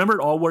remember at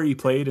all where you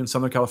played in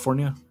Southern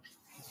California?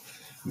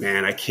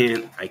 Man, I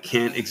can't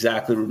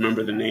exactly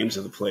remember the names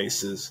of the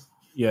places.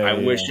 I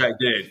wish I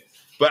did.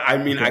 But I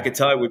mean, I could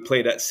tell you we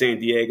played at San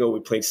Diego,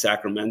 we played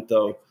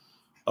Sacramento,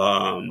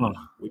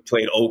 we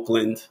played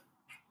Oakland.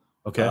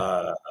 Okay.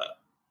 I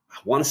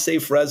want to say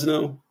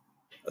Fresno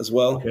as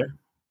well. Okay.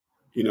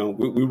 We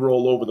were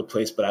all over the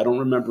place, but I don't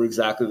remember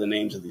exactly the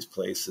names of these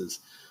places.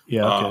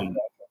 Yeah. Okay.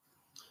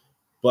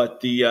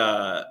 But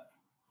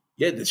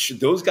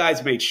those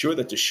guys made sure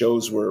that the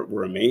shows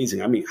were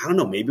amazing. I mean, I don't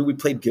know. Maybe we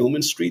played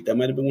Gilman Street. That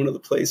might have been one of the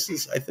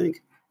places, I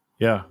think.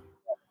 Yeah.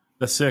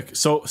 That's sick.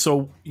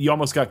 So you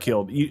almost got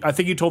killed. I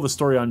think you told the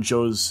story on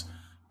Joe's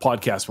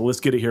podcast, but let's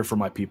get it here for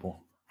my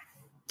people.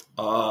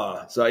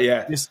 This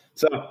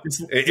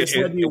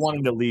led you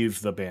wanting to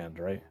leave the band,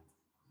 right?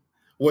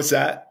 What's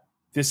that?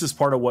 This is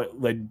part of what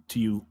led to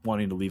you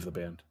wanting to leave the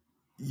band.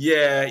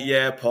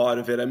 Yeah, part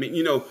of it. I mean,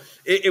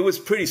 it was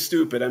pretty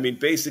stupid. I mean,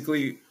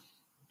 basically,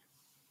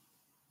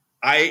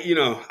 I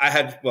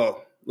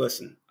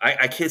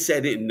can't say I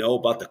didn't know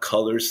about the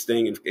Colors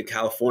thing in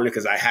California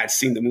because I had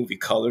seen the movie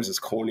Colors, as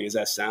corny as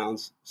that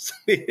sounds,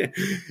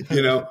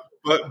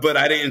 but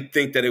I didn't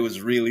think that it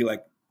was really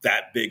like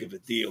that big of a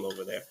deal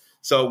over there.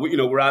 So,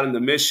 we're out in the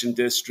Mission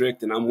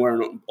District and I'm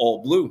wearing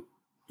all blue,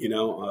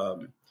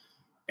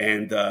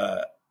 and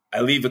I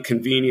leave a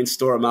convenience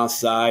store. I'm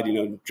outside,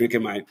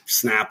 drinking my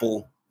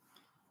Snapple,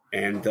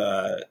 and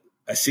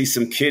I see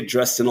some kid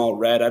dressed in all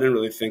red. I didn't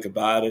really think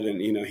about it. And,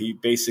 he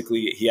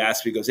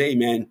asked me, he goes, "Hey,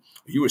 man,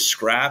 are you a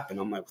scrap?" And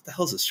I'm like, "What the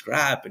hell's a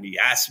scrap?" And he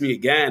asked me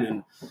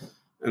again.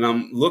 And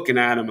I'm looking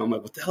at him. I'm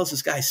like, "What the hell's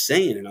this guy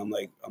saying?" And I'm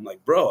like,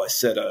 "Bro," I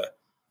said,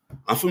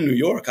 "I'm from New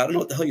York. I don't know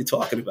what the hell you're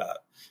talking about."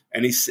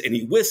 And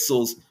he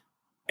whistles.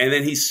 And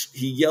then he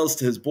yells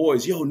to his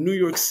boys, "Yo, New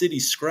York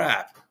City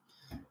scrap."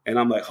 And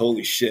I'm like,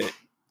 holy shit,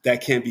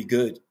 that can't be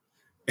good.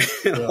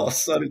 And all of a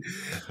sudden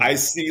I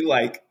see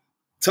like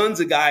tons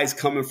of guys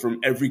coming from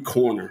every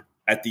corner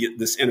at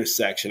this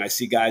intersection. I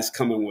see guys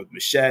coming with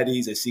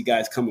machetes. I see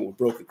guys coming with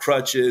broken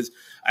crutches.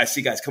 I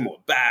see guys coming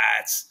with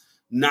bats,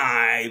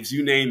 knives,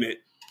 you name it.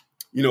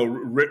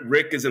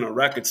 Rick is in a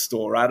record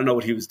store. I don't know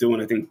what he was doing.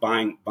 I think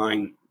buying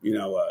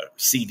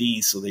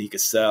CDs so that he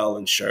could sell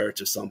and shirts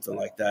or something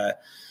like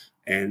that.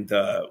 And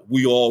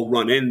we all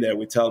run in there.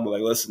 We tell him,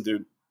 like, "Listen,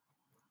 dude,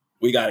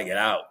 we got to get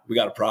out. We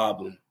got a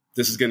problem.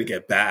 This is going to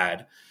get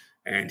bad."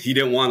 And he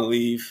didn't want to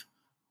leave.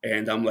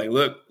 And I'm like,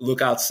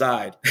 look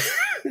outside.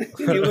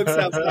 He looks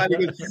outside.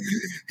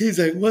 He's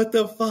like, "What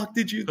the fuck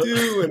did you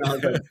do?" And I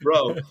was like,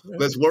 "Bro,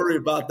 let's worry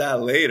about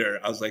that later."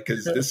 I was like,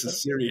 because this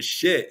is serious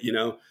shit,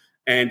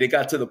 And it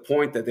got to the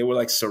point that they were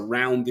like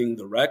surrounding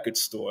the record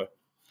store.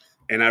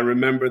 And I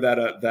remember that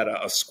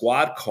a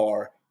squad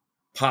car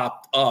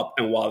popped up,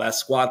 and while that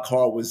squad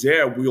car was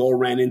there, we all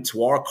ran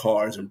into our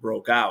cars and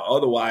broke out.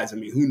 Otherwise, I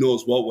mean, who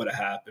knows what would have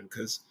happened?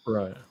 Because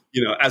Right.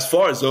 you know, as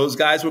far as those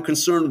guys were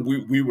concerned,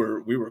 we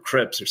were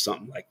Crips or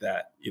something like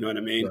that. You know what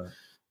I mean? Right.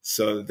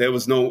 So there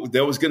was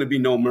going to be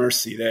no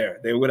mercy there.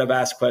 They would have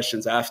asked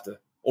questions after,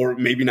 or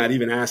maybe not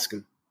even ask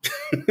them.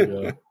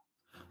 Yeah.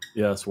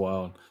 Yeah, it's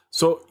wild.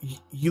 So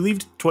you leave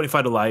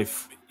 25 to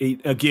Life.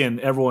 Again,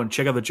 everyone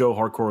check out the Joe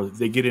Hardcore.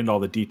 They get into all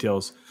the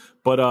details.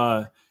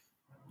 But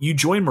you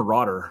joined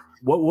Marauder.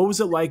 What was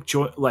it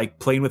like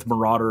playing with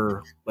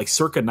Marauder like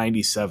circa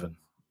 97?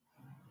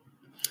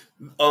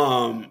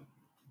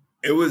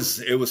 It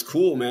was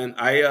cool, man.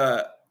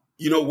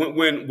 You know,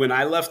 when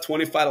I left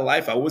 25 to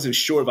Life, I wasn't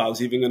sure if I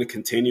was even going to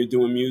continue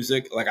doing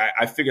music. Like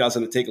I figured I was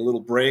going to take a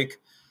little break.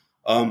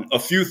 A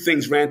few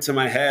things ran to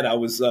my head. I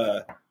was,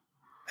 I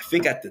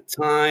think at the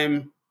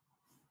time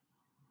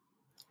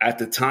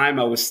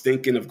I was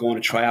thinking of going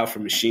to try out for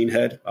Machine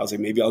Head. I was like,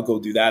 maybe I'll go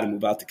do that and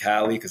move out to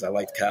Cali because I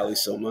liked Cali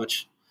so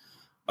much.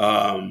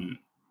 But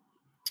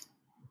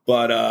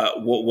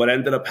what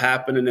ended up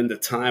happening in the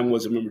time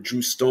was, I remember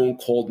Drew Stone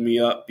called me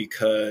up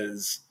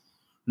because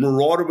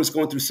Marauder was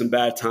going through some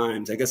bad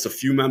times. I guess a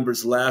few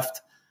members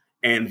left,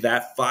 and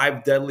that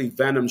 5 Deadly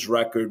Venoms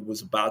record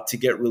was about to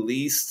get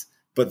released,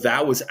 but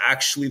that was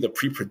actually the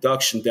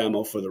pre-production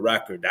demo for the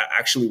record. That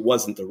actually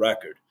wasn't the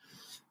record.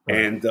 Right.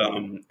 And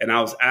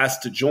I was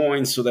asked to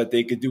join so that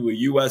they could do a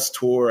U.S.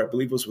 tour, I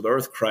believe it was with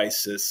Earth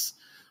Crisis,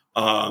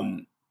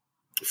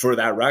 for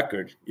that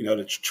record, you know,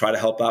 to try to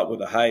help out with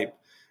the hype.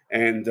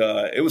 And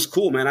it was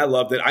cool, man. I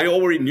loved it. I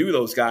already knew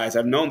those guys.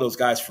 I've known those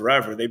guys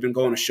forever. They've been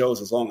going to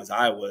shows as long as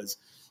I was.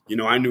 You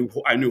know, I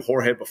knew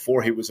Jorge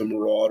before he was a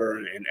Marauder,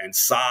 and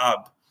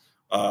Saab.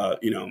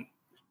 You know,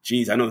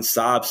 geez, I know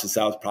Saab since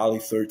I was probably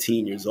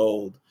 13 years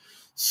old.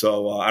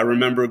 So I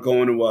remember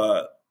going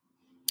to.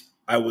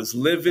 I was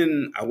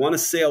living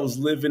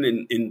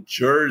in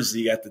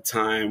Jersey at the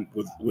time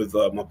with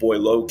my boy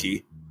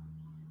Loki,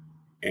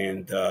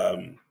 and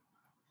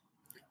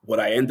what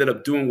I ended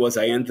up doing was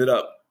I ended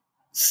up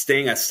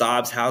staying at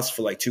Saab's house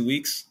for like 2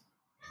 weeks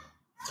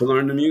to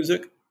learn the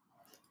music.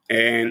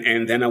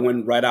 And then I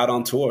went right out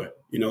on tour,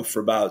 you know, for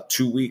about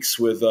 2 weeks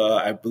with,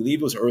 I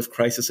believe it was Earth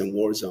Crisis and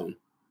Warzone.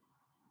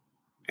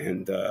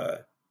 And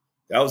that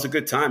was a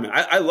good time. And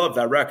I love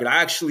that record.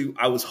 I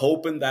was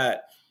hoping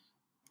that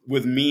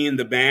with me and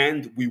the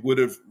band, we would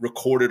have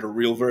recorded a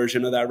real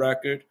version of that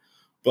record.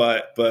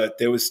 But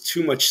there was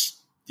too much,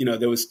 you know,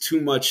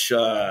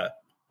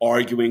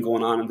 arguing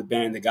going on in the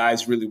band. The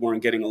guys really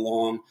weren't getting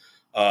along.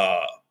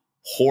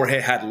 Jorge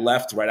had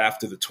left right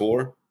after the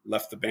tour,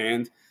 left the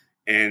band,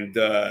 and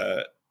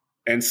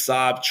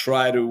Saab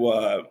tried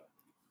to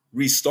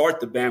restart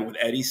the band with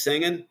Eddie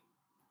singing,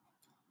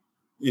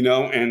 you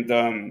know,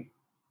 and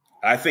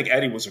I think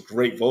Eddie was a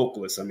great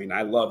vocalist. I mean,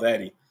 I love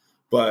Eddie,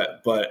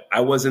 but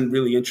I wasn't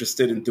really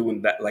interested in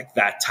doing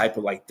that type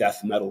of like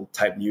death metal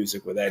type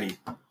music with Eddie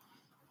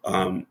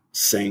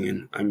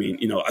singing. I mean,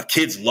 you know,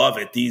 kids love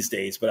it these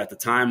days, but at the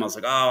time I was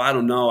like, oh, I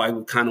don't know. I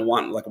would kind of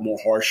want like a more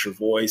harsher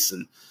voice.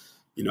 And,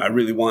 you know, I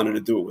really wanted to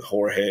do it with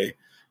Jorge.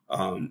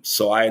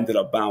 So I ended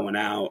up bowing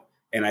out,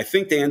 and I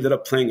think they ended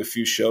up playing a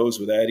few shows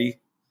with Eddie.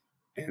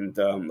 And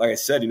like I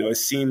said, you know, it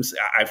seems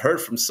I've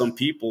heard from some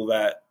people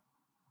that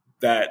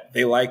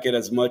they like it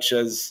as much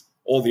as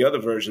all the other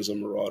versions of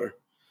Marauder.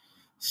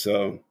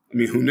 So, I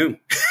mean, who knew?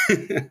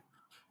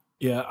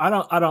 Yeah. I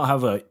don't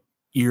have a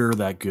ear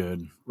that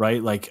good,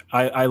 right? Like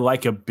I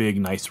like a big,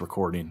 nice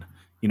recording,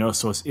 you know,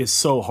 so it's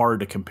so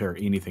hard to compare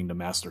anything to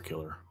Master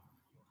Killer.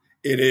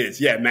 It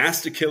is. Yeah.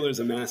 Master Killer is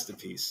a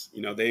masterpiece.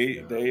 You know,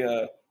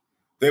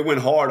 they went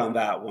hard on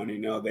that one. You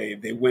know,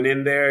 they went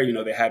in there, you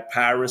know, they had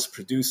Paris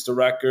produce the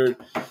record.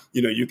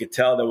 You know, you could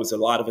tell there was a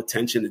lot of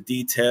attention to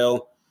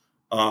detail.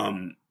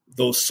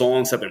 Those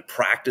songs have been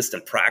practiced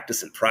and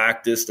practiced and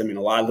practiced. I mean,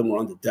 a lot of them were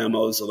on the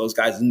demos, so those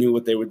guys knew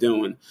what they were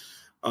doing.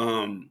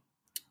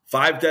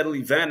 5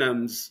 Deadly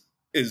Venoms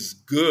is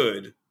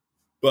good,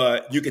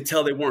 but you could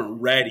tell they weren't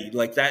ready.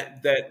 Like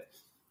that,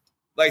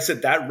 like I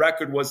said, that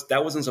record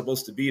wasn't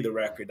supposed to be the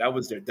record. That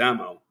was their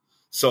demo.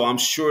 So I'm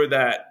sure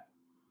that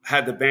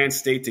had the band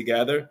stayed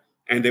together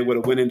and they would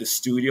have went into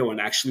studio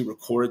and actually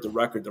recorded the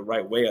record the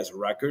right way as a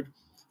record,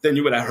 then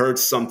you would have heard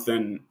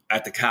something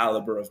at the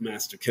caliber of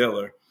Master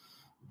Killer.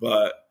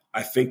 But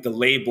I think the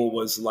label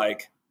was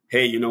like,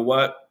 hey, you know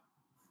what?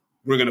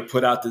 We're going to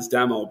put out this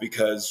demo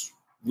because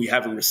we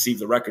haven't received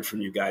the record from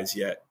you guys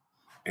yet.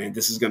 And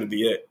this is going to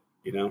be it,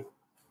 you know?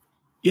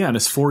 Yeah. And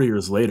it's 4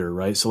 years later,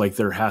 right? So like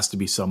there has to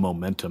be some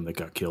momentum that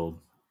got killed.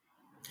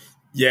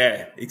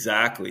 Yeah,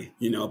 exactly.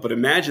 You know, but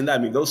imagine that.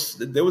 I mean,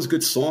 there was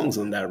good songs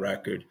on that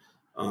record.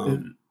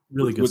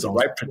 Really good with songs.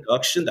 The right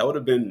production, that would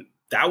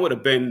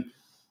have been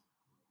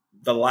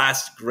the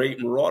last great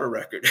Marauder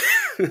record.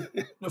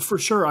 For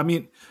sure. I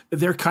mean,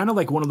 they're kind of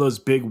like one of those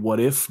big what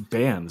if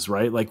bands,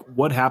 right? Like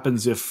what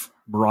happens if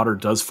Marauder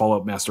does follow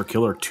up Master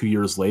Killer 2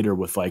 years later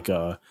with like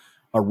a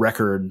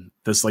record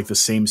that's like the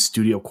same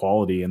studio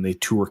quality and they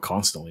tour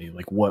constantly?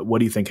 Like what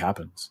do you think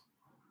happens?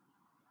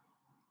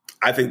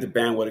 I think the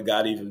band would have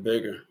got even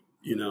bigger.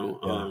 you know.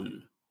 Yeah.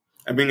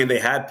 I mean, and they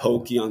had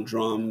Pokey on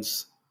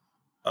drums.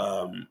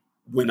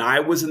 When I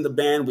was in the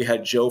band, we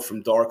had Joe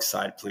from Dark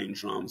Side playing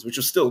drums, which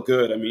was still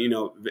good. I mean, you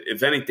know,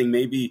 if anything,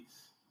 maybe,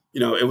 you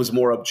know, it was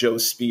more up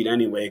Joe's speed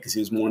anyway because he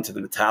was more into the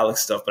metallic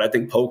stuff. But I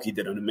think Pokey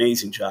did an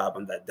amazing job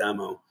on that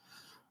demo.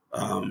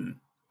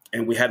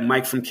 And we had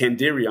Mike from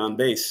Candiria on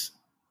bass.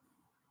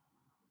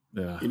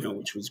 Yeah. You know,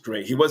 which was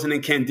great. He wasn't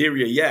in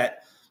Candiria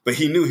yet, but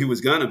he knew he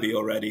was going to be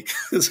already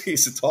because he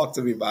used to talk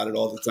to me about it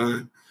all the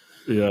time.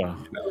 Yeah.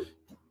 You know?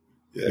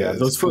 Yeah.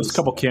 Those first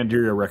couple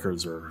Candiria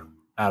records are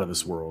out of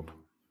this world.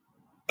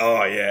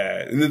 Oh, yeah.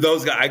 And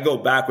those guys, I go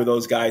back with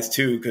those guys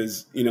too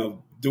because, you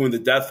know, doing the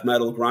death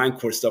metal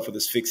grindcore stuff with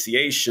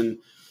Asphyxiation,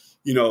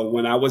 you know,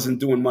 when I wasn't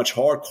doing much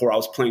hardcore, I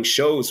was playing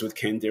shows with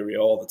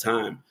Candiria all the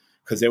time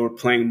because they were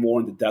playing more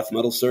in the death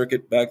metal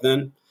circuit back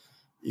then.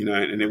 You know,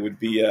 and it would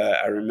be,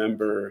 I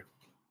remember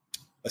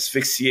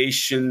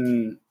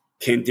Asphyxiation,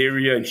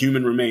 Candiria, and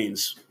Human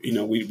Remains. You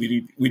know, we'd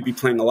be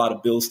playing a lot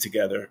of bills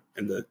together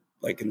in the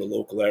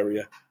local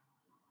area.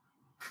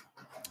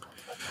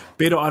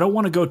 Beto, I don't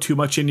want to go too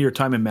much into your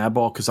time in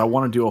Madball because I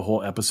want to do a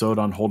whole episode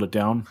on Hold It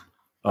Down.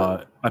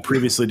 I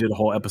previously did a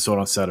whole episode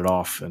on Set It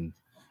Off, and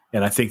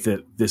I think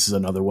that this is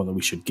another one that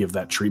we should give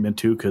that treatment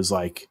to because,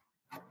 like,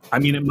 I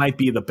mean, it might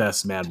be the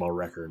best Madball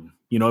record.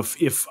 You know,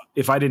 if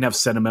I didn't have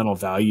sentimental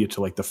value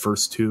to like the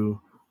first two,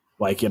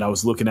 like, and I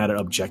was looking at it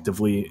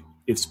objectively,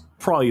 it's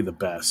probably the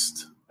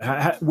best.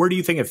 Where do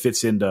you think it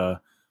fits into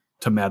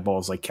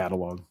Madball's like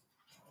catalog?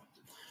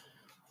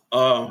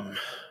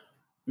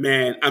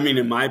 Man, I mean,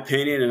 in my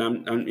opinion,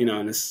 and I'm you know,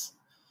 and this,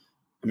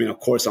 I mean, of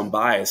course, I'm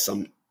biased.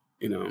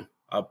 You know,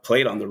 I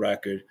played on the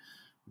record,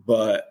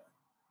 but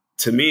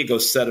to me, it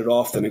goes Set It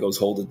Off, then it goes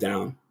Hold It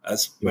Down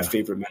as my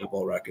favorite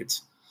Madball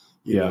records.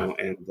 You know,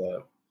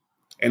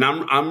 and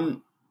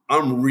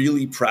I'm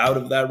really proud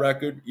of that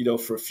record, you know,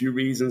 for a few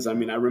reasons. I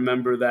mean, I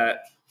remember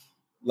that,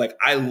 like,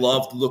 I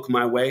loved Look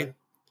My Way,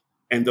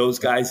 and those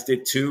guys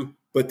did too,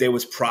 but there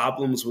was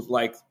problems with,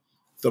 like,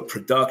 the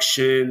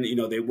production. You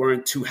know, they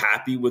weren't too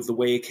happy with the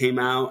way it came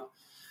out.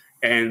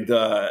 And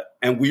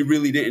we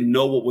really didn't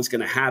know what was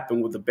going to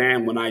happen with the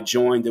band when I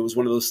joined. It was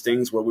one of those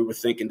things where we were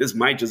thinking this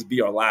might just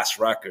be our last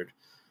record.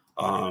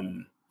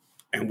 And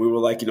we were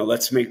like, you know,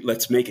 let's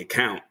make it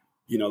count.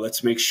 You know,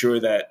 let's make sure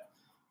that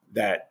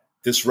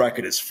this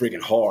record is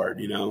friggin' hard,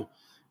 you know?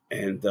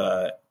 And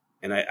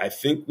I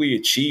think we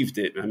achieved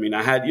it. I mean,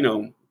 I had, you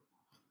know,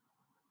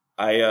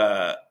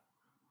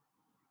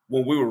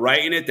 when we were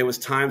writing it, there was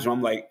times where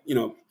I'm like, you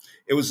know,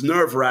 it was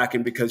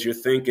nerve-wracking because you're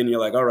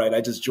like, all right,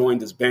 I just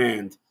joined this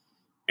band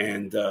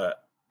and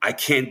I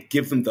can't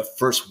give them the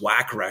first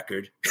Whack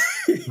record.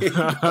 You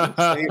know what I'm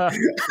saying?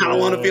 I don't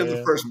want to be on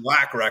the first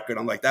Whack record.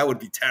 I'm like, that would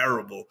be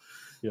terrible.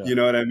 Yeah. You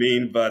know what I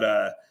mean?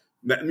 But,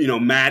 you know,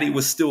 Matty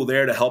was still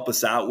there to help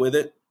us out with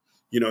it.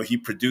 You know, he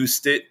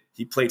produced it.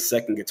 He played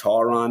second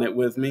guitar on it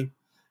with me.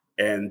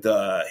 And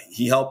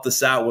he helped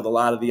us out with a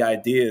lot of the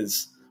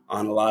ideas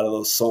on a lot of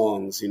those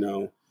songs, you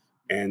know.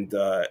 And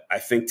I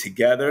think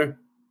together,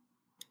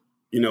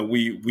 you know,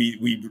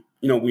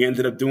 we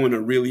ended up doing a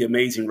really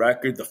amazing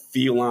record. The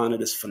feel on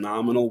it is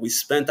phenomenal. We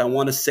spent, I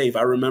want to say, if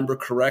I remember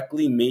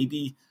correctly,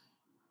 maybe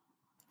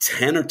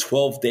 10 or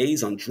 12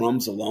 days on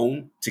drums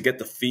alone to get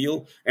the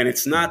feel. And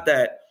it's not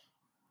that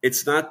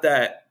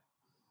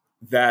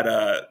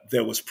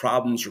there was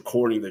problems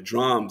recording the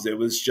drums. It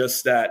was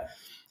just that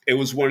it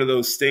was one of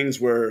those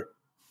things where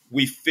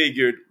we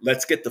figured,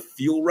 let's get the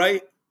feel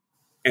right,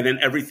 and then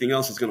everything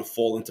else is going to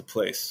fall into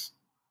place.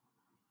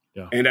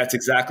 Yeah. And that's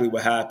exactly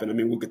what happened. I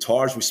mean, with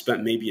guitars, we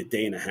spent maybe a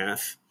day and a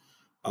half.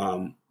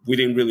 We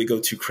didn't really go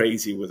too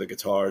crazy with the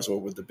guitars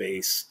or with the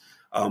bass.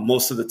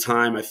 Most of the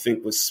time, I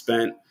think, was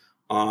spent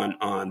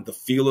on the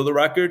feel of the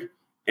record.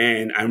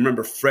 And I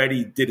remember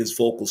Freddie did his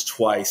vocals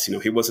twice. You know,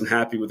 he wasn't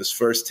happy with his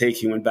first take.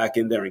 He went back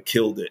in there and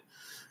killed it.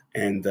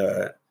 And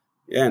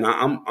and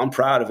I'm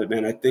proud of it,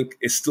 man. I think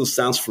it still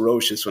sounds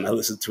ferocious when I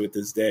listen to it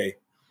this day.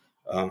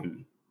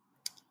 And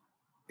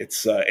it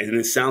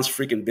sounds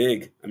freaking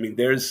big. I mean,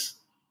 there's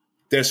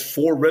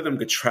 4 rhythm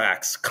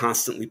tracks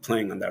constantly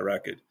playing on that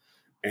record,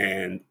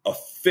 and a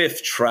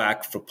 5th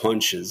track for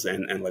punches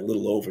and like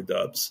little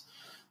overdubs.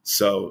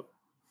 So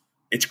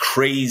it's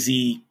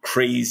crazy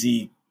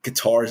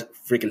guitar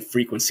freaking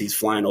frequencies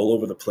flying all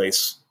over the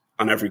place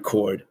on every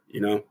chord,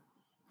 you know?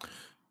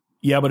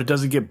 Yeah, but it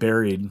doesn't get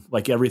buried.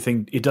 Like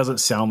everything, it doesn't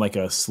sound like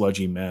a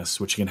sludgy mess,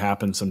 which can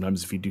happen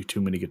sometimes if you do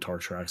too many guitar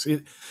tracks.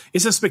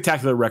 It's a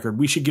spectacular record.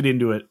 We should get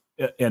into it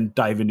and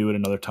dive into it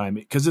another time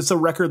because it's a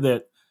record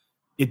that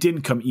it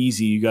didn't come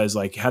easy. You guys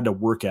like had to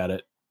work at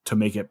it to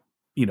make it,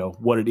 you know,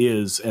 what it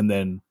is. And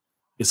then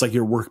it's like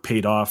your work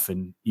paid off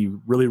and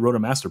you really wrote a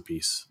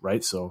masterpiece,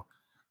 right? So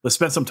let's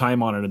spend some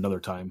time on it another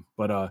time.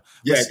 But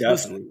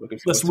definitely.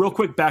 Let's real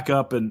quick back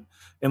up and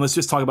let's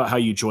just talk about how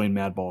you joined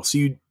Madball.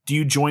 So do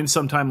you join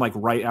sometime like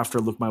right after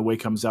Look My Way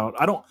comes out?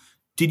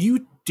 Did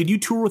you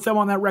tour with them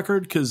on that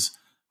record? Because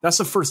that's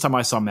the first time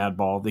I saw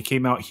Madball. They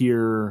came out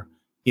here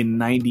in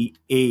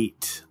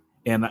 '98,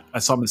 and I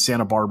saw them in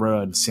Santa Barbara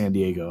and San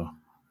Diego.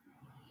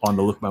 on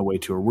the Look My Way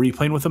tour. Were you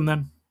playing with them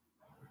then?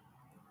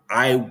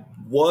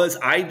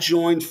 I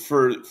joined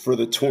for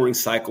the touring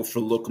cycle for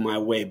Look My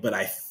Way, but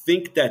I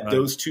think that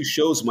those two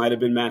shows might have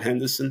been Matt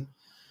Henderson.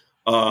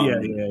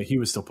 Yeah, he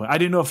was still playing. I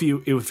didn't know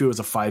if it was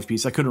a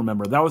 5-piece. I couldn't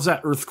remember. That was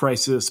that Earth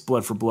Crisis,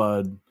 Blood for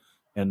Blood,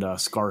 and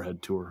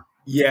Scarhead tour.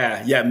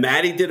 Yeah.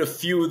 Matty did a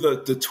few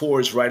of the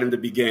tours right in the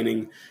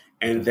beginning,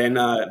 and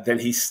then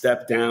he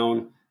stepped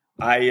down.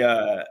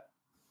 I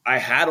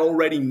had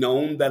already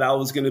known that I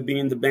was going to be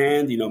in the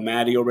band.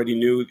 Matty already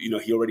knew.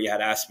 He already had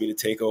asked me to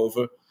take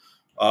over.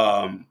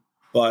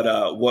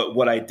 But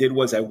what I did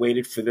was I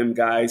waited for them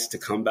guys to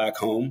come back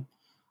home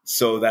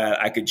so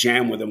that I could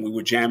jam with them. We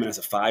were jamming as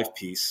a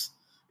 5-piece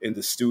in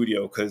the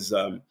studio because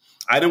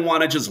I didn't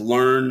want to just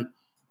learn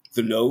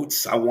the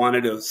notes. I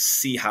wanted to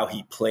see how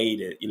he played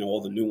it,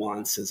 all the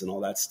nuances and all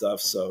that stuff.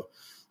 So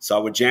I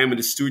would jam in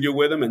the studio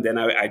with him, and then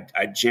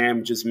I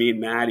jammed just me and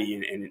Matty,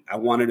 and I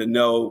wanted to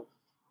know,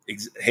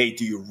 hey,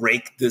 do you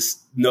rake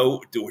this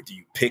note, or do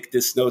you pick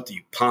this note? Do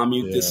you palm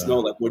mute this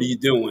note? Like, what are you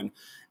doing?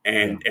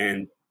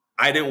 And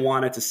I didn't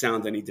want it to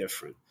sound any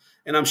different.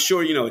 And I'm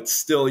sure, it's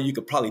still, you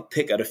could probably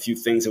pick at a few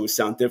things that would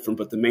sound different.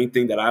 But the main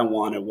thing that I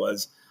wanted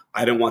was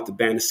I didn't want the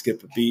band to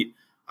skip a beat.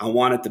 I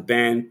wanted the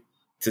band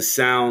to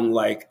sound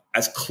like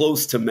as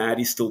close to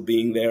Matty still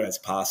being there as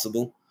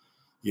possible.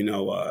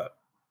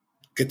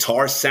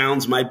 Guitar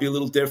sounds might be a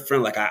little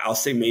different. Like I'll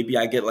say maybe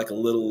I get like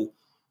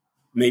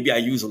maybe I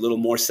use a little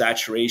more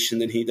saturation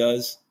than he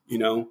does,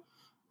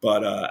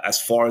 But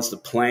as far as the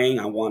playing,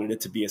 I wanted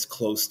it to be as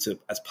close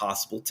as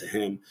possible to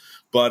him.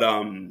 But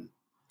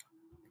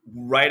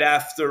right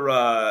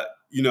after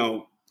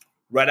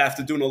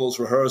doing all those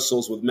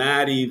rehearsals with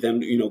Matty,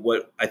 then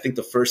what I think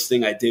the first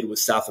thing I did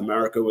was South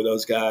America with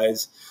those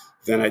guys.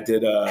 Then I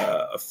did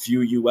a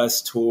few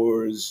U.S.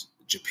 tours,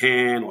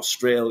 Japan,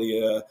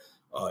 Australia,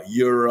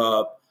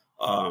 Europe.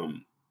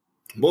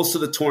 Most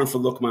of the touring for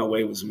Look My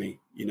Way was me,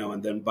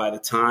 And then by the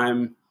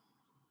time,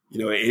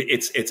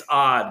 it's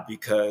odd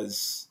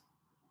because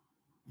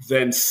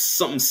then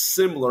something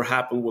similar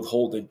happened with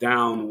Hold It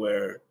Down,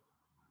 where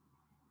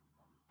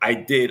I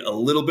did a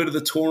little bit of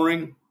the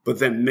touring, but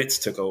then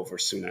Mitz took over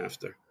soon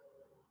after.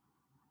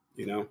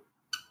 Yeah.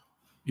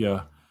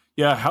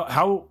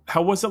 How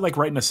was it like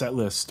writing a set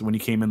list when you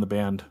came in the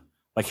band?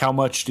 Like, how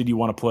much did you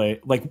want to play?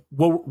 Like,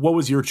 what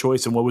was your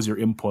choice and what was your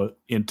input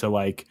into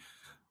like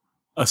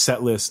a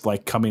set list,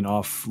 like coming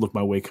off Look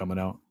My Way coming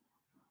out?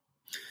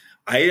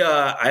 I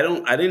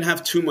didn't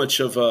have too much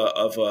of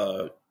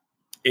a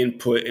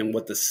input in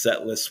what the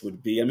set list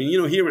would be. I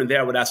mean, here and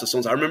there I would ask for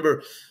songs. I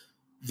remember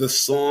the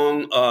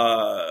song,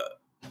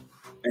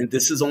 and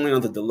this is only on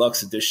the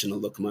deluxe edition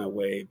of Look My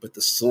Way, but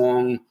the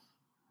song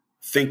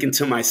Thinking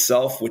to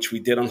Myself, which we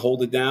did on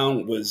Hold It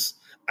Down, was,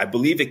 I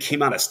believe it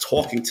came out as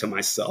Talking to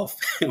Myself.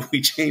 And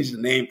we changed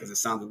the name because it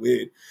sounded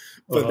weird.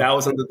 But that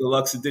was on the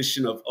deluxe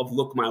edition of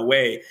Look My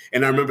Way.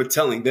 And I remember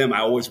telling them I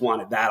always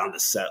wanted that on the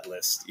set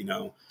list,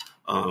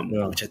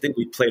 which I think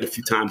we played a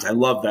few times. I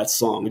love that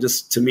song. It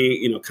just, to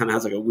me, kind of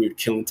has like a weird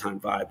Killing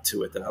Time vibe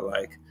to it that I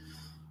like.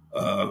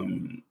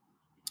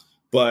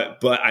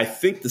 But I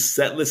think the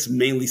set list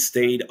mainly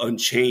stayed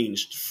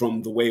unchanged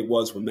from the way it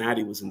was when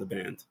Matty was in the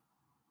band.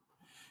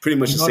 Pretty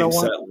much the same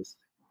set list.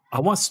 I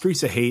want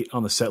Streets of Hate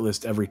on the set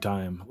list every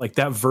time. Like,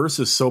 that verse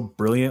is so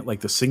brilliant, like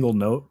the single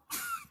note.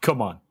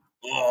 Come on.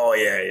 Oh,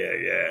 yeah.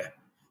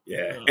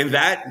 And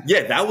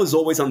that was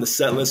always on the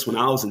set list when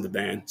I was in the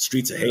band,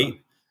 Streets of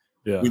Hate.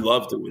 Yeah. We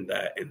loved doing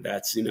that. And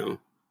that's,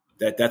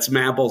 that's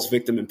Madball's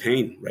Victim in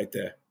Pain right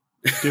there.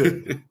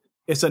 Dude,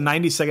 it's a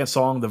 90-second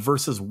song. The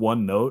verse is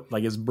one note.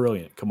 Like, it's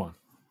brilliant. Come on.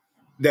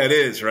 That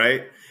is,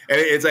 right? And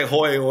it's like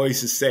Hoy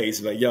always used to say,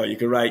 he's like, yo, you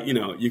could write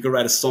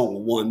a song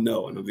with one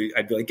note. And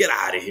I'd be like, get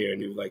out of here.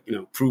 And he was like,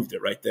 proved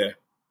it right there.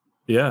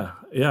 Yeah.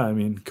 I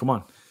mean, come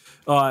on.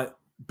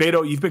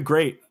 Beto, you've been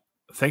great.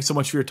 Thanks so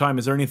much for your time.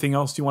 Is there anything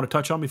else you want to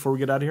touch on before we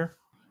get out of here?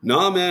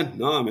 No, man.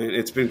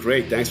 It's been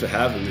great. Thanks for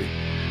having me.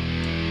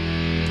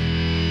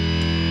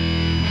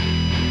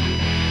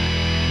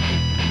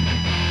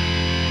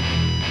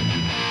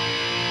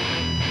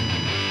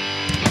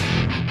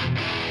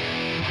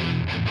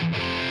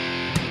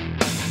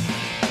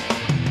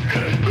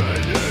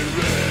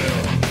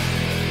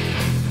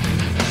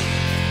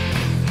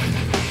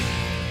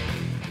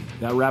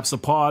 That wraps the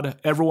pod.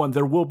 Everyone,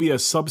 there will be a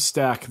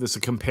Substack. There's a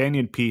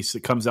companion piece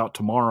that comes out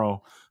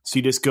tomorrow. So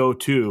you just go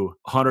to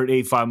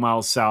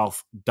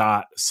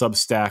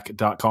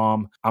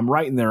 185milessouth.substack.com. I'm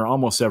writing there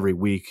almost every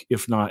week,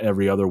 if not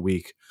every other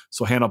week.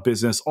 So handle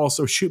business.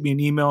 Also, shoot me an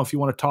email if you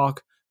want to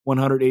talk,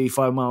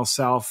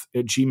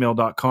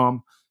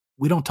 185milessouth@gmail.com.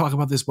 We don't talk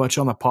about this much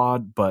on the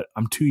pod, but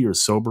I'm 2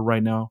 years sober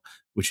right now,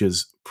 which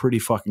is pretty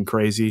fucking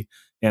crazy.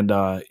 And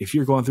if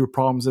you're going through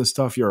problems and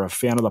stuff, you're a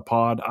fan of the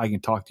pod, I can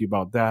talk to you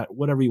about that,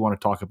 whatever you want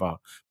to talk about.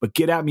 But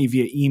get at me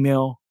via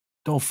email.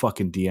 Don't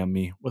fucking DM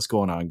me. What's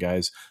going on,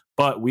 guys?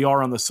 But we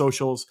are on the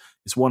socials.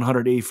 It's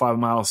 185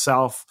 Miles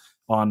South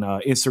on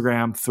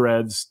Instagram,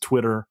 Threads,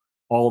 Twitter,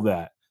 all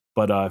that.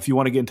 But if you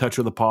want to get in touch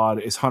with the pod,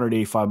 it's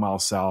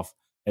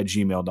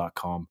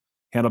 185milessouth@gmail.com.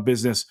 handle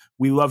business.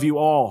 We love you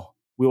all.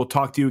 We will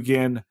talk to you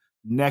again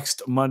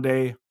next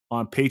Monday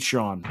on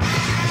Patreon.